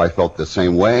I felt the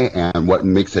same way. And what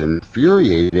makes it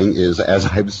infuriating is, as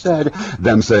I've said,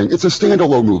 them saying it's a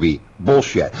standalone movie.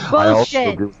 Bullshit. I also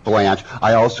agree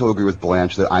with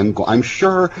Blanche that I'm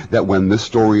sure that when this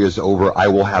story is over, I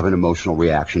will have an emotional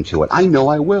reaction to it. I know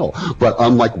I will. But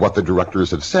unlike what the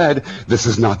directors have said, this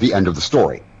is not the end of the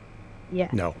story. Yeah.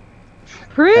 No.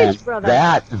 Preach, brother.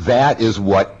 That is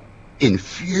what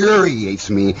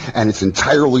infuriates me, and it's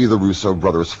entirely the Russo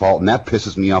brothers' fault, and that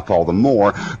pisses me off all the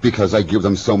more because I give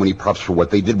them so many props for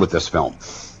what they did with this film.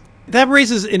 That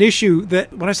raises an issue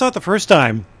that when I saw it the first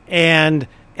time, and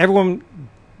everyone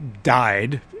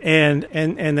died, and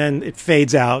then it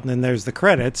fades out, and then there's the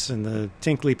credits and the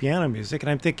tinkly piano music,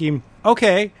 and I'm thinking,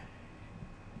 okay,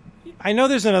 I know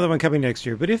there's another one coming next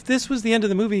year, but if this was the end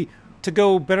of the movie, to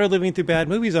go Better Living Through Bad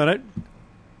Movies on it,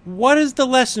 what is the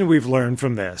lesson we've learned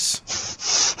from this?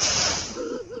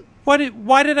 Why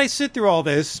did I sit through all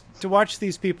this to watch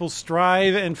these people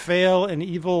strive and fail and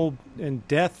evil and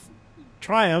death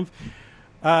triumph?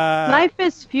 Life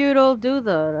is futile. Do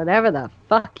whatever the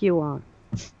fuck you want.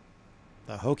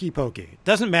 The hokey pokey.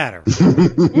 Doesn't matter.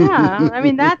 Yeah, I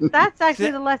mean, that's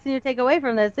actually the lesson you take away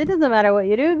from this. It doesn't matter what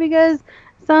you do because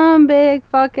some big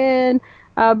fucking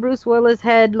Bruce Willis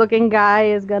head looking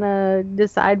guy is gonna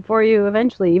decide for you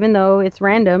eventually, even though it's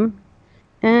random,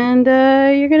 and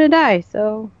you're gonna die.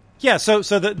 So yeah. So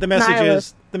the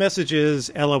message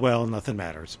is LOL. Nothing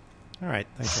matters. All right.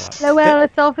 Thanks a lot. LOL.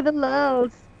 It's all for the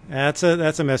lols. That's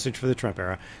a message for the Trump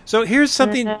era. So here's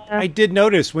something I did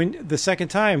notice when the second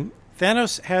time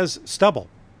Thanos has stubble.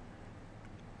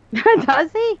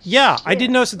 Does he? Yeah, I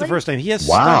didn't notice it the first time. He has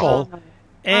stubble.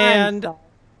 And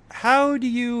how do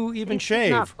you even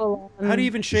shave? How do you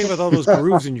even shave with all those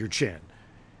grooves in your chin?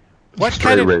 What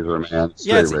Straight razor, man.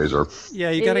 Straight razor. Yeah,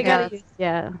 you gotta use,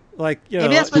 yeah. Like, you know,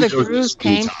 maybe that's where the grooves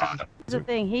came from. That's the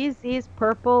thing. He's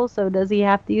purple, so does he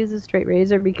have to use a straight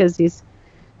razor because he's,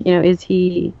 is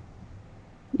he?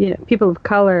 People of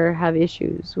color have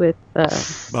issues with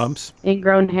bumps,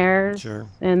 ingrown hairs, sure,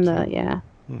 and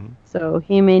Mm-hmm. So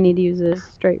he may need to use a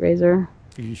straight razor.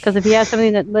 Because if he has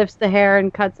something that lifts the hair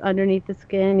and cuts underneath the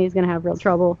skin, he's going to have real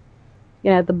trouble.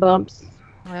 Have the bumps.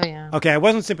 Oh, yeah. Okay, I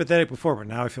wasn't sympathetic before, but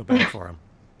now I feel bad for him.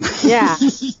 Yeah.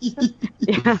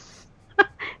 Yeah.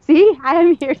 See, I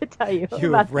am here to tell you. You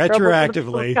about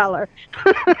retroactively. Color.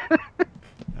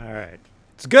 All right.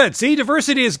 It's good. See,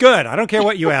 diversity is good. I don't care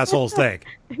what you assholes think.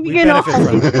 We You benefit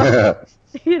from it.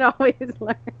 You can always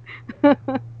learn.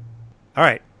 All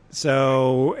right.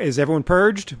 So, is everyone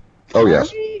purged? Oh,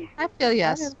 yes. I feel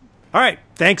yes. All right.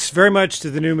 Thanks very much to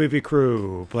the new movie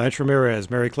crew. Blanche Ramirez,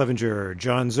 Mary Clevenger,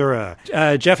 John Zura.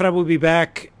 Jeff and I will be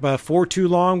back before too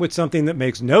long with something that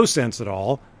makes no sense at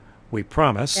all. We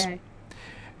promise. Okay.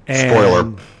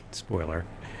 And, Spoiler.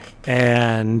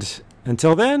 And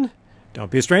until then,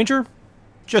 don't be a stranger.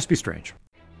 Just be strange.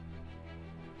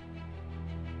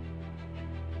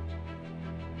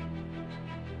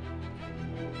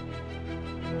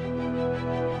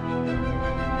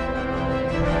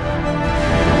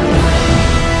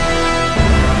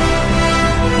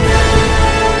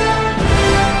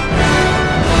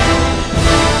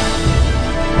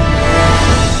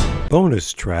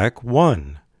 Bonus track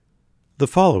 1. The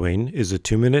following is a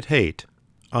 2-minute hate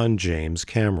on James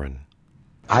Cameron.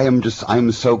 I'm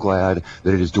so glad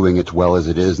that it is doing it well as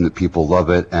it is and that people love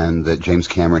it and that James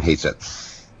Cameron hates it.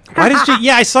 Why does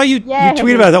I saw you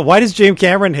tweet about that. Why does James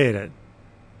Cameron hate it?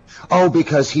 Oh,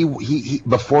 because he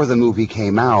before the movie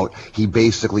came out, he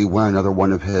basically went another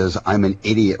one of his "I'm an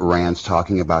idiot" rants,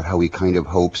 talking about how he kind of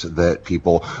hopes that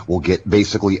people will get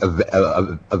basically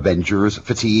Avengers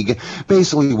fatigue.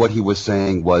 Basically, what he was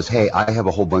saying was, "Hey, I have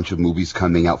a whole bunch of movies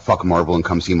coming out. Fuck Marvel and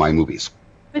come see my movies."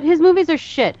 But his movies are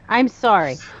shit. I'm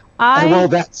sorry. Well,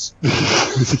 that's.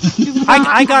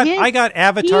 I got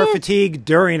Avatar fatigue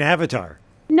during Avatar.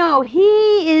 No,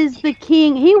 he is the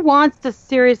king. He wants to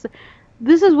seriously.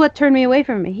 This is what turned me away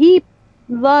from him. He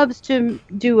loves to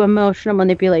do emotional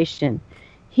manipulation.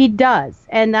 He does.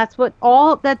 And that's what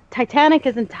that Titanic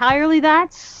is entirely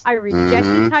that. I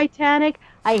rejected Titanic.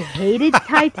 I hated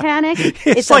Titanic.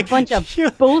 It's like a bunch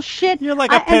of bullshit. You're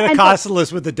like a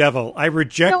Pentecostalist with the devil. I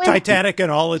reject Titanic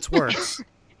and all its works.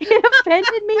 It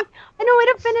offended me. I know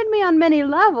it offended me on many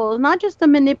levels, not just the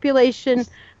manipulation,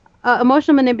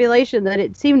 emotional manipulation that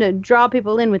it seemed to draw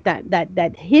people in with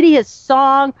that hideous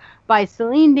song by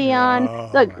Celine Dion.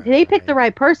 Look, they picked the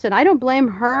right person. I don't blame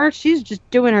her. She's just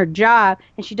doing her job,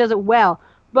 and she does it well.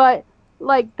 But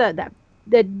like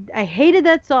I hated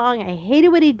that song. I hated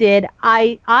what he did.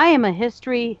 I am a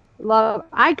history lover.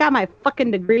 I got my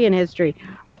fucking degree in history.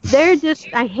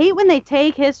 I hate when they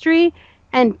take history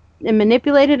and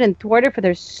manipulate it and thwart it for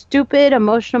their stupid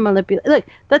emotional manipulation. Look,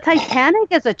 the Titanic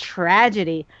is a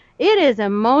tragedy. It is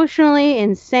emotionally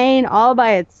insane all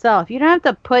by itself. You don't have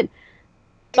to put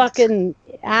fucking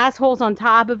assholes on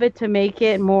top of it to make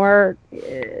it more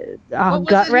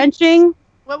gut-wrenching.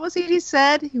 What was it he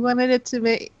said? He wanted it to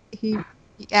make... He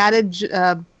added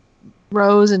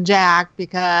Rose and Jack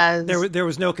because... There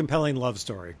was no compelling love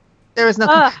story. There was no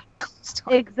compelling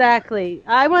story. Exactly.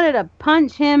 I wanted to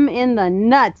punch him in the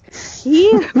nuts.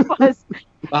 He was...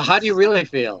 Well, how do you really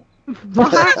feel?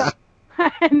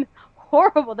 And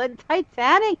horrible. The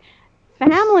Titanic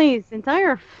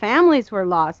entire families were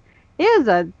lost. It was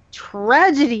a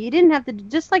tragedy. You didn't have to,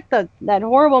 just like that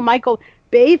horrible Michael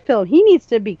Bay film. He needs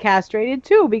to be castrated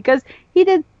too because he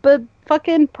did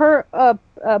fucking Pearl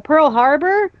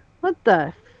Harbor. What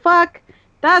the fuck?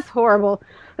 That's horrible.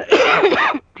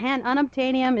 And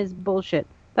unobtainium is bullshit.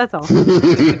 That's all.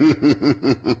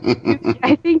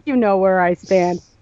 I think you know where I stand.